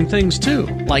amazing things too,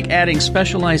 like adding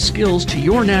specialized skills to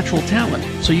your natural talent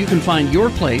so you can find your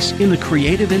place in the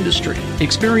creative industry.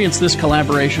 Experience this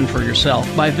collaboration for yourself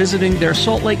by visiting their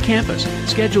Salt Lake campus.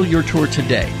 Schedule your tour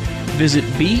today. Visit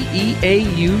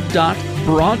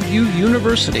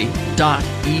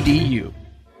beau.broadviewuniversity.edu.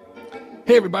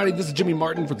 Hey everybody, this is Jimmy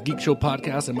Martin for the Geek Show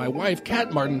podcast, and my wife,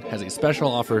 Kat Martin, has a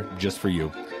special offer just for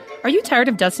you. Are you tired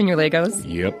of dusting your Legos?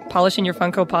 Yep. Polishing your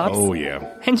Funko Pops? Oh, yeah.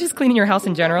 And just cleaning your house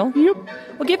in general? Yep.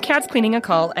 Well, give Kat's Cleaning a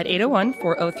call at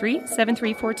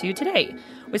 801-403-7342 today.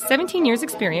 With 17 years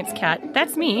experience, Kat,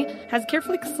 that's me, has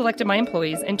carefully selected my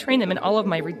employees and trained them in all of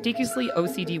my ridiculously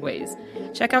OCD ways.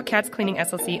 Check out Kat's Cleaning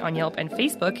SLC on Yelp and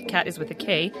Facebook, Kat is with a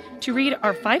K, to read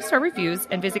our 5-star reviews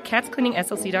and visit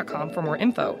catscleaningslc.com for more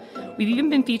info. We've even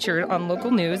been featured on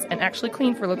local news and actually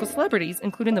cleaned for local celebrities,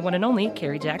 including the one and only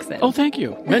Carrie Jackson. Oh, thank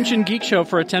you. Mention Geek Show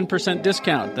for a 10%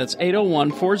 discount. That's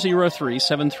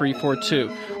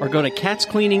 801-403-7342. Or go to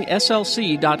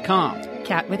catscleaningslc.com.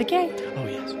 Cat with a K. Oh,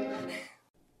 yes.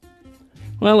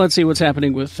 Well, let's see what's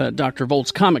happening with Dr.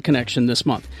 Volt's Comic Connection this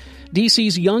month.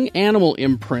 DC's Young Animal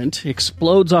imprint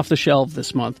explodes off the shelf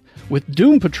this month with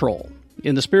Doom Patrol.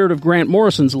 In the spirit of Grant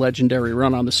Morrison's legendary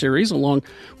run on the series, along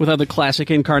with other classic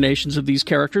incarnations of these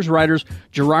characters, writers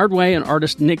Gerard Way and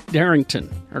artist Nick Darrington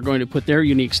are going to put their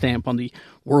unique stamp on the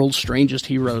world's strangest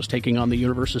heroes taking on the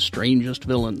universe's strangest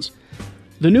villains.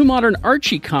 The new modern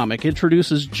Archie comic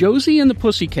introduces Josie and the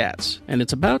Pussycats, and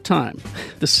it's about time.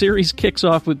 The series kicks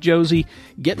off with Josie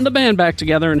getting the band back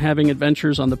together and having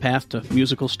adventures on the path to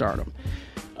musical stardom.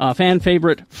 Fan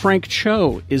favorite Frank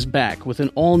Cho is back with an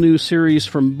all-new series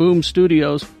from Boom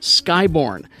Studios,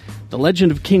 Skyborn. The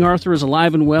legend of King Arthur is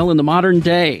alive and well in the modern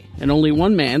day, and only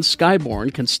one man,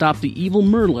 Skyborn, can stop the evil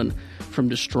Merlin from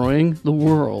destroying the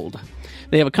world.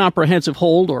 They have a comprehensive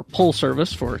hold or pull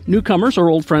service for newcomers or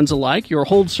old friends alike. Your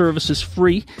hold service is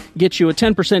free, gets you a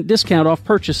 10% discount off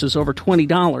purchases over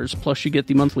 $20, plus you get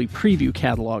the monthly preview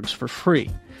catalogs for free.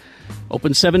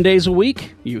 Open 7 days a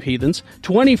week, you heathens.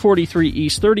 2043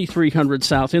 East, 3300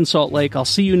 South in Salt Lake. I'll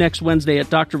see you next Wednesday at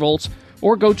Dr. Volt's,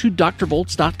 or go to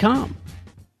drvolts.com.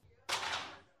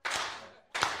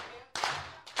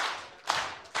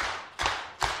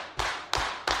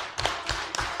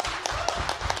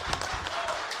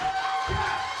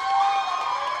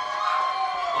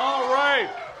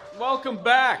 Welcome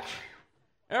back.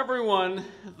 Everyone,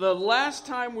 the last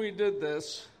time we did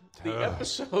this, the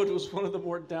episode was one of the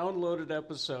more downloaded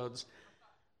episodes.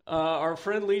 Our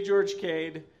friend Lee George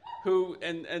Cade, who,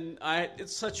 and I,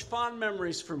 it's such fond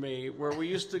memories for me, where we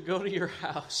used to go to your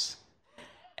house,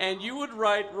 and you would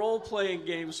write role-playing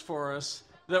games for us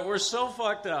that were so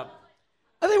fucked up.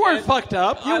 They weren't fucked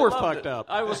up. You were fucked up.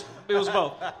 It was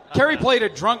both. Kerry played a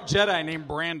drunk Jedi named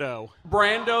Brando.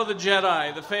 Brando the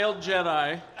Jedi, the failed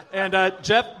Jedi. And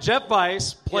Jeff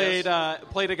Weiss played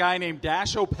a guy named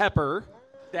Dash O'Pepper.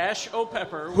 Dash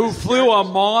O'Pepper. Who flew a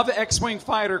mauve X-Wing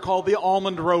fighter called the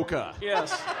Almond Roca.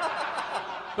 Yes.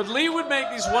 But Lee would make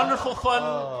these wonderful,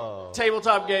 fun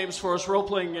tabletop games for us,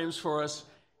 role-playing games for us.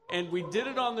 And we did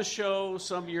it on the show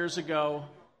some years ago.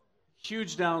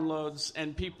 Huge downloads,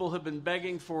 and people have been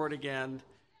begging for it again.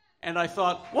 And I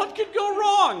thought, what could go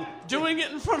wrong? Doing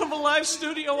it in front of a live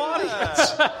studio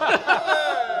audience.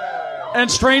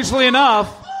 And strangely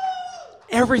enough,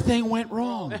 everything went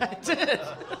wrong. It did.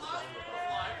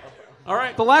 All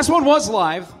right. The last one was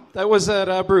live. That was at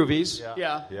Broovies.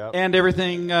 Yeah. And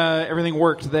everything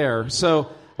worked there. So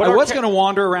I was going to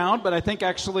wander around, but I think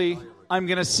actually I'm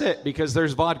going to sit because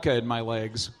there's vodka in my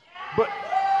legs.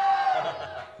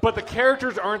 But the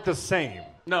characters aren't the same.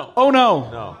 No. Oh,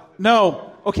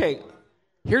 no. Okay.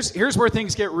 Here's where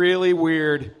things get really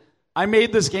weird. I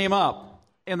made this game up,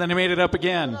 and then I made it up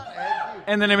again.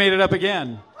 And then I made it up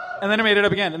again. And then I made it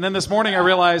up again. And then this morning I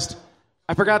realized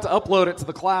I forgot to upload it to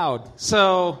the cloud.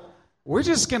 So we're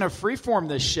just going to freeform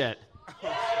this shit. So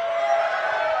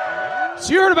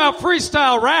you heard about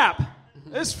freestyle rap.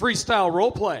 This is freestyle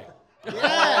roleplay.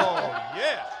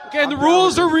 Yeah. Okay, and the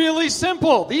rules are really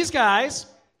simple. These guys,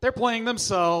 they're playing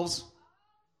themselves.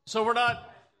 So we're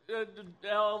not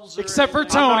elves. Except for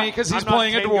Tony, because he's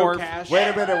playing a dwarf. Wait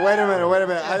a minute.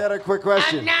 I got a quick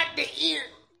question. I'm not the ear.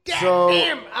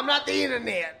 Goddamn, I'm not the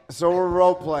internet. So we're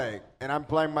role playing, and I'm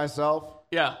playing myself.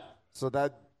 Yeah. So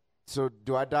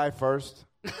do I die first?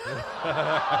 You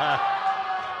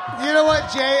know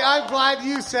what, Jay? I'm glad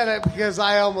you said it because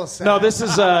I almost said it. No, this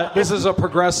is a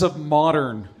progressive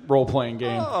modern role-playing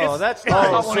game. Oh, that's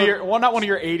not one of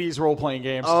your 80s role-playing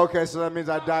games. Oh, okay, so that means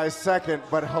I die second,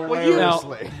 but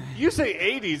hilariously. You say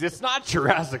 80s, it's not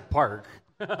Jurassic Park.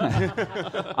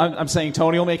 I'm saying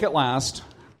Tony will make it last.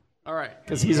 All right.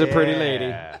 Because he's a pretty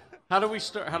lady. How do we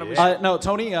start? No,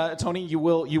 Tony,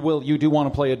 you do want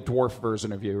to play a dwarf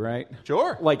version of you, right?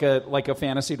 Sure. Like a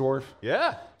fantasy dwarf?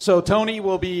 Yeah. So Tony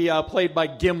will be played by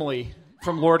Gimli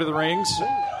from Lord of the Rings.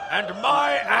 And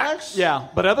my axe. Yeah,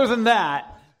 but other than that,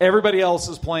 everybody else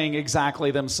is playing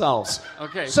exactly themselves.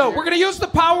 Okay. So we're going to use the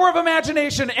power of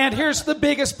imagination, and here's the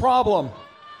biggest problem.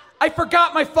 I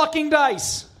forgot my fucking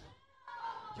dice.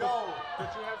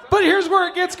 But here's where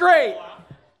it gets great.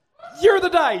 You're the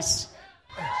dice.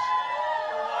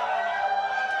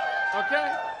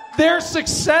 Okay. Their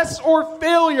success or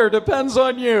failure depends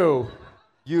on you.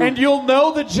 And you'll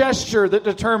know the gesture that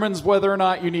determines whether or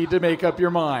not you need to make up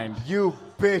your mind. You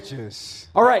bitches.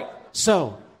 All right,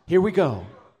 so here we go.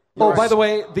 Oh, by the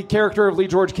way, the character of Lee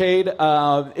George Cade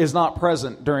is not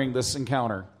present during this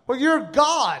encounter. Well, you're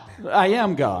God. I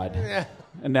am God. Yeah.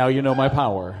 And now you know my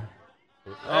power.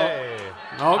 Hey.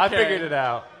 Okay. I figured it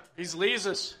out. He's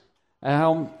Leesus.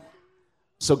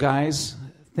 So guys,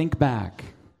 think back.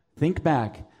 Think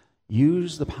back.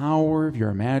 Use the power of your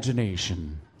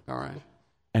imagination. All right.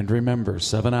 And remember,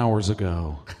 7 hours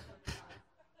ago,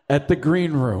 at the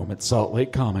Green Room at Salt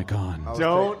Lake Comic-Con.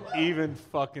 Don't even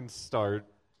fucking start.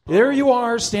 There you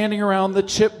are, standing around the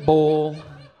chip bowl.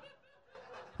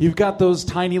 You've got those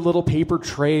tiny little paper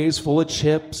trays full of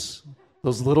chips,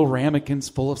 those little ramekins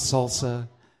full of salsa,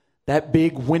 that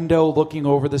big window looking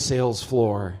over the sales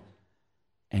floor,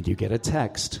 and you get a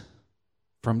text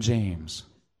from James.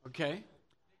 Okay.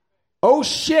 Oh,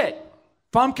 shit!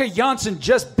 Famke Janssen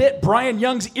just bit Brian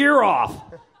Young's ear off.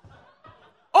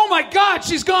 Oh, my God,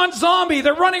 she's gone zombie.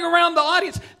 They're running around the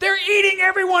audience. They're eating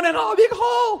everyone in a big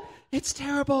hall. It's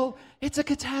terrible. It's a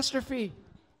catastrophe.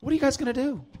 What are you guys going to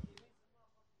do?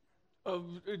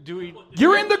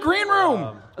 You're in the green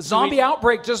room. A zombie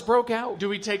outbreak just broke out. Do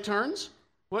we take turns?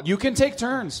 What? You can take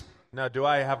turns. Now, do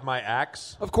I have my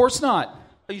axe? Of course not.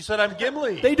 You said I'm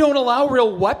Gimli. They don't allow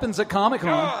real weapons at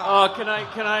Comic-Con. Can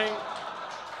I?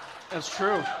 That's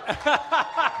true.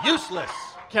 Useless.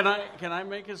 Can I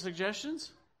make a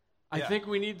suggestions? I think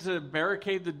we need to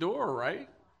barricade the door, right?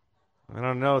 I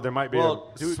don't know. There might be a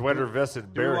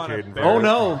sweater-vested barricade in there. Oh,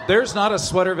 no. There's not a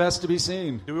sweater vest to be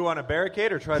seen. Do we want to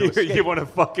barricade or try to escape? You want to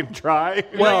fucking try?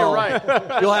 Well, you're right.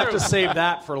 You'll have to save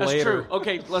that for That's later. True.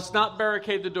 Okay, let's not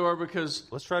barricade the door because...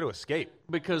 Let's try to escape.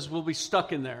 Because we'll be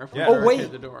stuck in there if we Oh, barricade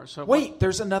wait. the door. So Wait,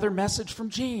 there's another message from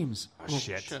James. Oh,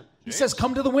 shit. He says,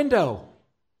 come to the window.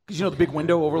 Because you know the big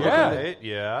window overlooking it?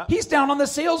 Yeah. He's down on the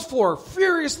sales floor,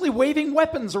 furiously waving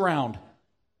weapons around.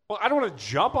 Well, I don't want to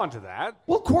jump onto that.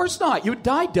 Well, of course not. You would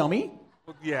die, dummy.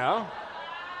 Yeah.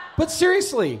 But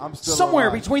seriously, still somewhere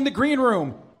alive. between the green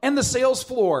room and the sales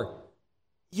floor,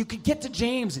 you could get to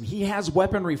James and he has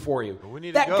weaponry for you. We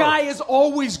need That to go. guy is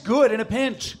always good in a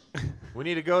pinch. We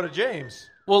need to go to James.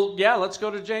 Well, yeah, let's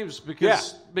go to James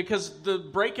because the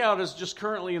breakout is just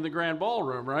currently in the grand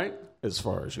ballroom, right? As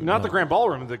far as you Not know. the grand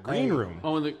ballroom, the green room.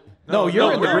 Oh, in the No,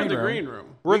 you're in the we're green in the room. green room.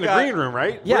 We're in the green room,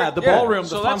 right? Yeah, the ballroom,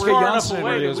 So the that's Famke far enough Janssen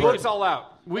away area that is we where can- It's all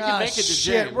out. We can make it to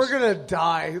shit, James. we're gonna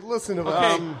die. Listen to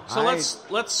Okay, us. so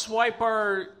let's swipe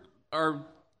our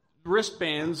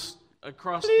wristbands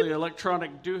across the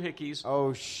electronic doohickeys.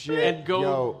 Oh shit! And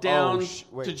go down to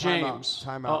Time James. out,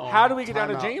 time out. How do we get down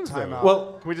to Time out, James, time though? out.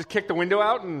 Well, Can we just kick the window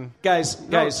out and... guys,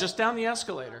 No, just down the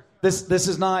escalator. this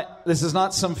is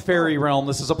not some fairy realm.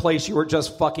 This is a place you were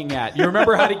just fucking at. You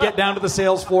remember how to get down to the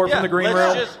sales floor from the green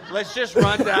room? Let's just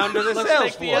run down to the Let's sales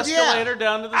take the floor. escalator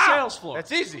down to the sales floor.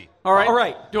 That's easy. All right. All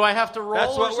right. Do I have to roll?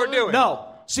 That's what or we're something? doing. No.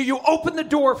 So you open the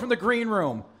door from the green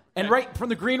room, and right from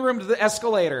the green room to the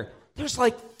escalator, there's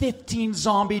like 15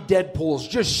 zombie Deadpools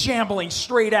just shambling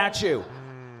straight at you.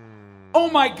 Oh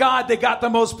my God, they got the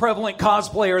most prevalent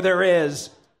cosplayer there is.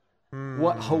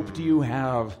 What hope do you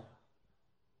have?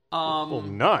 Well,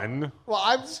 none. Well,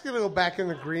 I'm just gonna go back in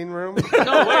the green room.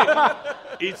 No,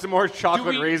 wait. Eat some more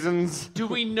chocolate raisins. Do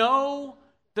we know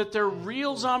that they're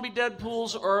real zombie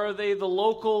Deadpools, or are they the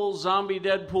local zombie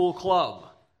Deadpool club?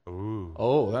 Ooh.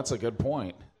 Oh, that's a good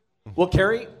point. Well,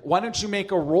 Carrie, why don't you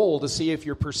make a roll to see if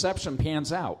your perception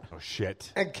pans out? Oh,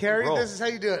 shit. And Carrie, Roll. this is how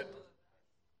you do it.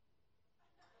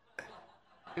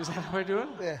 Is that how I do it?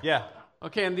 Yeah. Yeah.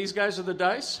 Okay, and these guys are the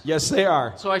dice? Yes, they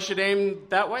are. So I should aim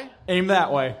that way? Aim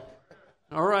that way.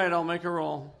 All right, I'll make a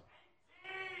roll.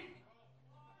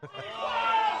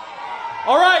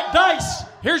 All right, dice,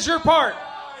 here's your part.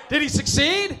 Did he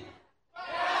succeed?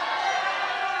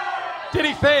 Did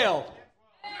he fail?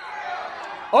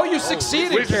 Oh, you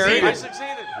succeeded, Carrie. I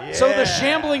succeeded. So the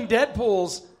shambling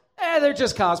Deadpools, they're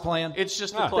just cosplaying. It's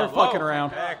just the They're club. fucking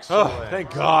around. Excellent. Oh,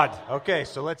 thank God. Okay,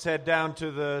 so let's head down to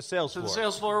the sales To floor. the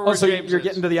sales floor Oh, where so James you're is.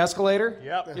 getting to the escalator?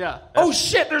 Yep. Yeah. Oh,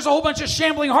 shit, there's a whole bunch of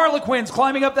shambling Harlequins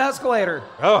climbing up the escalator.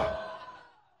 Oh.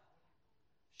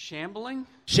 Shambling?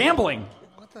 Shambling.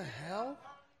 What the hell?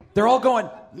 They're all going,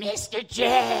 Mr.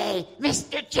 J,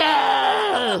 Mr.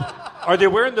 Joe. Are they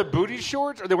wearing the booty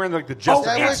shorts? Or are they wearing like the oh, just?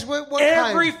 it's what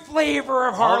every kind? flavor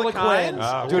of Harlequin.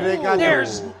 Dude, they got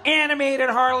There's animated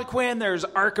Harlequin, there's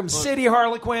Arkham City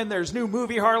Harlequin, there's new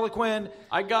movie Harlequin.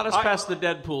 I got us past the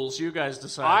Deadpools. You guys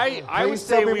decide. I would Please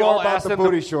say tell me we more all about ask the them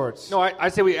booty to, shorts. No, I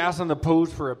say we ask them to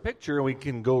pose for a picture and we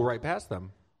can go right past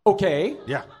them. Okay.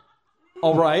 Yeah.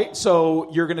 All right, so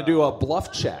you're going to do a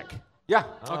bluff check. Yeah.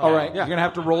 All right, you're going to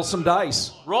have to roll some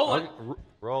dice. Roll it.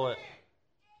 Roll it.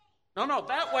 No,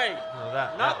 that way. No,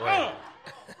 that Not way.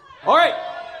 All right,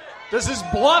 does this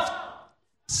bluff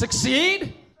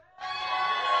succeed?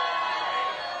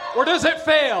 Or does it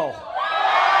fail?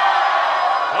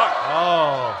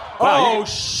 Oh. Oh,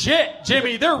 shit,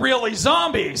 Jimmy, they're really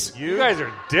zombies. You guys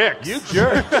are dicks. You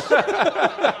jerks.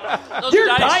 Those Your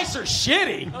dice are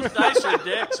shitty. Those dice are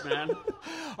dicks, man.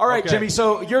 All right, Okay. Jimmy,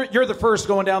 so you're the first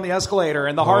going down the escalator,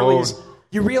 and the Harleys,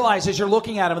 you realize as you're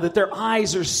looking at them that their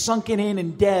eyes are sunken in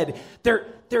and dead. They're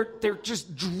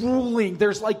just drooling.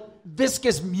 There's like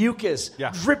viscous mucus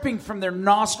dripping from their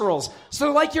nostrils. So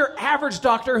they're like your average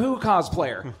Doctor Who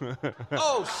cosplayer.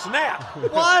 Oh, snap.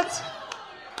 What?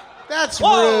 That's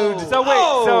Whoa. rude. So wait,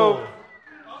 Oh.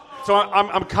 so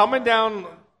I'm coming down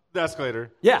the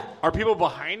escalator. Yeah, Are people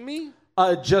behind me?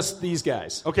 just these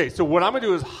guys. Okay, so what I'm gonna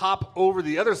do is hop over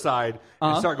the other side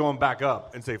and start going back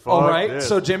up and say, "Fuck All right, this."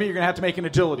 so Jimmy, you're going to have to make an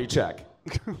agility check.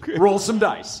 Roll some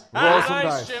dice. Roll some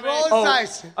dice. Jimmy. Roll his Oh,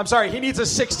 dice. I'm sorry, he needs a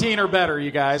 16 or better,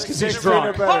 you guys, because he's 16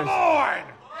 or drunk. better.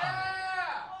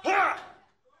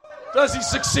 Does he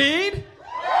succeed?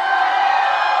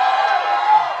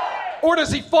 Or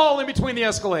does he fall in between the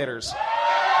escalators?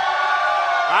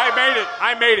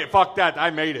 I made it. Fuck that. I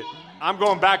made it. I'm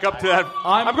going back up to that.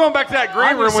 I'm going back to that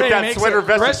green room with that sweater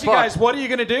vest. The rest of you guys, what are you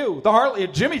going to do?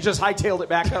 Jimmy just hightailed it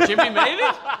back up. Jimmy made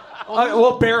it?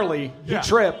 Well, barely. He Yeah.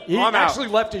 tripped. He I'm actually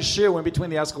left his shoe in between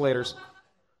the escalators.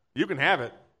 You can have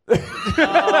it.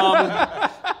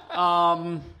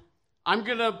 I'm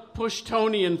going to push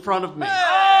Tony in front of me.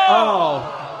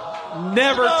 Oh.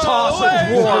 Never toss a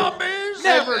dwarf.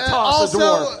 Never toss a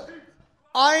dwarf.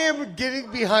 I am getting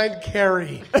behind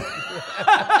Carrie.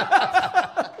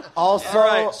 Also, All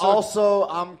right, so- also,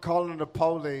 I'm calling the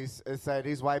police and say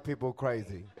these white people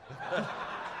crazy.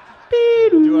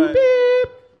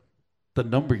 The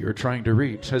number you're trying to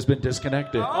reach has been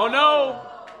disconnected. Oh, no.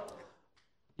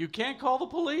 You can't call the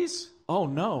police? Oh,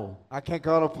 no. I can't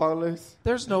call the police?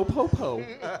 There's no popo.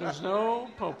 There's no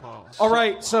popo. All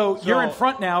right, so you're in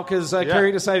front now because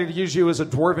Carrie decided to use you as a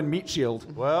dwarven meat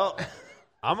shield. Well,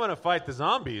 I'm going to fight the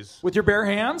zombies. With your bare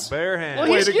hands? Bare hands.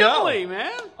 Well, he's Gimli,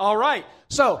 man. All right.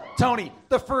 So, Tony,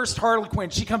 the first Harley Quinn,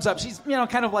 she comes up. She's,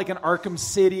 kind of like an Arkham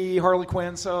City Harley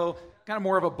Quinn, so kind of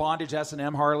more of a bondage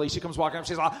S&M Harley. She comes walking up.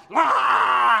 She's like,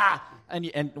 ah!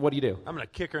 And what do you do? I'm going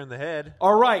to kick her in the head.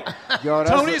 All right. Yo,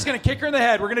 Tony is going to kick her in the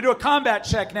head. We're going to do a combat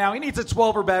check now. He needs a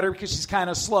 12 or better because she's kind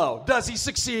of slow. Does he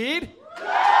succeed?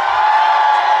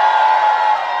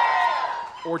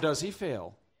 Or does he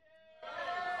fail?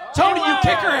 Tony, you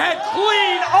kick her head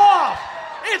clean off.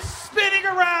 It's spinning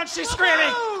around. She's screaming,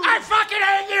 I fucking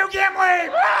hate you,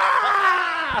 Gimli!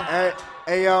 Ah!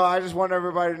 Hey, yo, I just want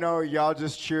everybody to know y'all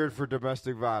just cheered for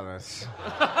domestic violence.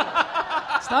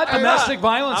 It's not domestic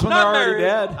violence when they're already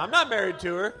dead. I'm not married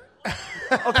to her.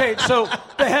 Okay, so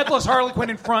the headless Harley Quinn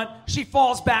in front, she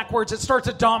falls backwards. It starts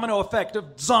a domino effect of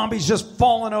zombies just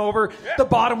falling over. Yeah. The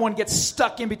bottom one gets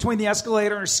stuck in between the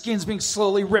escalator and her skin's being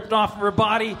slowly ripped off of her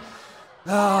body.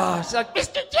 She's like,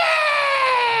 Mr. J!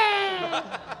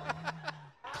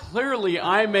 Clearly,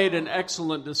 I made an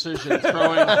excellent decision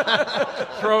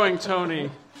throwing Tony.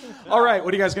 All right,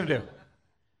 what are you guys going to do?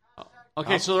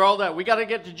 Okay, so they're all that. We got to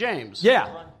get to James.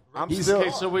 Yeah. Okay,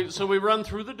 so we run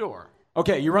through the door.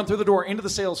 Okay, you run through the door into the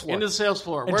sales floor. Into the sales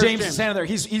floor. And Where's James is standing there.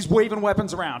 He's waving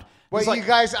weapons around. Wait, you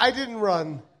guys, I didn't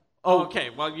run. Oh, okay.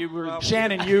 Well, you were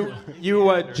Shannon. You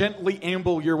gently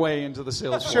amble your way into the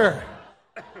sales floor. Sure.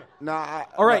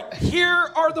 All right, here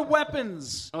are the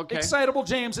weapons. Okay. Excitable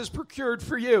James has procured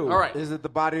for you. All right. Is it the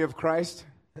body of Christ?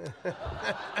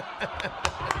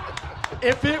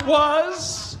 If it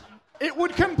was, it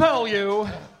would compel you.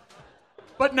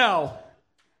 But no.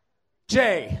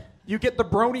 Jay, you get the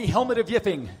Brony Helmet of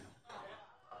Yiffing.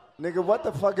 Nigga, what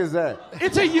the fuck is that?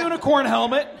 It's a unicorn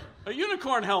helmet. A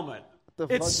unicorn helmet.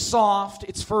 It's soft,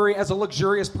 it's furry, has a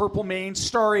luxurious purple mane,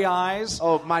 starry eyes.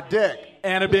 Oh, my dick.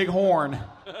 And a big horn.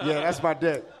 Yeah, that's my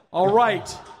dick. All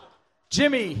right.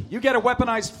 Jimmy, you get a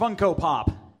weaponized Funko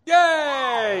Pop.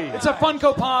 Yay! It's a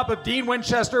Funko Pop of Dean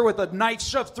Winchester with a knife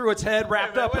shoved through its head,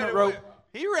 wrapped up in a rope.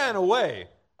 He ran away.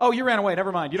 Oh, you ran away.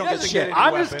 Never mind. You don't get the shit.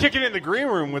 I'm just kicking it in the green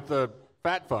room with the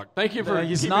fat fuck. Thank you for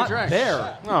he's keeping not track.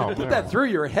 there. Oh, You put that through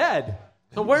your head.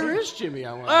 So where is Jimmy?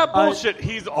 I want. Bullshit.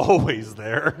 He's always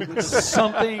there.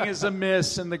 Something is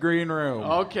amiss in the green room.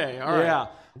 Okay, all right. Yeah.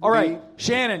 All right.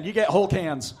 Shannon, you get Hulk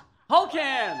hands. Hulk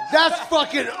hands. That's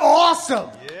fucking awesome.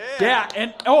 Yeah,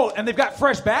 and they've got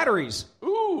fresh batteries.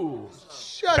 Ooh.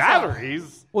 Shut up.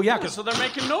 Batteries? Well, yeah, because So they're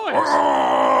making noise.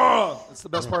 that's the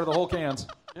best part of the Hulk hands.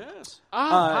 Yes.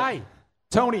 Hi.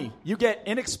 Tony, you get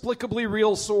inexplicably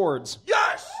real swords.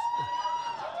 Yes!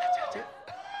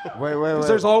 Wait. Because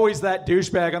there's always that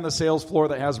douchebag on the sales floor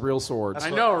that has real swords. I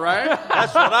know, right?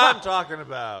 That's what I'm talking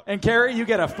about. And Carrie, you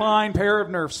get a fine pair of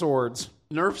Nerf swords.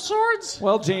 Nerf swords?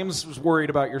 Well, James was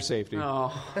worried about your safety.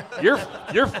 No.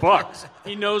 You're fucked.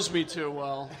 He knows me too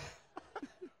well.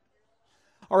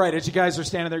 All right, as you guys are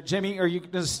standing there, Jimmy, are you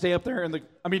going to stay up there?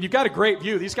 I mean, you've got a great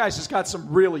view. These guys just got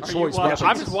some really choice weapons.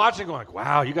 I'm just watching going like,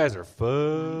 wow, you guys are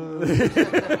fun.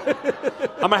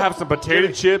 I'm going to have some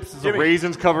potato chips, some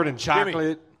raisins covered in chocolate.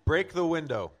 Jimmy, break the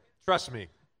window. Trust me.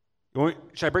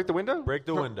 Should I break the window? Break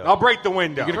the window. I'll break the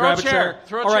window. You gonna grab a chair?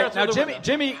 Throw a all chair right, through now the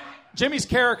window. Jimmy's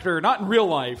character, not in real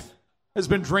life, has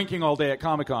been drinking all day at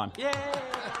Comic-Con. Yay!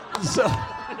 So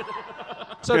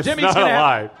It's Jimmy's not gonna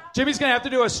alive. have to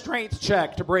do a strength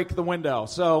check to break the window.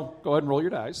 So go ahead and roll your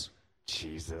dice.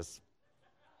 Jesus.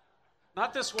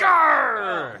 Not this way.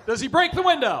 Does he break the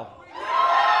window?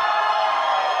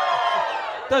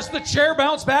 Does the chair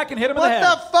bounce back and hit him in the head?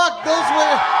 What the fuck? Those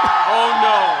were.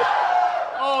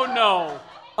 Oh no.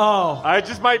 Oh. I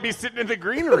just might be sitting in the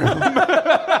green room.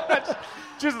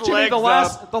 Just Jimmy,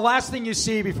 legs up. the last thing you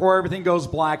see before everything goes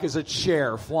black is a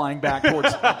chair flying back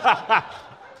towards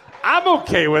I'm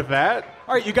okay with that.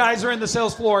 All right, you guys are in the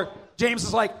sales floor. James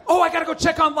is like, oh, I got to go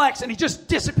check on Lex. And he just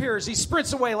disappears. He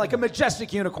sprints away like a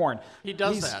majestic unicorn. He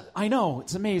does that. I know.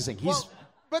 It's amazing.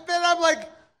 But then I'm like,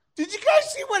 did you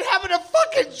guys see what happened to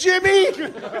fucking Jimmy?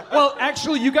 Well,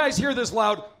 actually, you guys hear this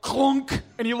loud clunk,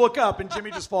 and you look up, and Jimmy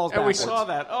just falls And we backwards. saw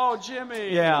that. Oh,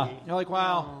 Jimmy. Yeah. You're like,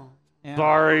 wow. Yeah.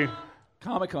 Sorry.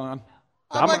 Comic-Con.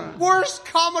 I'm like, worst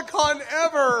Comic-Con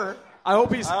ever. I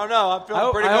hope he's... I don't know. I'm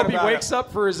feeling pretty I good hope he about wakes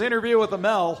up for his interview with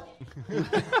Amel.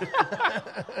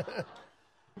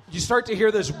 You start to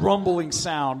hear this rumbling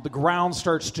sound. The ground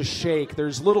starts to shake.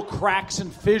 There's little cracks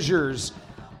and fissures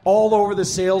all over the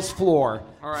sales floor.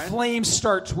 All right. Flames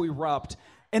start to erupt.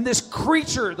 And this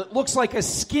creature that looks like a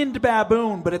skinned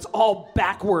baboon, but it's all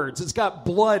backwards. It's got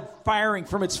blood firing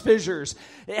from its fissures.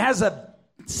 It has a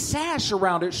sash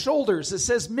around its shoulders that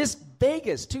says Miss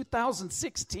Vegas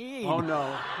 2016. Oh,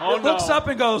 no. It looks up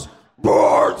and goes,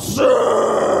 Barson!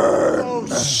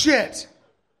 Oh, shit.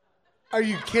 Are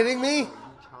you kidding me?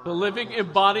 The living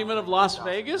embodiment of Las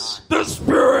Vegas? The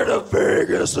spirit of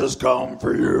Vegas has come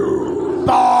for you.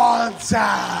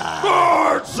 Barson!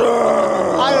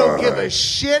 Barson! I don't give a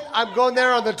shit. I'm going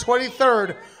there on the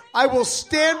 23rd. I will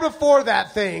stand before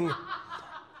that thing.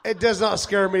 It does not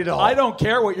scare me at all. I don't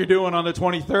care what you're doing on the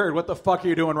 23rd. What the fuck are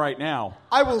you doing right now?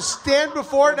 I will stand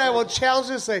before it and I will challenge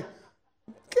it and say,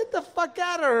 get the fuck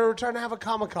out of here. We're trying to have a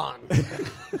Comic-Con.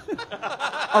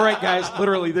 All right, guys,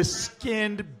 literally this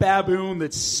skinned baboon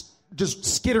that's just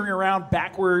skittering around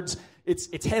backwards.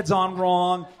 Its head's on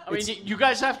wrong. I mean, you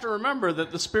guys have to remember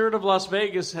that the spirit of Las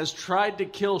Vegas has tried to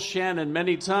kill Shannon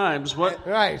many times. What?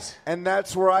 Right. And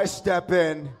that's where I step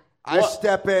in. I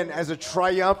step in as a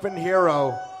triumphant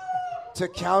hero to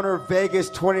counter Vegas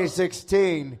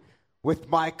 2016 with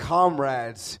my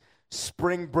comrades.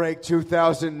 Spring Break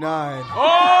 2009.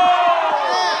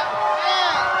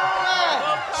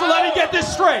 So let me get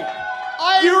this straight.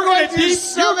 You're going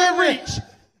to reach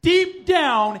deep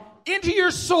down into your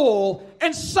soul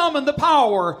and summon the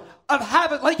power of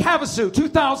Lake Havasu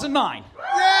 2009.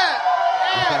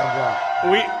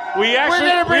 We actually... We're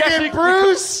going to bring in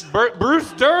Bruce.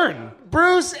 Bruce Dern.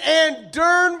 Bruce and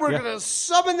Dern, we're going to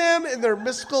summon them in their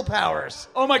mystical powers.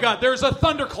 Oh my God, there's a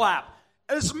thunderclap.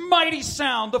 This mighty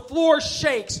sound, the floor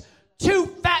shakes. Two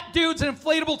fat dudes in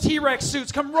inflatable T-Rex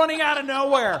suits come running out of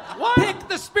nowhere. What? Pick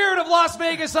the spirit of Las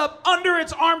Vegas up under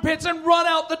its armpits and run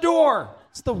out the door.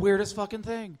 It's the weirdest fucking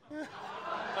thing.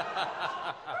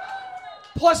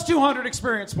 Plus 200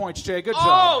 experience points, Jay. Good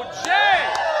job. Oh, Jay!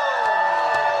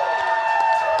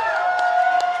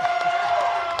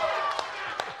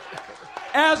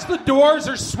 As the doors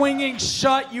are swinging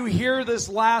shut, you hear this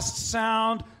last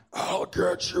sound. I'll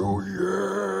get you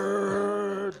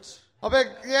yet.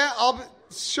 I'll be,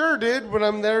 sure, dude, when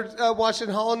I'm there watching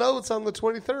Hall & Oates on the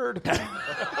 23rd.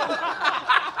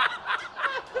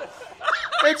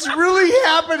 It's really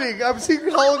happening. I'm seeing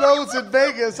Hall & Oates in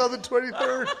Vegas on the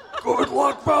 23rd. Good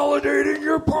luck validating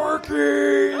your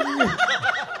parking.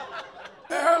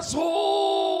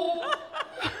 Asshole.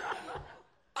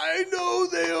 I know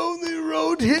they only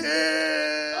wrote hits.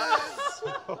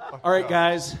 All right,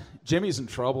 guys. Jimmy's in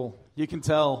trouble. You can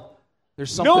tell.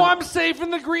 There's something. No, I'm safe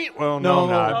in the green. Well, no, I'm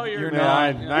not. No, you're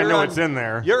not. not. I know it's in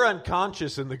there. You're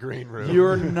unconscious in the green room.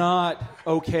 You're not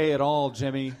okay at all,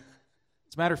 Jimmy.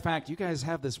 As a matter of fact, you guys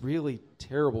have this really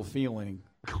terrible feeling.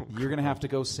 You're going to have to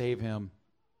go save him.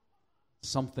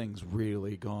 Something's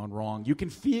really gone wrong. You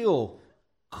can feel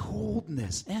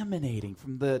coldness emanating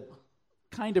from the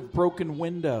kind of broken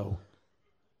window.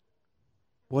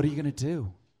 What are you going to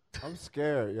do? I'm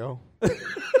scared, yo.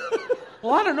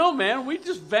 Well, I don't know, man. We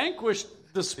just vanquished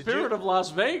the spirit of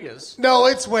Las Vegas. No,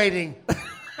 it's waiting.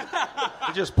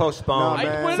 You just postponed.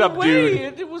 It went away.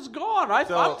 It was gone.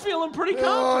 I'm feeling pretty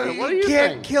confident. What do you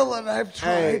can't think? kill it. I've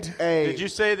tried. Did you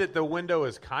say that the window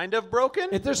is kind of broken?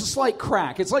 There's a slight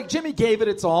crack. It's like Jimmy gave it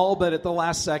its all, but at the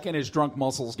last second, his drunk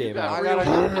muscles gave out.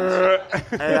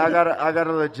 I got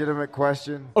a legitimate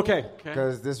question. Okay.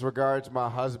 Because this regards my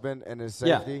husband and his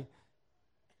safety. Yeah.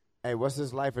 Hey, what's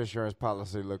his life insurance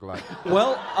policy look like?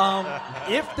 Well,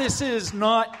 if this is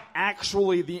not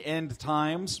actually the end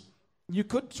times, you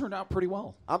could turn out pretty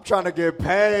well. I'm trying to get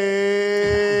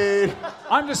paid.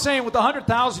 I'm just saying, with the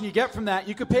 $100,000 you get from that,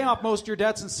 you could pay off most of your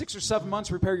debts in 6 or 7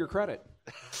 months, repair your credit.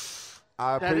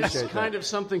 I appreciate that. That is kind of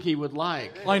something he would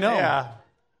like. I know. Yeah.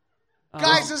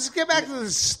 Guys, let's get back to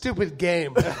this stupid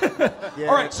game. Yeah,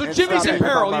 all right, so Jimmy's in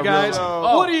peril, you guys.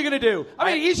 What are you going to do?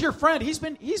 I mean, he's your friend. He's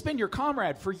been your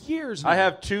comrade for years now. I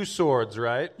have 2 swords,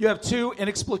 right? You have 2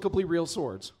 inexplicably real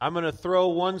swords. I'm going to throw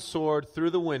one sword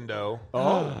through the window.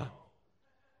 Oh.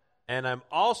 And I'm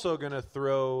also going to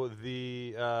throw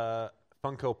the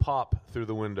Funko Pop through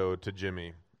the window to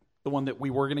Jimmy. The one that we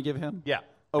were going to give him? Yeah.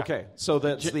 Okay, so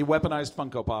that's the weaponized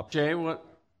Funko Pop. Jay, what?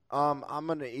 I'm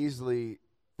gonna easily.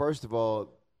 First of all,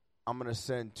 I'm gonna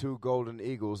send 2 golden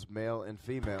eagles, male and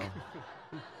female,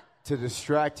 to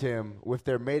distract him with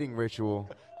their mating ritual.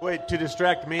 Wait, to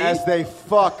distract me? As they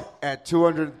fuck at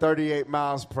 238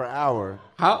 miles per hour.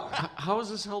 How is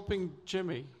this helping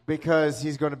Jimmy? Because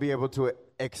he's going to be able to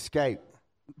escape.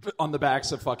 On the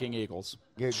backs of fucking eagles.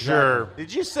 Exactly. Sure.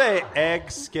 Did you say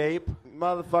eggscape?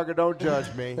 Motherfucker, don't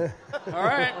judge me. All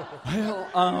right. Well,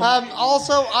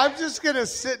 also, I'm just going to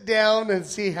sit down and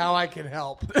see how I can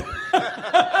help.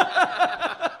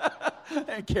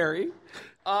 And Carrie?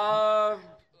 I've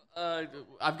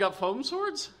got foam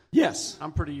swords? Yes.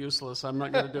 I'm pretty useless. I'm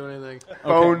not going to do anything.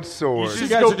 Bone sword. You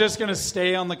guys are just going to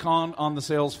stay on the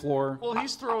sales floor. Well,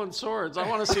 he's throwing swords. I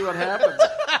want to see what happens.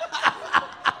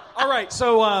 All right,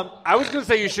 so I was going to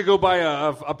say you should go buy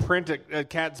a print at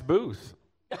Kat's booth.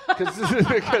 Because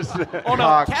oh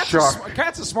no,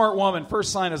 Kat's a smart woman.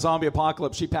 First sign of zombie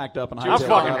apocalypse, she packed up and I'm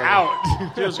fucking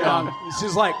out. She was gone.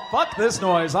 She's like, "Fuck this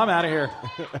noise! I'm out of here."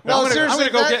 No, seriously,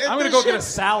 I'm gonna go get a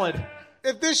salad.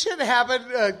 If this shit happened,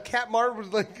 Cat Martin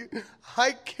would like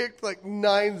high kicked like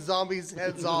 9 zombies'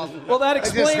 heads off. Well, that and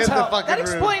just hit the fucking room.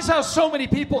 explains how so many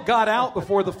people got out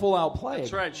before the full out plague.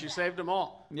 That's right. She saved them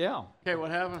all. Yeah. Okay,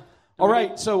 what happened? All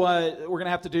right, so we're going to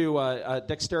have to do a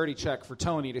dexterity check for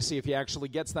Tony to see if he actually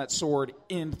gets that sword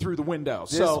in through the window.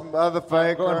 This so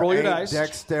motherfucker go ahead and roll your ain't dice.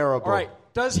 dexterable. All right,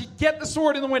 does he get the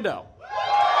sword in the window?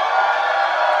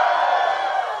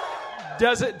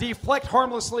 Does it deflect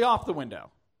harmlessly off the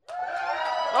window?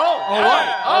 All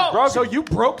right. So you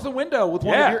broke the window with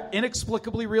one of your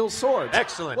inexplicably real swords.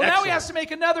 Excellent. Well, now he has to make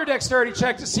another dexterity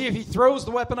check to see if he throws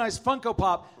the weaponized Funko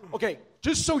Pop. Okay,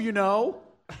 just so you know,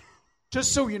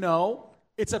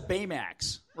 it's a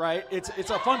Baymax, right? It's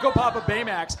a Funko Pop of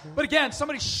Baymax. But again,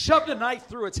 somebody shoved a knife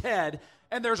through its head,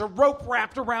 and there's a rope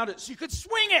wrapped around it, so you could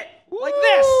swing it like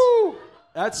this.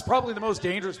 That's probably the most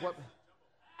dangerous weapon.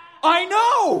 I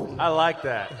know! I like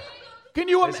that. Can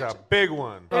you It's imagine? a big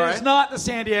one. It is not the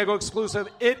San Diego exclusive.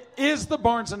 It is the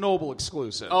Barnes & Noble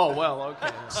exclusive. Oh, well, okay.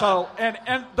 So,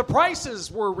 and the prices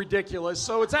were ridiculous,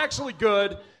 so it's actually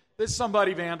good that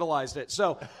somebody vandalized it.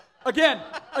 So, again,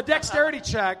 a dexterity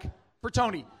check for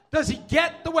Tony. Does he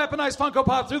get the weaponized Funko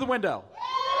Pop through the window?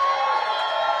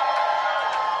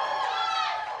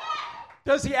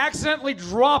 Does he accidentally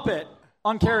drop it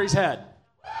on Carrie's head?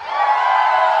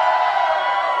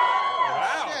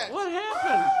 What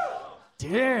happened?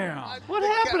 Damn. What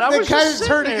happened? I was kind just of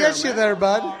turned sitting against here, you man. there,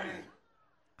 bud.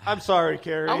 I'm sorry,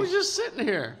 Carrie. I was just sitting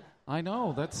here. I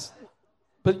know, that's...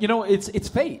 But, you know, it's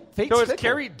fate. Fate's So is fickle.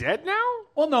 Carrie dead now?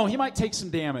 Well, no, he might take some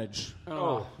damage.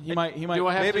 Oh. He might. Do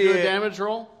I have Maybe to do a damage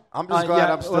roll? I'm just glad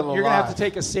I'm still alive. You're gonna have to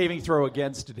take a saving throw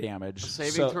against damage.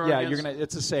 Saving throw Yeah, against- you're gonna.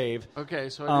 It's a save. Okay,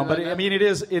 so I do but that now? I mean, it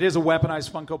is a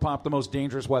weaponized Funko Pop, the most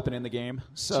dangerous weapon in the game.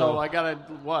 So I gotta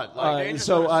what? Like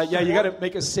yeah, you got to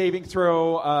make a saving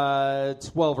throw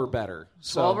 12 or better.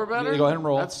 So 12 or better? you go ahead and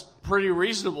roll. That's pretty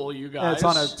reasonable, you guys. Yeah,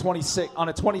 it's on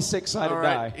a 26 sided All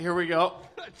right, die. here we go.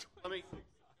 Let me.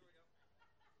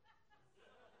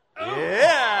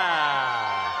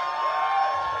 Yeah.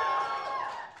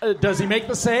 Does he make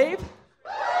the save?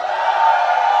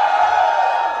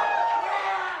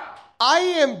 I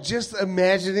am just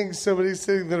imagining somebody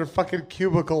sitting in their fucking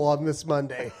cubicle on this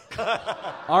Monday.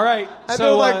 All right. And so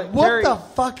they're like, what Carrie, the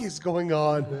fuck is going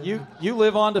on? You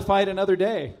live on to fight another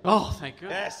day. Oh, thank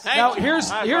goodness. Now here's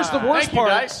the worst Thank you, part.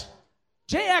 guys.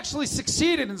 Jay actually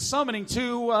succeeded in summoning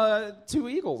two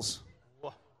eagles,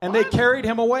 and they carried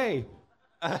him away.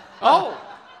 Oh,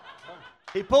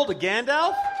 he pulled a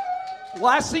Gandalf?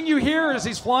 Last thing you hear as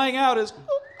he's flying out is.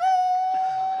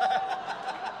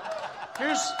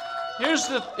 Here's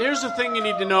the thing you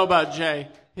need to know about Jay.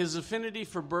 His affinity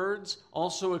for birds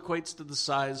also equates to the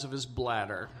size of his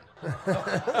bladder.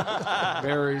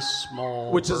 Very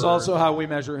small. Which is bird. also how we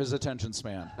measure his attention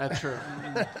span. That's true.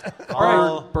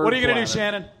 All right. Bird What are you going to do, bladder.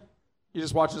 Shannon? You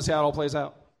just watch to see how it all plays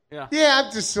out? Yeah. Yeah,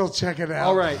 I'm just still checking it out.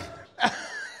 All right.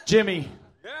 Jimmy.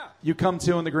 Yeah. You come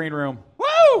to in the green room.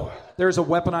 Woo! There's a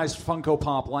weaponized Funko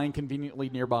Pop lying conveniently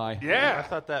nearby. Yeah. I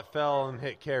thought that fell and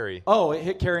hit Carrie. Oh, it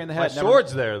hit Carrie in the My head.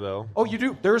 sword's there, though. Oh, you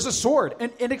do? There's a sword.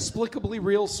 An inexplicably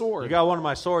real sword. You got one of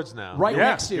my swords now. Right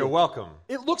next to you. You're welcome.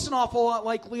 It looks an awful lot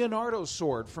like Leonardo's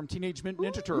sword from Teenage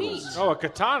Mutant Ninja Turtles. Oh, a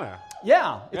katana.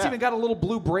 Yeah, it's Yeah. even got a little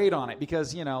blue braid on it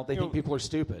because, they think people are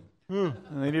stupid. And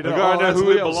they need to You gotta know that's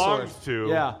who it Leo's belongs sword. to.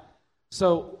 Yeah.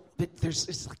 So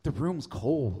it's like the room's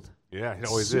cold. Yeah, it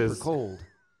always Super is. cold.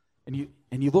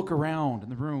 And you look around in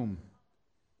the room.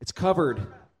 It's covered.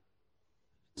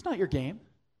 It's not your game.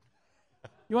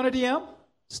 You want a DM?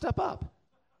 Step up.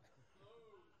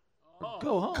 Or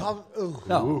go home.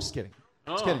 No, I'm just kidding.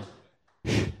 Just kidding.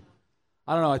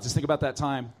 I don't know. I just think about that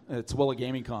time at Twilla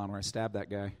Gaming Con where I stabbed that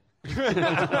guy.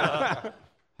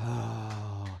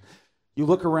 You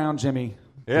look around, Jimmy.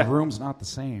 Yeah. The room's not the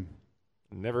same.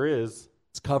 Never is.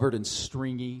 It's covered in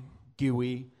stringy,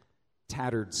 gooey,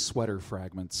 tattered sweater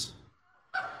fragments.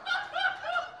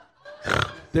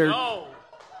 They're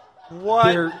What?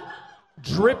 They're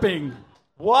dripping.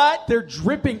 What? They're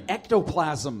dripping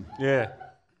ectoplasm. Yeah.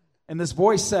 And this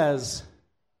voice says,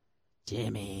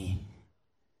 Jimmy,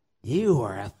 you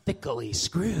are a thickly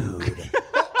screwed.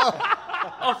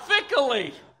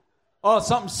 Officially. oh,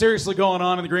 something's seriously going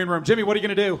on in the green room. Jimmy, what are you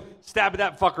going to do? Stab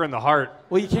that fucker in the heart.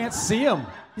 Well, you can't see him.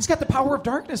 He's got the power of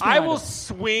darkness I behind will him.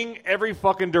 swing every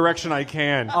fucking direction I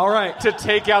can. All right. To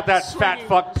take out that fat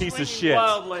fuck piece of shit.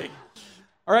 Wildly.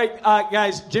 All right,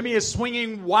 guys, Jimmy is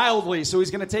swinging wildly, so he's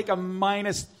going to take a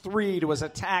 -3 to his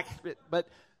attack. But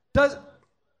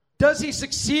does he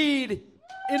succeed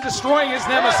in destroying his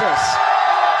nemesis?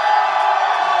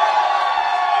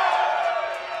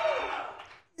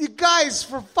 You guys,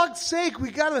 for fuck's sake, we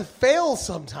gotta fail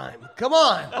sometime. Come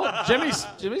on. Oh, Jimmy's.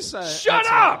 Shut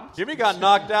up! Jimmy got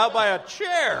knocked out by a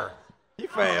chair. He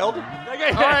failed. That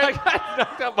guy got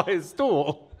knocked out by his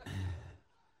stool.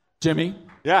 Jimmy,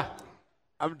 Yeah.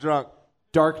 I'm drunk.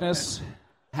 darkness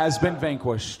has been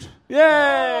vanquished.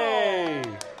 Yay!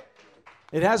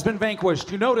 It has been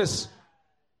vanquished. You notice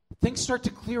things start to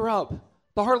clear up.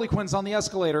 The Harley Quinn's on the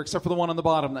escalator, except for the one on the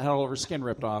bottom that had all of her skin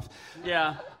ripped off.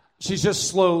 Yeah. She's just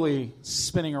slowly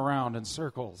spinning around in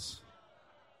circles.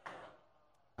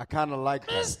 I kind of like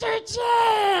that. Mr. J!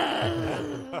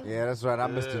 Yeah, that's right.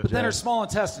 I'm Mr. But J. then her small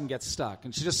intestine gets stuck,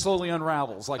 and she just slowly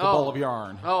unravels like a ball of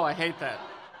yarn. Oh, I hate that.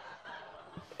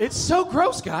 It's so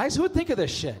gross, guys. Who would think of this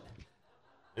shit?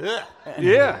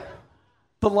 Yeah.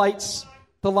 The lights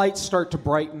start to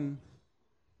brighten.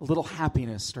 A little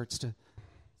happiness starts to...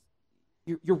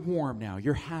 You're warm now.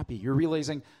 You're happy. You're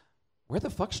realizing, where the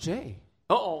fuck's Jay?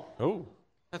 Uh-oh. Oh.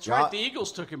 That's right. The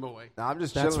Eagles took him away. No, I'm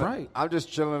just That's chilling. right. I'm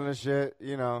just chilling and shit,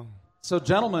 you know. So,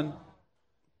 gentlemen,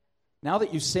 now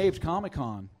that you saved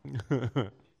Comic-Con,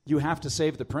 you have to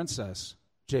save the princess,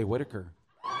 Jay Whitaker.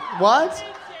 What?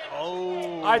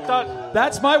 Oh. I thought...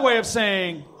 That's my way of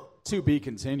saying, to be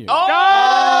continued.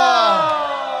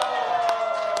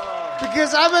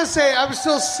 Because I'm gonna say, I'm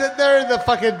still sitting there in the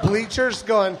fucking bleachers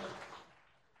going,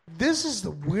 this is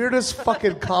the weirdest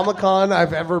fucking Comic-Con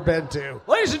I've ever been to.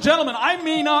 Ladies and gentlemen, I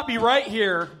may not be right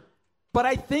here, but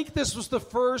I think this was the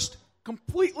first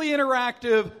completely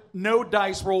interactive, no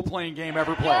dice role-playing game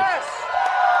ever played. Yes!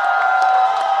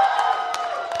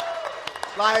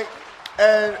 Like,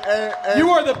 and you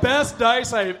are the best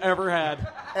dice I've ever had.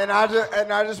 And I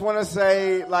just want to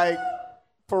say, like,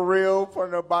 for real,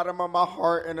 from the bottom of my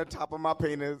heart and the top of my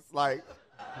penis, like,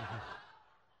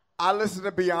 I listened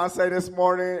to Beyonce this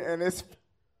morning, and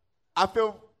I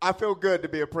feel good to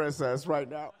be a princess right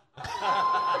now.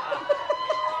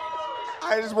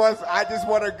 I just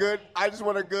want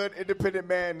a good independent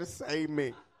man to save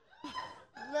me.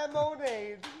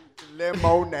 Lemonade.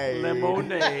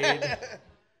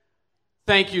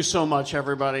 Thank you so much,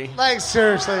 everybody. Like,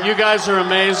 seriously. You guys are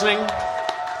amazing.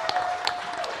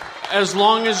 As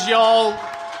long as y'all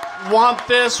want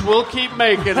this, we'll keep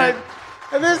making it.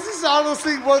 And this is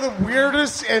honestly one of the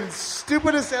weirdest and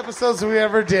stupidest episodes we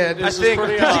ever did. This is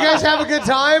pretty Did you guys have a good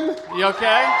time? You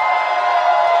okay?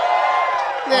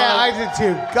 Yeah, I did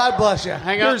too. God bless you.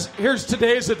 Hang on. Here's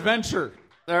today's adventure.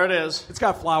 There it is. It's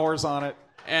got flowers on it.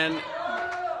 And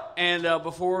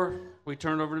before we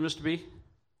turn over to Mr. B,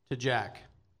 to Jack.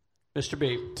 Mr.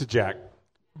 B. To Jack.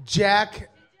 Jack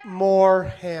Moore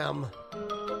Ham.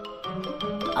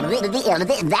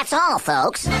 That's all,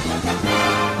 folks.